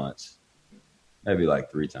 6 months, maybe like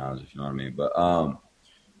 3 times, if you know what I mean. But,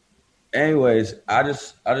 anyways, I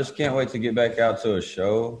just can't wait to get back out to a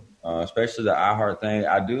show, especially the iHeart thing.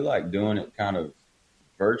 I do like doing it kind of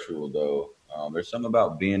virtual though. There's something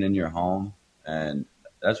about being in your home. And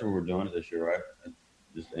that's what we're doing this year, right?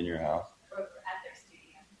 Just in your house. At their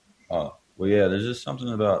studio. Oh, well, yeah. There's just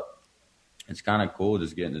something about it's kind of cool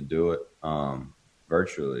just getting to do it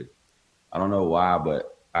virtually. I don't know why,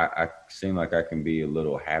 but I seem like I can be a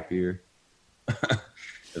little happier.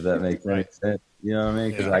 If that makes any sense, you know what I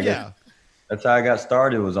mean? Because that's how I got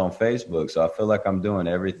started, was on Facebook. So I feel like I'm doing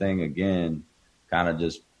everything again, kind of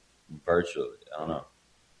just virtually. I don't know.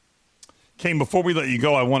 Kane, before we let you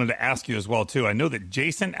go, I wanted to ask you as well, too. I know that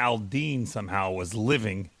Jason Aldean somehow was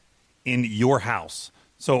living in your house.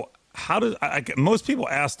 So how does most people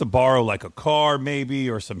ask to borrow like a car maybe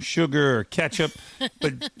or some sugar or ketchup,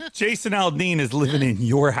 but Jason Aldean is living in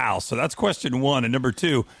your house. So that's question 1. And number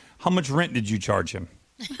 2, how much rent did you charge him?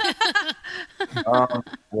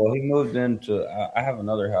 Well, he moved into I have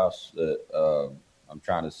another house that I'm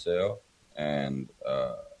trying to sell, and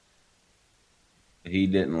he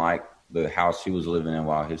didn't like the house he was living in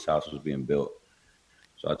while his house was being built.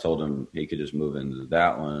 So I told him he could just move into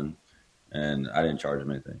that one, and I didn't charge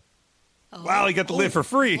him anything. Oh. Wow, he got to live for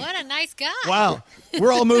free. What a nice guy. Wow.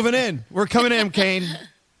 We're all moving in. We're coming in, Kane.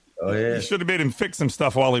 Oh, yeah. You should have made him fix some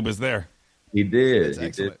stuff while he was there. He did. That's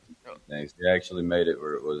excellent. Thanks. They actually made it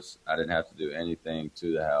where I didn't have to do anything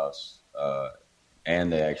to the house,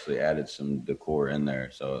 and they actually added some decor in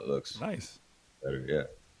there, so it looks nice. Better, yeah.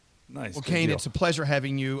 Nice. Well, Kane, it's a pleasure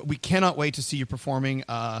having you. We cannot wait to see you performing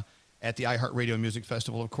at the iHeartRadio Music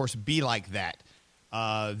Festival. Of course, Be Like That.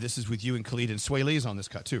 This is with you and Khalid and Sway Lee's on this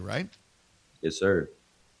cut too, right? Yes, sir.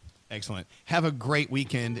 Excellent. Have a great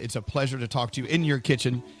weekend. It's a pleasure to talk to you in your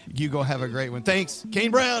kitchen. You go have a great one. Thanks.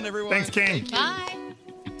 Kane Brown, everyone. Thanks, Kane. Bye.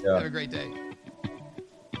 Yeah. Have a great day.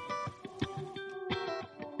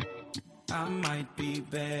 I might be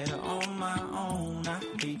better on my own. I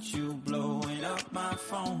hate you blowing up my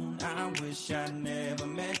phone. I wish I never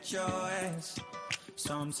met your ass.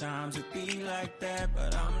 Sometimes it be like that,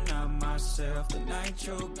 but I'm not myself the night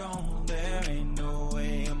you're gone. There ain't no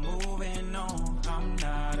way I'm moving on. I'm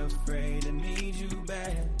not afraid to need you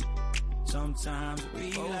back. Sometimes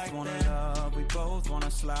we both like wanna that. Love, we both wanna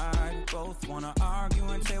slide, we both wanna argue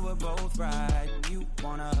until we're both right. You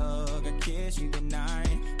wanna hug or kiss, you deny.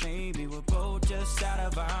 Maybe we're both just out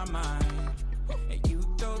of our mind. And you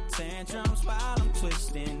throw tantrums while I'm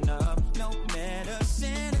twisting up. No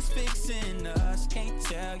medicine is fixing us. Can't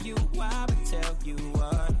tell you why, but tell you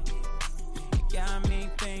what. You got me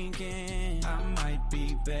thinking I might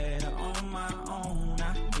be better on my own.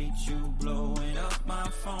 I hate you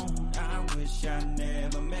wish I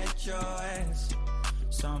never met your ex.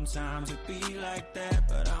 Sometimes it be like that,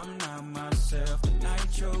 but I'm not myself. The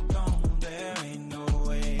night you're gone, there ain't no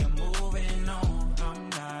way I'm moving on. I'm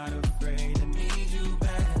not afraid to need you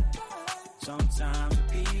back. Sometimes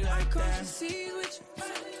it be like that. See with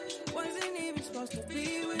you, wasn't even supposed to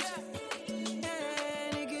be with you.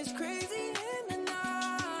 And it gets crazy in the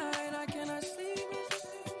night. I cannot sleep.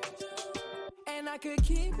 And I could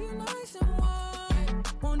keep you nice and warm.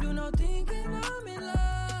 Won't do no thinking I'm in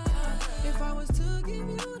love. If I was to give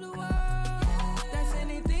you the world, that's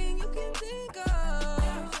anything you can think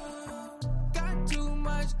of. Got too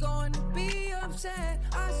much going to be upset.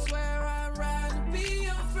 I swear I'd rather be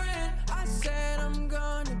your friend. I said I'm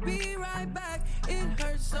gonna be right back. It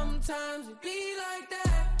hurts sometimes to be like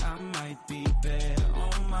that. I might be better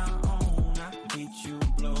on my own. I hate you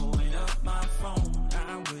blowing up my phone.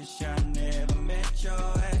 I wish I never met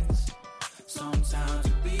your ex. Sometimes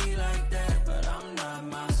it be like that, but I'm not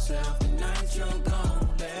myself. The night you're gone,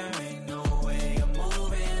 there ain't no way I'm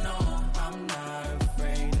moving on. I'm not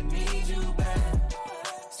afraid to need you back.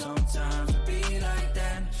 Sometimes it be like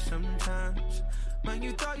that. Sometimes when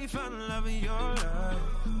you thought you found the love of your life,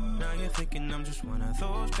 now you're thinking I'm just one of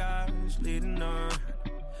those guys leading on.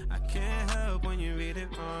 I can't help when you read it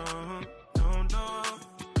wrong. Don't know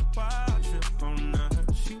why I trip on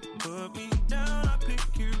us. You put me down, I pick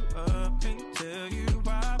you up. Can't tell you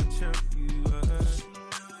why, but tell you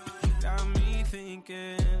up. Got me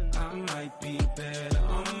thinking I might be better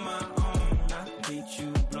on my own. I hate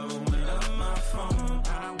you blowing up my phone.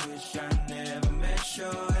 I wish I never met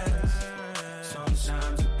your ex.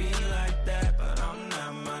 Sometimes it be like that, but I'm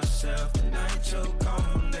not myself. The night you're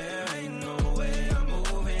gone, there ain't no way I'm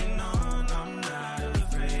moving on. I'm not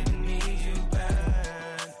afraid to need you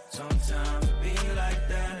back. Sometimes it be like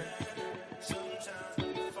that. Sometimes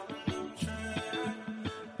when you fall on the track,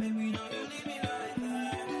 baby, don't you leave me like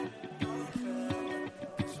that. Don't cry,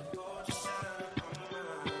 'cause I bought you shine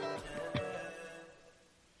on my head.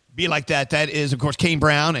 Be Like That. That is, of course, Kane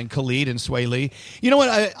Brown and Khalid and Sway Lee. You know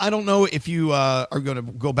what? I don't know if you are going to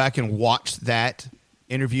go back and watch that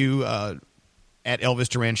interview at Elvis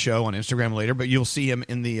Duran Show on Instagram later, but you'll see him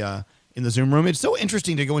in the Zoom room. It's so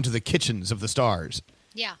interesting to go into the kitchens of the stars.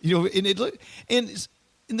 Yeah. You know, and they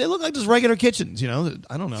look like just regular kitchens. You know,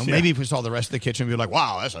 I don't know. Yeah. Maybe if we saw the rest of the kitchen, we'd be like,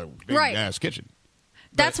 "Wow, that's a big Right. ass kitchen."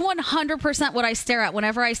 That's 100% what I stare at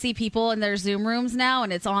whenever I see people in their Zoom rooms now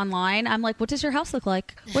and it's online. I'm like, what does your house look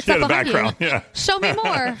like? What's Yeah, that the behind background, you? yeah. Show me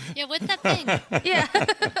more. Yeah, what's that thing? Yeah.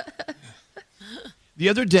 The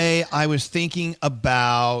other day, I was thinking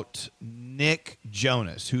about Nick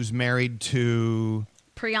Jonas, who's married to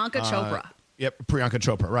Priyanka Chopra. Yep, Priyanka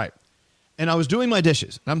Chopra, right. And I was doing my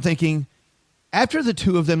dishes, and I'm thinking, after the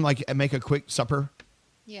two of them like make a quick supper,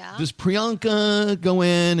 Yeah. does Priyanka go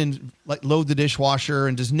in and like load the dishwasher,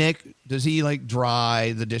 and does he like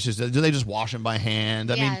dry the dishes? Do they just wash them by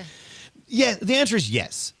hand? I mean, yeah, the answer is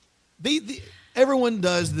yes. Everyone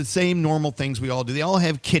does the same normal things we all do. They all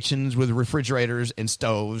have kitchens with refrigerators and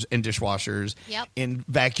stoves and dishwashers and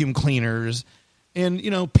vacuum cleaners. And,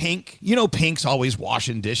 Pink's always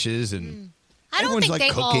washing dishes and I don't think like they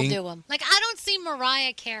cooking. all do them. Like, I don't see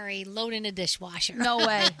Mariah Carey loading a dishwasher. No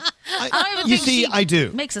way. I don't even You think see, she I do.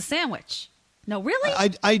 makes a sandwich. No,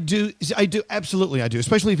 really? I do. Absolutely, I do.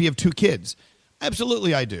 Especially if you have two kids.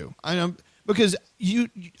 Absolutely, I do. Because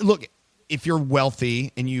look, if you're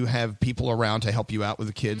wealthy and you have people around to help you out with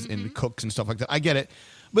the kids and cooks and stuff like that, I get it.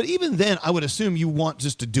 But even then, I would assume you want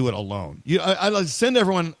just to do it alone. I send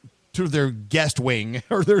everyone to their guest wing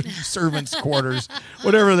or their servants' quarters,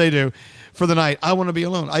 whatever they do for the night. I want to be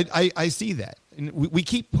alone. I see that. And we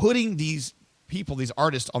keep putting these people, these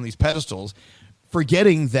artists on these pedestals,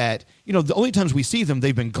 forgetting that, the only times we see them,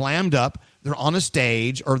 they've been glammed up, they're on a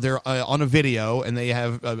stage or they're on a video and they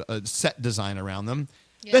have a set design around them.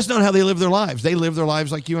 Yeah. That's not how they live their lives. They live their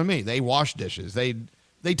lives like you and me. They wash dishes. They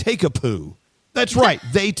take a poo. That's right.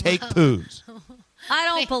 They take poos. I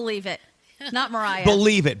don't believe it. Not Mariah.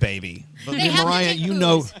 Believe it, baby. Mariah, you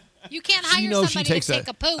can't hire somebody to take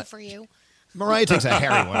a poo for you. Mariah takes a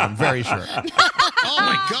hairy one, I'm very sure. Oh,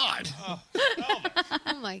 my God.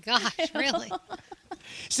 Oh, my gosh, really?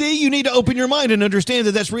 See, you need to open your mind and understand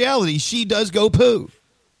that that's reality. She does go poo.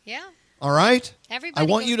 Yeah. All right? Everybody I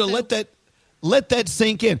want you to goes poo. let that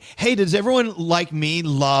sink in. Hey, does everyone like me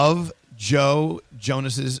love Joe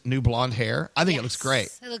Jonas's new blonde hair? I think it looks great.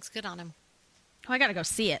 It looks good on him. Oh, I got to go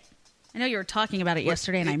see it. I know you were talking about it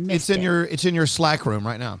yesterday, and I missed it. It's in your Slack room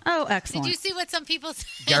right now. Oh, excellent. Did you see what some people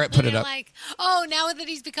said? Garrett put it up. Like, oh, now that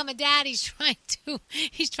he's become a dad, he's trying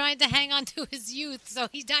to hang on to his youth, so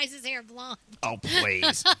he dyes his hair blonde. Oh,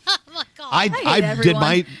 please. Oh my God.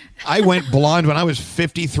 I went blonde when I was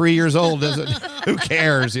 53 years old. Who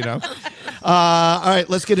cares, you know? All right,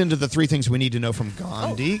 let's get into the three things we need to know from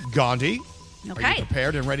Gandhi. Gandhi, Okay. are you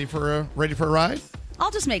prepared and ready for a ride? I'll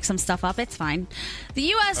just make some stuff up. It's fine. The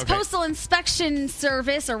U.S. Postal Inspection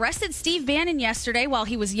Service arrested Steve Bannon yesterday while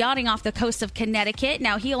he was yachting off the coast of Connecticut.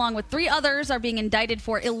 Now, he, along with 3 others, are being indicted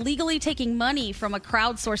for illegally taking money from a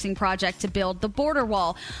crowdsourcing project to build the border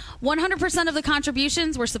wall. 100% of the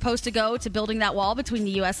contributions were supposed to go to building that wall between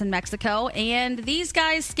the U.S. and Mexico, and these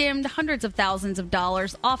guys skimmed hundreds of thousands of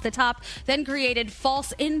dollars off the top, then created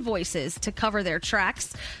false invoices to cover their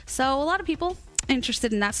tracks. So a lot of people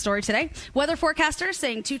interested in that story today. Weather forecasters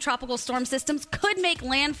saying 2 tropical storm systems could make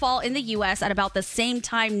landfall in the U.S. at about the same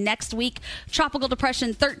time next week. Tropical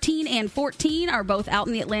Depression 13 and 14 are both out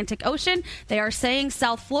in the Atlantic Ocean. They are saying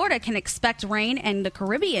South Florida can expect rain and the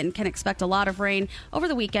Caribbean can expect a lot of rain over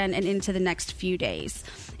the weekend and into the next few days.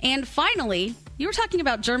 And finally, you were talking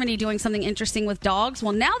about Germany doing something interesting with dogs.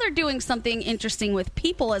 Well, now they're doing something interesting with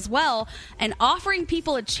people as well and offering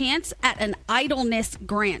people a chance at an idleness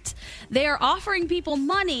grant. They are offering people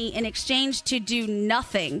money in exchange to do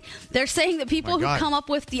nothing. They're saying that people who come up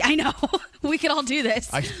with I know, we could all do this.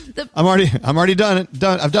 I'm already done it.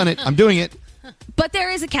 I've done it. I'm doing it. But there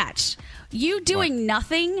is a catch. You doing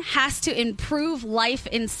nothing has to improve life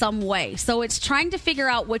in some way. So it's trying to figure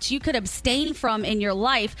out what you could abstain from in your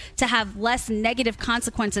life to have less negative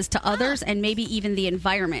consequences to others and maybe even the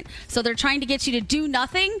environment. So they're trying to get you to do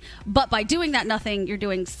nothing, but by doing that nothing, you're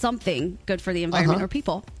doing something good for the environment or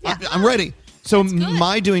people. Yeah. I'm ready. So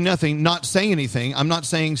my doing nothing, not saying anything, I'm not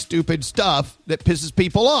saying stupid stuff that pisses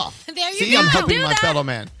people off. There you See, go. I'm helping Do my that. fellow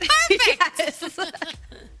man. Yes.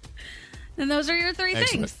 And those are your 3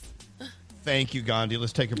 Excellent. things. Thank you, Gandhi.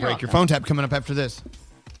 Let's take a break. Your phone tap coming up after this.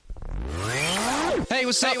 Hey,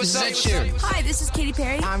 what's up? This is Ed Sheeran. Hi, this is Katy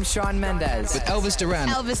Perry. I'm Shawn Mendes with Elvis Duran.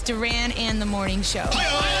 Elvis Duran and the Morning Show.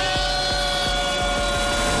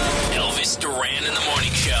 Elvis Duran in the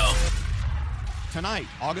Morning Show. Tonight,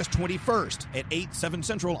 August 21st at 8, 7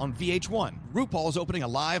 Central on VH1. RuPaul is opening a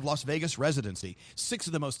live Las Vegas residency. 6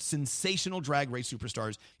 of the most sensational drag race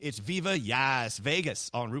superstars. It's Viva Yas Vegas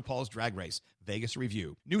on RuPaul's Drag Race. Vegas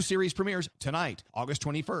Review. New series premieres tonight, August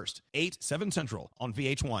 21st, 8, 7 Central on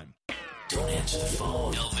VH1. Don't answer the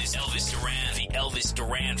phone. Elvis Duran, the Elvis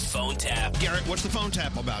Duran phone tap. Garrett, what's the phone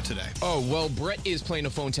tap about today? Oh, well, Brett is playing a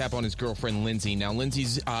phone tap on his girlfriend, Lindsay. Now,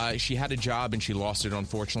 Lindsay's, she had a job and she lost it,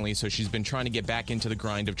 unfortunately, so she's been trying to get back into the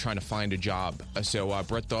grind of trying to find a job. So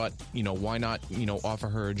Brett thought, why not, offer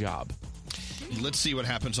her a job? Let's see what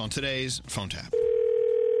happens on today's phone tap.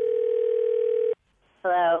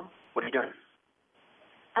 Hello. What are you doing?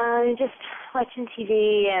 Just watching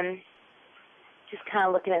TV and just kind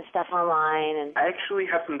of looking at stuff online. And I actually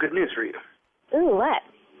have some good news for you. Ooh, what?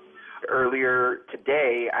 Earlier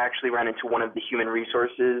today, I actually ran into one of the human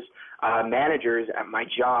resources managers at my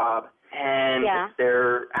job, and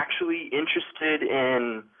they're actually interested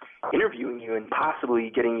in interviewing you and possibly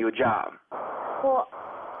getting you a job. Well,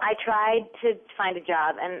 I tried to find a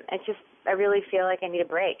job, and I really feel like I need a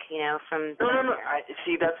break, from... No.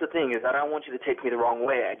 See, that's the thing, is I don't want you to take me the wrong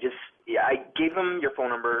way. I gave him your phone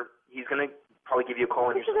number. He's going to probably give you a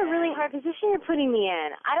call. This is a really hard position you're putting me in.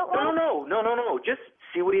 I don't want... No. Just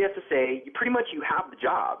see what he has to say. You have the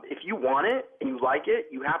job. If you want it and you like it,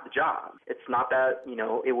 you have the job. It's not that,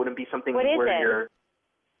 it wouldn't be something what where is it? you're...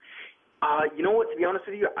 You know what, to be honest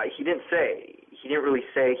with you, he didn't say. He didn't really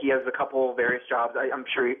say. He has a couple of various jobs. I'm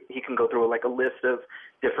sure he can go through like a list of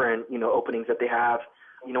different, openings that they have.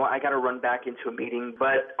 I got to run back into a meeting,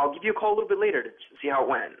 but I'll give you a call a little bit later to see how it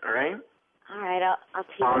went, all right? All right, I'll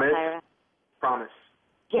take Promise? it, Tyra. Promise.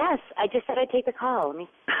 Yes, I just said I'd take the call. Let me...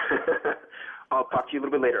 I'll talk to you a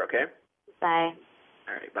little bit later, okay? Bye.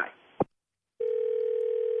 All right, bye.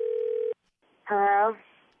 Hello?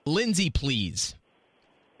 Lindsay, please.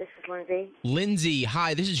 This is Lindsay. Lindsay,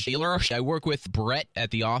 hi, this is Jailer. I work with Brett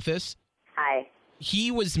at the office. Hi.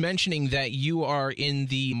 He was mentioning that you are in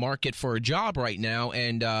the market for a job right now,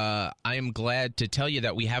 and I am glad to tell you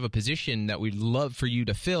that we have a position that we'd love for you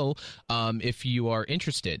to fill if you are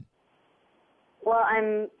interested. Well,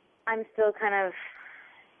 I'm still kind of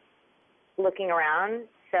looking around,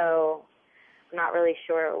 so I'm not really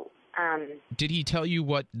sure. Did he tell you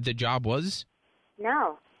what the job was?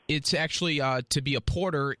 No. It's actually to be a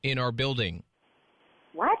porter in our building.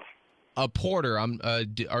 What? A porter.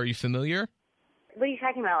 Are you familiar? What are you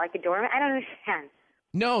talking about? Like a doorman? I don't understand.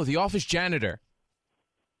 No, the office janitor.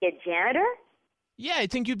 A janitor? Yeah, I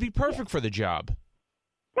think you'd be perfect for the job.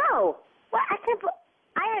 No. Well,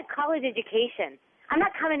 I had a college education. I'm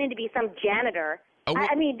not coming in to be some janitor. Oh, well,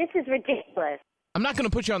 I mean, this is ridiculous. I'm not going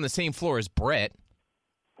to put you on the same floor as Brett.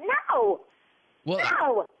 No. Well,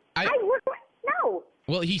 No. I work. No.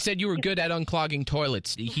 Well, he said you were good at unclogging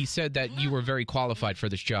toilets. He said that you were very qualified for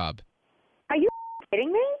this job. Are you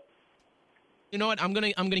kidding me? You know what? I'm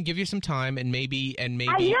gonna give you some time, and maybe. You don't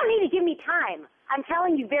need to give me time. I'm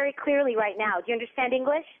telling you very clearly right now. Do you understand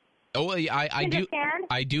English? Oh, well, I do. Understand?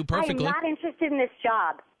 I do perfectly. I am not interested in this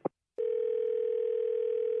job.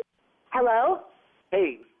 Hello?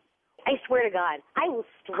 Hey. I swear to God, I will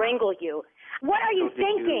strangle you. What are you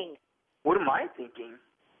thinking? What am I thinking?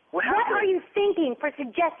 What are you thinking for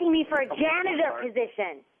suggesting me for a janitor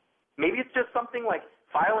position? Maybe it's just something like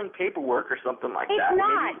filing paperwork or something like that. It's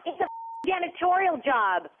not. It's a janitorial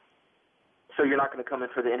job. So you're not going to come in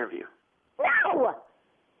for the interview? No!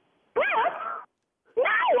 Brett! No,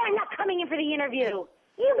 I'm not coming in for the interview.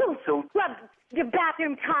 You go scrub your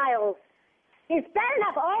bathroom tiles. It's bad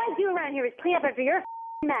enough. All I do around here is clean up after your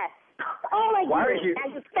mess. All I do. Now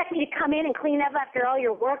you expect me to come in and clean up after all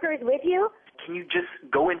your workers with you? Can you just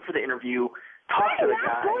go in for the interview, talk to the guy? I'm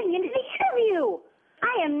not going into the interview.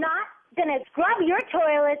 I am not going to scrub your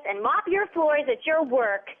toilets and mop your floors at your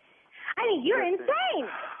work. I mean, you're insane.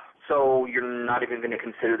 So you're not even going to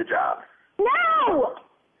consider the job? No!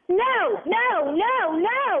 No! No! No!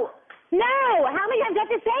 No! No! How many times do I have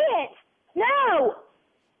to say it? No!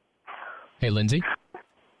 Hey, Lindsay.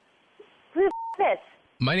 Who the is this?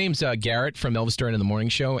 My name's Garrett from Elvis Duran in the Morning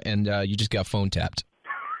Show, and you just got phone tapped.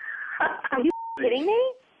 Are you kidding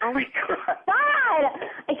me? Oh, my God.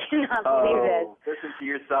 I cannot believe this. Listen to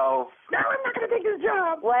yourself. No, I'm not going to take this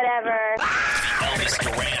job. Whatever. Elvis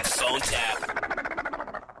Duran phone tap.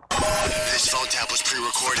 This phone tap was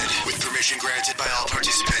pre-recorded with permission granted by all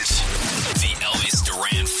participants. The Elvis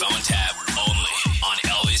Duran phone tap only on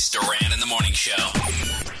Elvis Duran in the Morning Show.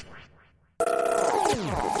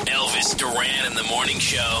 Elvis Duran in the Morning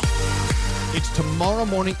Show. It's tomorrow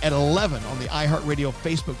morning at 11 on the iHeartRadio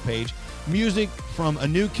Facebook page. Music from a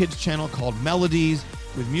new kids channel called Melodies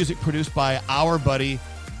with music produced by our buddy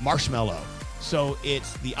Marshmello. So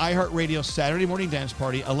it's the iHeartRadio Saturday morning dance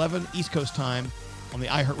party, 11 East Coast time on the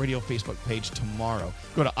iHeartRadio Facebook page tomorrow.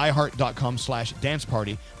 Go to iHeart.com/dance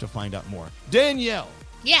party to find out more. Danielle.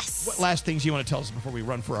 Yes. What last things you want to tell us before we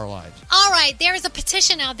run for our lives? All right. There is a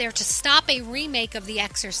petition out there to stop a remake of The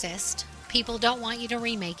Exorcist. People don't want you to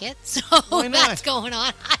remake it, so that's going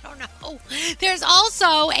on. I don't know. There's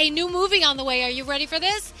also a new movie on the way. Are you ready for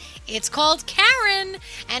this? It's called Karen,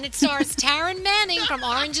 and it stars Taryn Manning from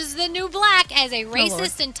Orange is the New Black as a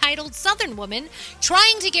racist, entitled Southern woman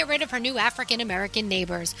trying to get rid of her new African-American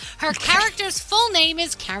neighbors. Her character's full name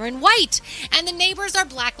is Karen White, and the neighbors are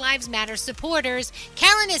Black Lives Matter supporters.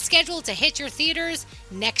 Karen is scheduled to hit your theaters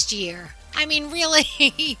next year. I mean,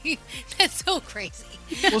 really, that's so crazy.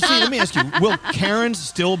 Well, see, let me ask you, will Karens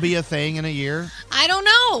still be a thing in a year? I don't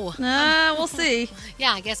know. We'll see.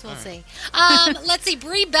 Yeah, I guess we'll see. Let's see.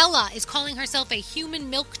 Brie Bella is calling herself a human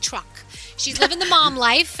milk truck. She's living the mom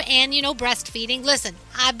life and, breastfeeding. Listen,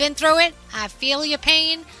 I've been through it. I feel your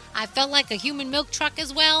pain. I felt like a human milk truck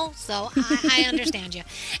as well, so I understand you.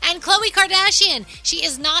 And Khloe Kardashian, she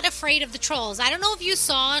is not afraid of the trolls. I don't know if you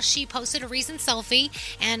saw, she posted a recent selfie,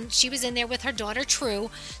 and she was in there with her daughter,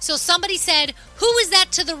 True. So somebody said, who is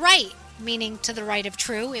that to the right? Meaning to the right of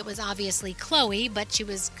True. It was obviously Khloe, but she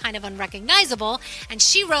was kind of unrecognizable. And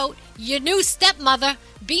she wrote, your new stepmother,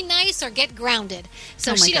 be nice or get grounded.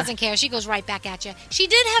 So she doesn't care. She goes right back at you. She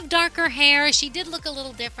did have darker hair. She did look a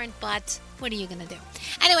little different, but what are you going to do?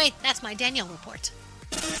 Anyway, that's my Danielle report.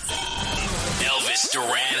 Elvis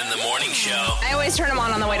Duran in the Morning Show. I always turn him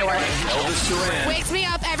on the way to work. Elvis Duran. Wakes me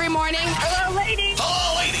up every morning. Hello, ladies.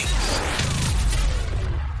 Hello, ladies.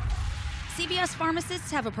 CVS pharmacists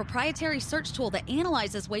have a proprietary search tool that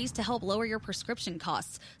analyzes ways to help lower your prescription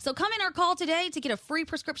costs. So come in or call today to get a free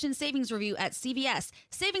prescription savings review at CVS.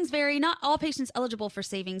 Savings vary. Not all patients eligible for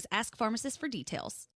savings. Ask pharmacists for details.